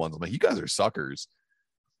lemon ones. I'm like, you guys are suckers.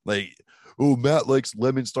 Like, oh, Matt likes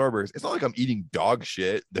lemon Starburst. It's not like I'm eating dog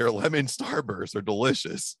shit. They're lemon Starbursts. They're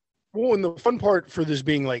delicious. Well, and the fun part for this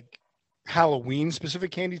being like Halloween specific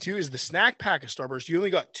candy too is the snack pack of Starburst. You only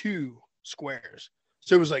got 2 squares.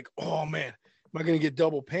 So it was like, oh man, am I going to get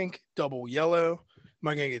double pink, double yellow? Am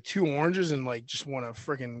I going to get 2 oranges and like just want to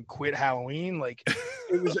freaking quit Halloween? Like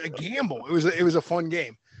it was a gamble. It was a fun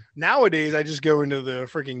game. Nowadays, I just go into the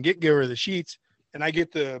freaking get-go or the sheets and I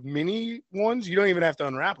get the mini ones. You don't even have to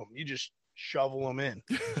unwrap them. You just shovel them in.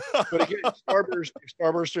 But again,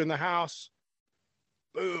 Starburst are in the house.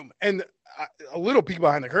 Boom. And a little peek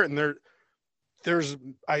behind the curtain.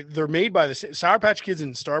 They're made by the Sour Patch Kids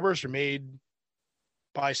and Starburst are made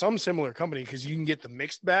by some similar company because you can get the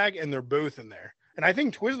mixed bag and they're both in there. And I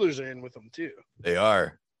think Twizzlers are in with them too. They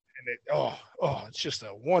are. And it's just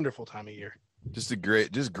a wonderful time of year. Just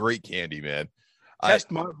great candy, man.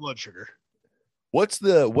 Test my blood sugar. What's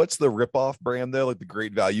the ripoff brand though? Like the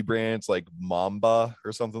great value brands like Mamba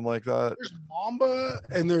or something like that? There's Mamba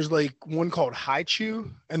and there's like one called High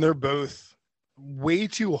Chew, and they're both way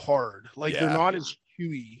too hard. Like they're not as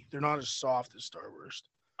chewy. They're not as soft as Starburst.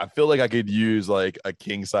 I feel like I could use like a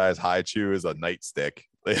king size High Chew as a nightstick.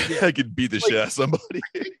 I could beat the shit out of somebody.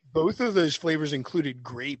 Both of those flavors included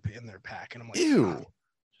grape in their pack, and I'm like, ew,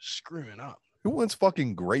 just screwing up. Who wants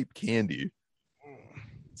fucking grape candy?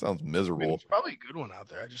 Sounds miserable. There's probably a good one out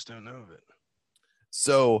there. I just don't know of it.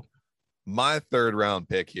 So My third round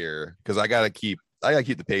pick here, because I gotta keep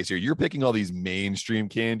the pace here. You're picking all these mainstream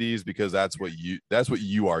candies because that's what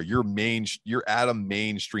you are. You're Adam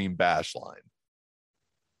mainstream bash line.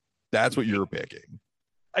 That's what you're picking.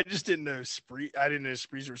 I just didn't know I didn't know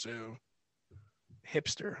sprees were so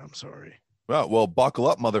hipster. I'm sorry. Well, buckle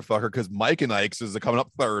up, motherfucker, because Mike and Ike's is coming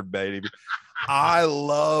up third, baby. I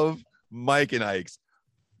love Mike and Ike's.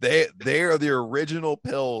 They are the original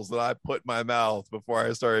pills that I put in my mouth before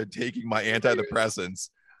I started taking my antidepressants.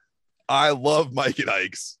 I love Mike and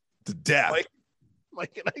Ike's to death.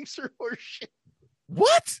 Mike and Ike's are horseshit.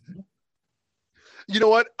 What? You know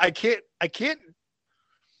what? I can't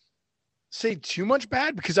say too much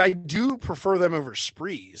bad because I do prefer them over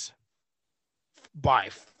sprees by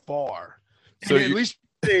far. So at least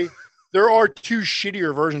there are two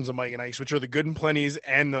shittier versions of Mike and Ike's, which are the Good and Plenties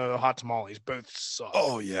and the Hot Tamales. Both suck.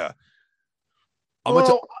 Oh yeah.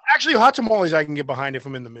 Actually, Hot Tamales I can get behind if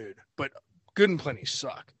I'm in the mood, but Good and Plenties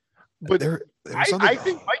suck. But I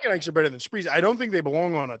think Mike and Ike's are better than sprees. I don't think they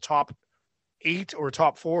belong on a top 8 or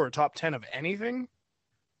top 4 or top 10 of anything,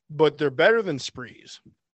 but they're better than sprees.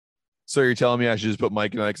 So you're telling me I should just put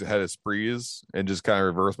Mike and Ike's ahead of sprees and just kind of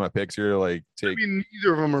reverse my picks here? I mean,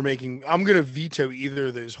 neither of them are making. I'm going to veto either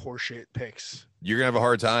of those horseshit picks. You're going to have a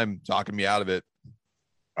hard time talking me out of it.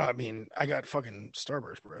 I mean, I got fucking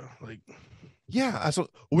Starburst, bro. Yeah.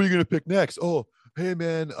 What are you going to pick next? Oh, hey,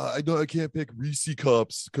 man, I know I can't pick Reese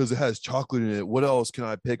Cups because it has chocolate in it. What else can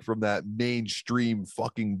I pick from that mainstream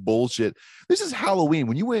fucking bullshit? This is Halloween.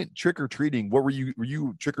 When you went trick-or-treating, what were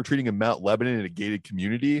you trick-or-treating in Mount Lebanon in a gated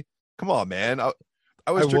community? Come on, man. I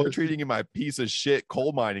was trick-or-treating in my piece of shit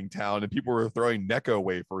coal mining town, and people were throwing Necco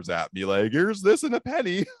wafers at me like, here's this and a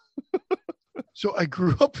penny. So I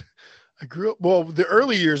grew up, well, the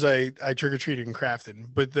early years I trick-or-treated in Crafton,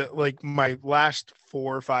 but my last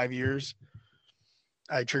 4 or 5 years,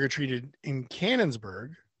 I trick-or-treated in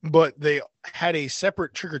Cannonsburg, but they had a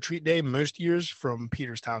separate trick-or-treat day most years from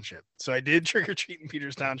Peters Township. So I did trick-or-treat in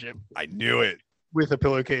Peters Township. I knew it. With a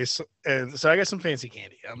pillowcase, and so I got some fancy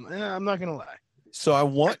candy. I'm not gonna lie. So I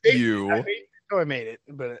made it,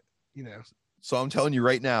 but So I'm telling you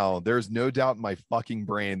right now, there's no doubt in my fucking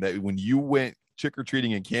brain that when you went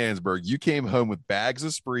trick-or-treating in Cannonsburg, you came home with bags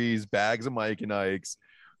of sprees, bags of Mike and Ike's.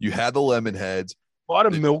 You had the lemon heads. A lot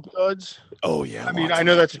of Milk Duds. Oh yeah. I mean, I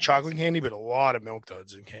know that's a chocolate candy, but a lot of Milk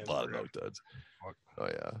Duds in Cannonsburg. A lot of Milk Duds. Oh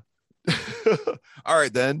yeah. All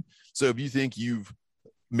right then. So if you think you've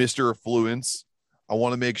Mr. Affluence, I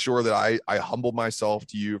want to make sure that I humble myself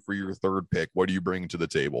to you for your third pick. What do you bring to the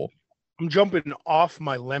table? I'm jumping off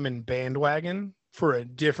my lemon bandwagon for a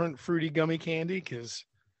different fruity gummy candy because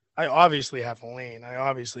I obviously have a lane. I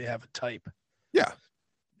obviously have a type. Yeah.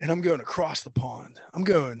 And I'm going across the pond. I'm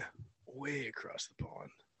going way across the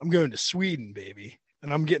pond. I'm going to Sweden, baby.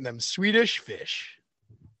 And I'm getting them Swedish fish.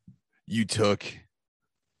 You took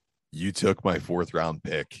my 4th round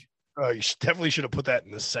pick. Oh, you definitely should have put that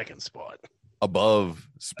in the second spot. Above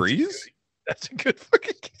sprees? That's a good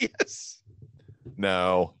fucking guess.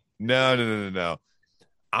 No.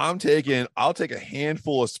 I'll take a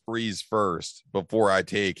handful of sprees first before I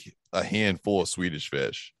take a handful of Swedish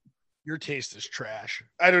fish. Your taste is trash.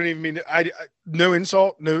 I don't even mean I no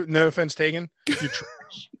insult, no offense taken. You're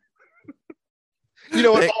trash. You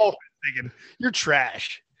know what? All offense taken. You're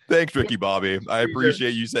trash. Thanks, Ricky Bobby. I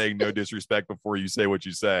appreciate you saying no disrespect before you say what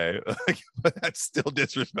you say, but that's still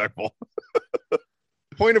disrespectful.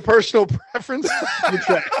 Point of personal preference, you're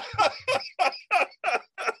trash.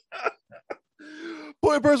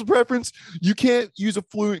 Point of personal preference, you can't use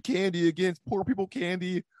affluent candy against poor people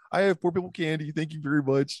candy. I have poor people candy. Thank you very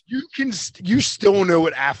much. You still know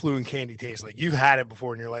what affluent candy tastes like. You've had it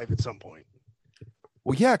before in your life at some point.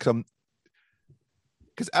 Well, yeah,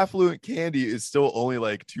 because affluent candy is still only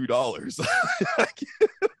like $2.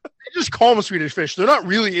 They just call them Swedish fish. They're not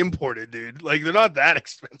really imported, dude. Like, they're not that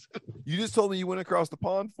expensive. You just told me you went across the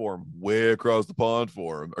pond for them. Way across the pond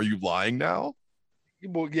for them. Are you lying now?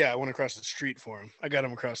 Well, yeah, I went across the street for them. I got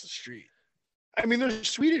them across the street. I mean, they're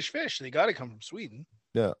Swedish fish. They got to come from Sweden.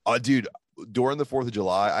 Yeah. Dude, during the 4th of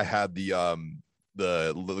July, I had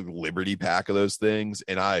the Liberty pack of those things,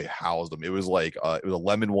 and I housed them. It was like it was a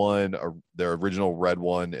lemon one, the original red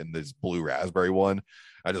one, and this blue raspberry one.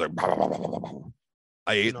 I just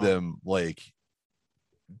I ate them, like,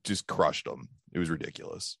 just crushed them. It was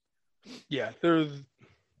ridiculous. Yeah, they're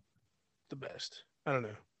the best. I don't know.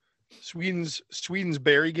 Sweden's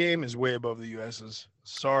berry game is way above the US's.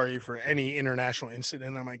 Sorry for any international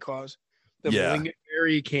incident I might cause. The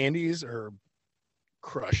berry candies are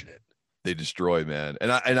crushing it. They destroy, man.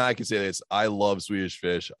 And I can say this. I love Swedish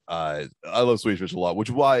Fish. I love Swedish Fish a lot, which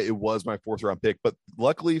is why it was my 4th-round pick. But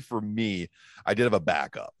luckily for me, I did have a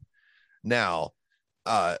backup. Now,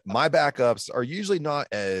 my backups are usually not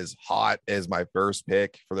as hot as my first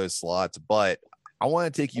pick for those slots, but I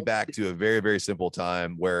want to take you back to a very, very simple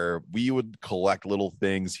time where we would collect little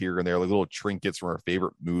things here and there, like little trinkets from our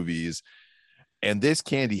favorite movies. And this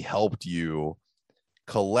candy helped you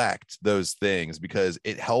collect those things because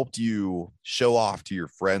it helped you show off to your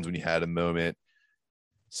friends when you had a moment.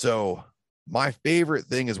 So my favorite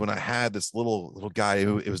thing is when I had this little guy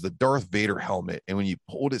who, it was the Darth Vader helmet, and when you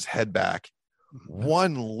pulled his head back,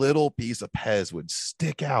 one little piece of Pez would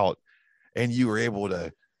stick out, and you were able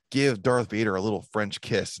to give Darth Vader a little French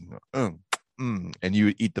kiss, and you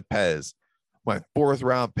would eat the Pez. My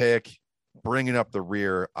 4th-round pick, bringing up the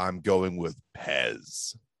rear, I'm going with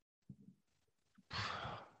Pez.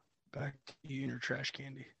 Back to you and your trash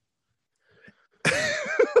candy.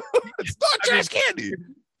 It's not trash candy.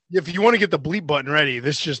 If you want to get the bleep button ready,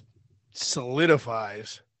 this just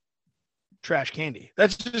solidifies trash candy.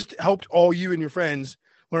 That's just helped all you and your friends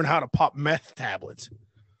learn how to pop meth tablets.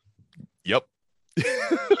 Yep.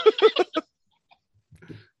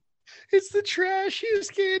 It's the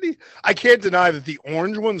trashiest candy. I can't deny that the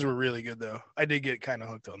orange ones were really good, though. I did get kind of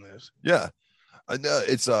hooked on those. Yeah. I know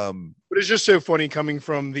it's But it's just so funny coming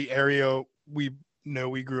from the area we know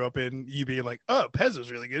we grew up in, you being like, oh, Pez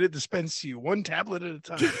is really good. It dispenses you one tablet at a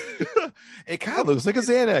time. it kind of looks like a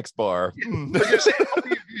Xanax bar. But you're saying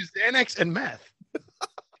you use Xanax and meth.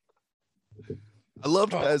 I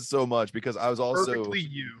loved Pez so much because I was also Perfectly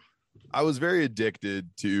you. I was very addicted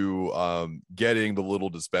to getting the little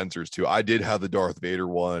dispensers too. I did have the Darth Vader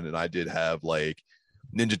one, and I did have like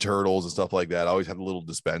Ninja Turtles and stuff like that. I always had the little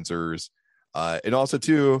dispensers. And also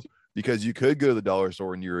too, because you could go to the dollar store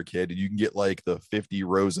when you were a kid and you can get like the 50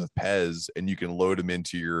 rows of Pez and you can load them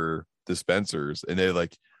into your dispensers. And they're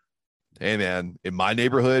like, hey man, in my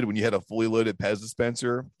neighborhood, when you had a fully loaded Pez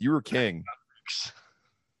dispenser, you were king.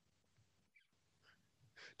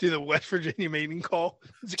 Do the West Virginia mating call.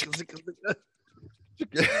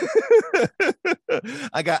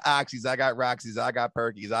 I got Oxys, I got Roxys, I got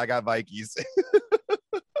Perkies, I got Vikes.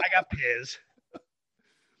 I got Pez.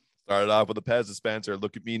 Started off with a Pez dispenser.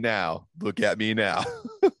 Look at me now. Look at me now.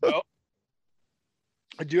 Well,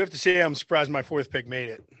 I do have to say I'm surprised my 4th pick made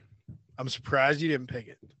it. I'm surprised you didn't pick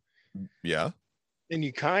it. Yeah. And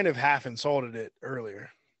you kind of half insulted it earlier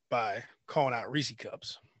by calling out Reese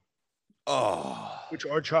Cups. Oh. Which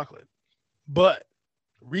are chocolate. But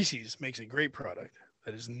Reese's makes a great product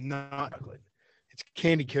that is not chocolate. It's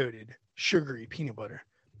candy coated, sugary peanut butter,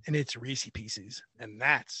 and it's Reese Pieces. And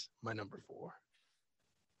that's my number 4.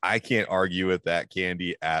 I can't argue with that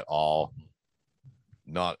candy at all.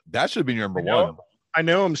 Not that should have been your number 1. I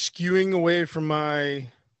know I'm skewing away from my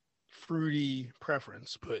fruity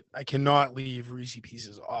preference, but I cannot leave Reese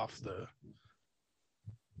Pieces off the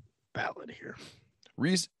ballot here.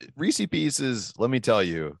 Reese Pieces, let me tell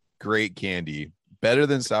you, great candy. Better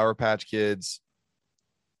than Sour Patch Kids.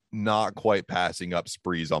 Not quite passing up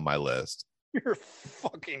Sprees on my list. You're a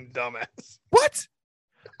fucking dumbass. What?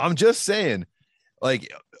 I'm just saying.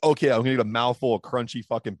 Like, okay, I'm gonna get a mouthful of crunchy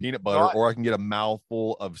fucking peanut butter, or I can get a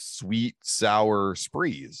mouthful of sweet, sour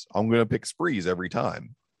Sprees. I'm gonna pick Sprees every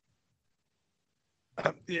time.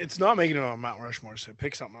 It's not making it on Mount Rushmore, so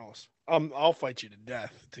pick something else. I'll fight you to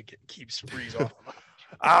death to keep Sprees off.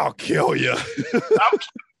 I'll kill you.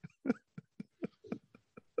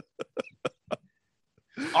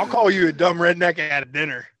 I'll call you a dumb redneck at a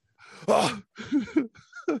dinner.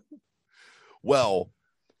 Well,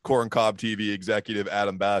 Corn Cob TV executive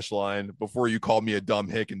Adam Bashline, before you call me a dumb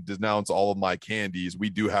hick and denounce all of my candies, we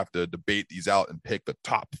do have to debate these out and pick the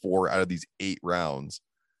top 4 out of these 8 rounds.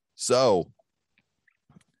 So,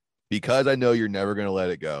 because I know you're never going to let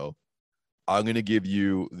it go, I'm going to give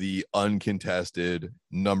you the uncontested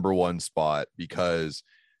number 1 spot because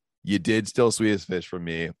you did steal Swedish Fish from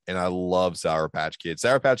me, and I love Sour Patch Kids.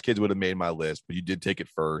 Sour Patch Kids would have made my list, but you did take it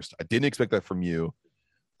first. I didn't expect that from you.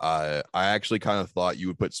 I actually kind of thought you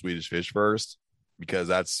would put Swedish Fish first because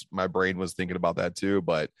my brain was thinking about that too.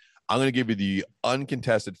 But I'm going to give you the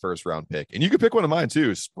uncontested 1st-round pick, and you can pick one of mine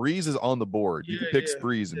too. Sprees is on the board. You can pick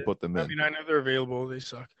Sprees and put them in. I mean, I know they're available. They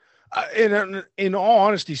suck. In all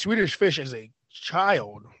honesty, Swedish Fish as a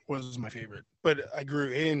child was my favorite, but I grew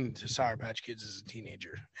into Sour Patch Kids as a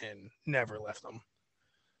teenager and never left them.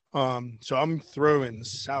 So I'm throwing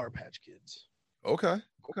Sour Patch Kids. Okay.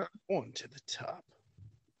 On to the top.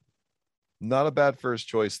 Not a bad first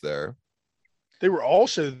choice there. They were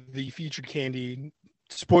also the featured candy,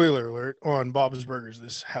 spoiler alert, on Bob's Burgers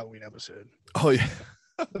this Halloween episode. Oh, yeah.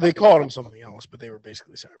 They called them something else, but they were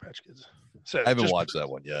basically Sour Patch Kids. So I haven't just watched that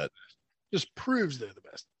one yet. Just proves they're the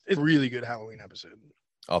best. It's a really good Halloween episode.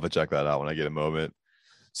 I'll have to check that out when I get a moment.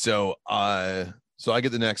 So I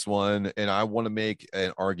get the next one, and I want to make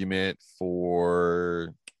an argument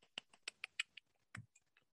for.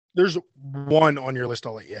 There's one on your list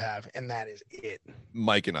I'll let you have, and that is it.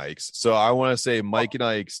 Mike and Ike's. So I want to say Mike and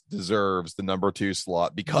Ike's deserves the number 2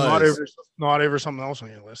 slot because not over something else on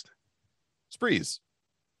your list. Sprees.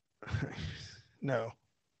 No.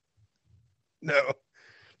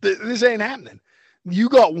 This ain't happening. You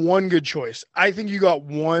got one good choice. I think you got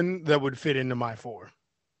one that would fit into my 4.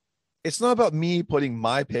 It's not about me putting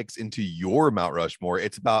my picks into your Mount Rushmore.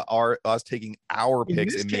 It's about us taking our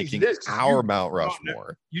picks and making our Mount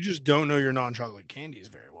Rushmore. You just don't know your non-chocolate candies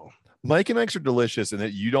very well. Mike and Ike's are delicious, and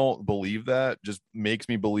that you don't believe that just makes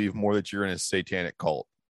me believe more that you're in a satanic cult.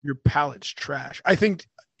 Your palate's trash. I think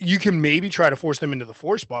you can maybe try to force them into the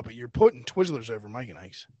 4 spot, but you're putting Twizzlers over Mike and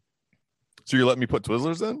Ike's. So you're letting me put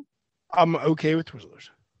Twizzlers in? I'm okay with Twizzlers.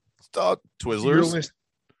 Stop Twizzlers.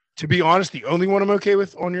 To be honest, the only one I'm okay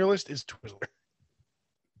with on your list is Twizzler.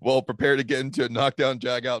 Well, prepare to get into a knockdown,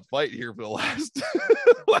 drag out fight here for the last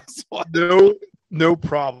one. No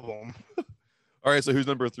problem. All right, so who's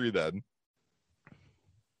number 3 then?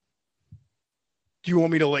 Do you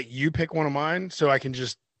want me to let you pick one of mine so I can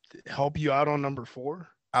just help you out on number 4?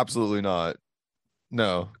 Absolutely not.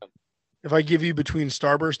 No. If I give you between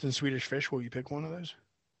Starburst and Swedish Fish, will you pick one of those?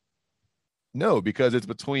 No, because it's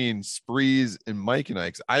between Sprees and Mike and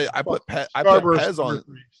Ike's. I put Pez on.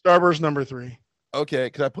 Starburst number 3. Okay,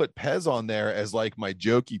 because I put Pez on there as like my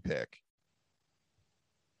jokey pick.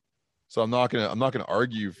 So I'm not gonna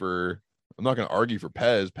argue for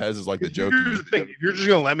Pez. Pez is like the jokey. Here's the thing. If you're just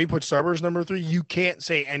gonna let me put Starburst number 3, you can't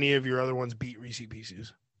say any of your other ones beat Reese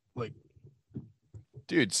Pieces. Like,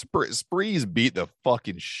 dude, Sprees beat the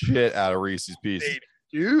fucking shit out of Reese's Pieces.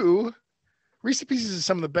 They do. Reese Pieces is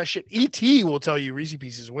some of the best shit. E.T. will tell you Reese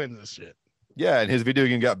Pieces wins this shit. Yeah, and his video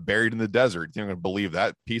game got buried in the desert. You're not gonna believe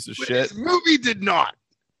that piece of shit. This movie did not.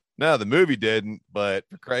 No, the movie didn't, but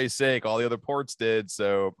for Christ's sake, all the other ports did.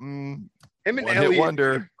 So, him and Elliot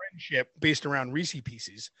wonder friendship based around Reese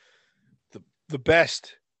Pieces, the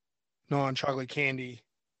best non-chocolate candy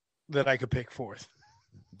that I could pick forth.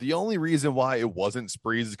 The only reason why it wasn't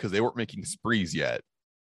Sprees is because they weren't making Sprees yet.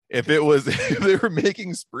 If they were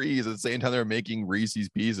making Sprees at the same time they were making Reese's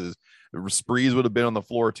Pieces, Sprees would have been on the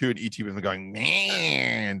floor too, and ET would have been going,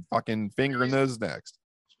 man, fucking fingering those next.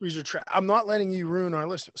 Sprees are I'm not letting you ruin our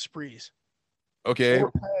list of Sprees. Okay.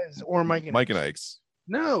 Or Pez or Mike and Ike's.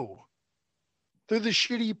 No. They're the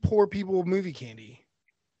shitty poor people movie candy.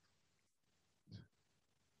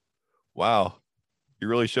 Wow. You're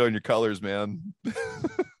really showing your colors, man.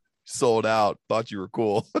 Sold out. Thought you were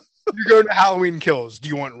cool. You're going to Halloween Kills. Do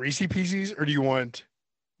you want Reese Pieces or do you want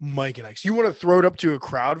Mike and Ike's? You want to throw it up to a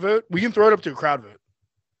crowd vote? We can throw it up to a crowd vote.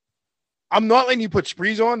 I'm not letting you put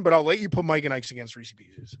Sprees on, but I'll let you put Mike and Ike's against Reese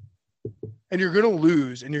Pieces. And you're going to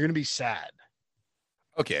lose and you're going to be sad.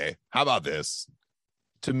 Okay. How about this?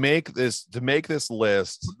 To make this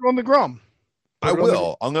list, put it on the Grum. I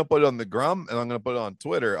will. I'm going to put it on the Grum and I'm going to put it on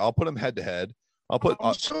Twitter. I'll put them head to head.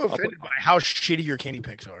 I'm so offended by how shitty your candy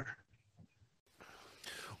picks are.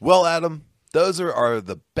 Well, Adam, those are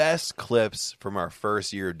the best clips from our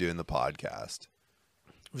first year doing the podcast.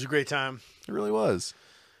 It was a great time. It really was.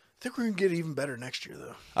 I think we're going to get even better next year,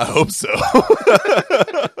 though. I hope so.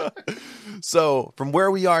 So, from where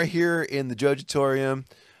we are here in the Jojatorium,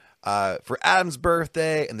 for Adam's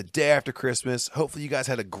birthday and the day after Christmas, hopefully you guys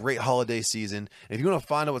had a great holiday season. And if you want to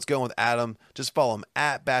find out what's going on with Adam, just follow him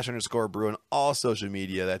at @bash_brew on all social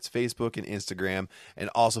media. That's Facebook and Instagram. And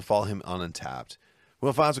also follow him on Untapped.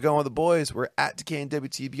 We'll find out what's going on with the boys. We're at Decay and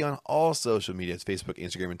WTB on all social media. It's Facebook,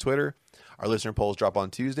 Instagram, and Twitter. Our listener polls drop on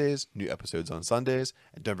Tuesdays, new episodes on Sundays.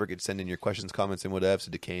 And don't forget to send in your questions, comments, and whatevs to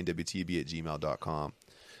decayandwtb@gmail.com.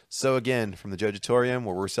 So again, from the Jojatorium,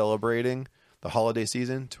 where we're celebrating the holiday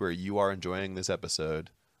season to where you are enjoying this episode.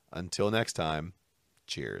 Until next time,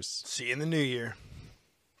 cheers. See you in the new year.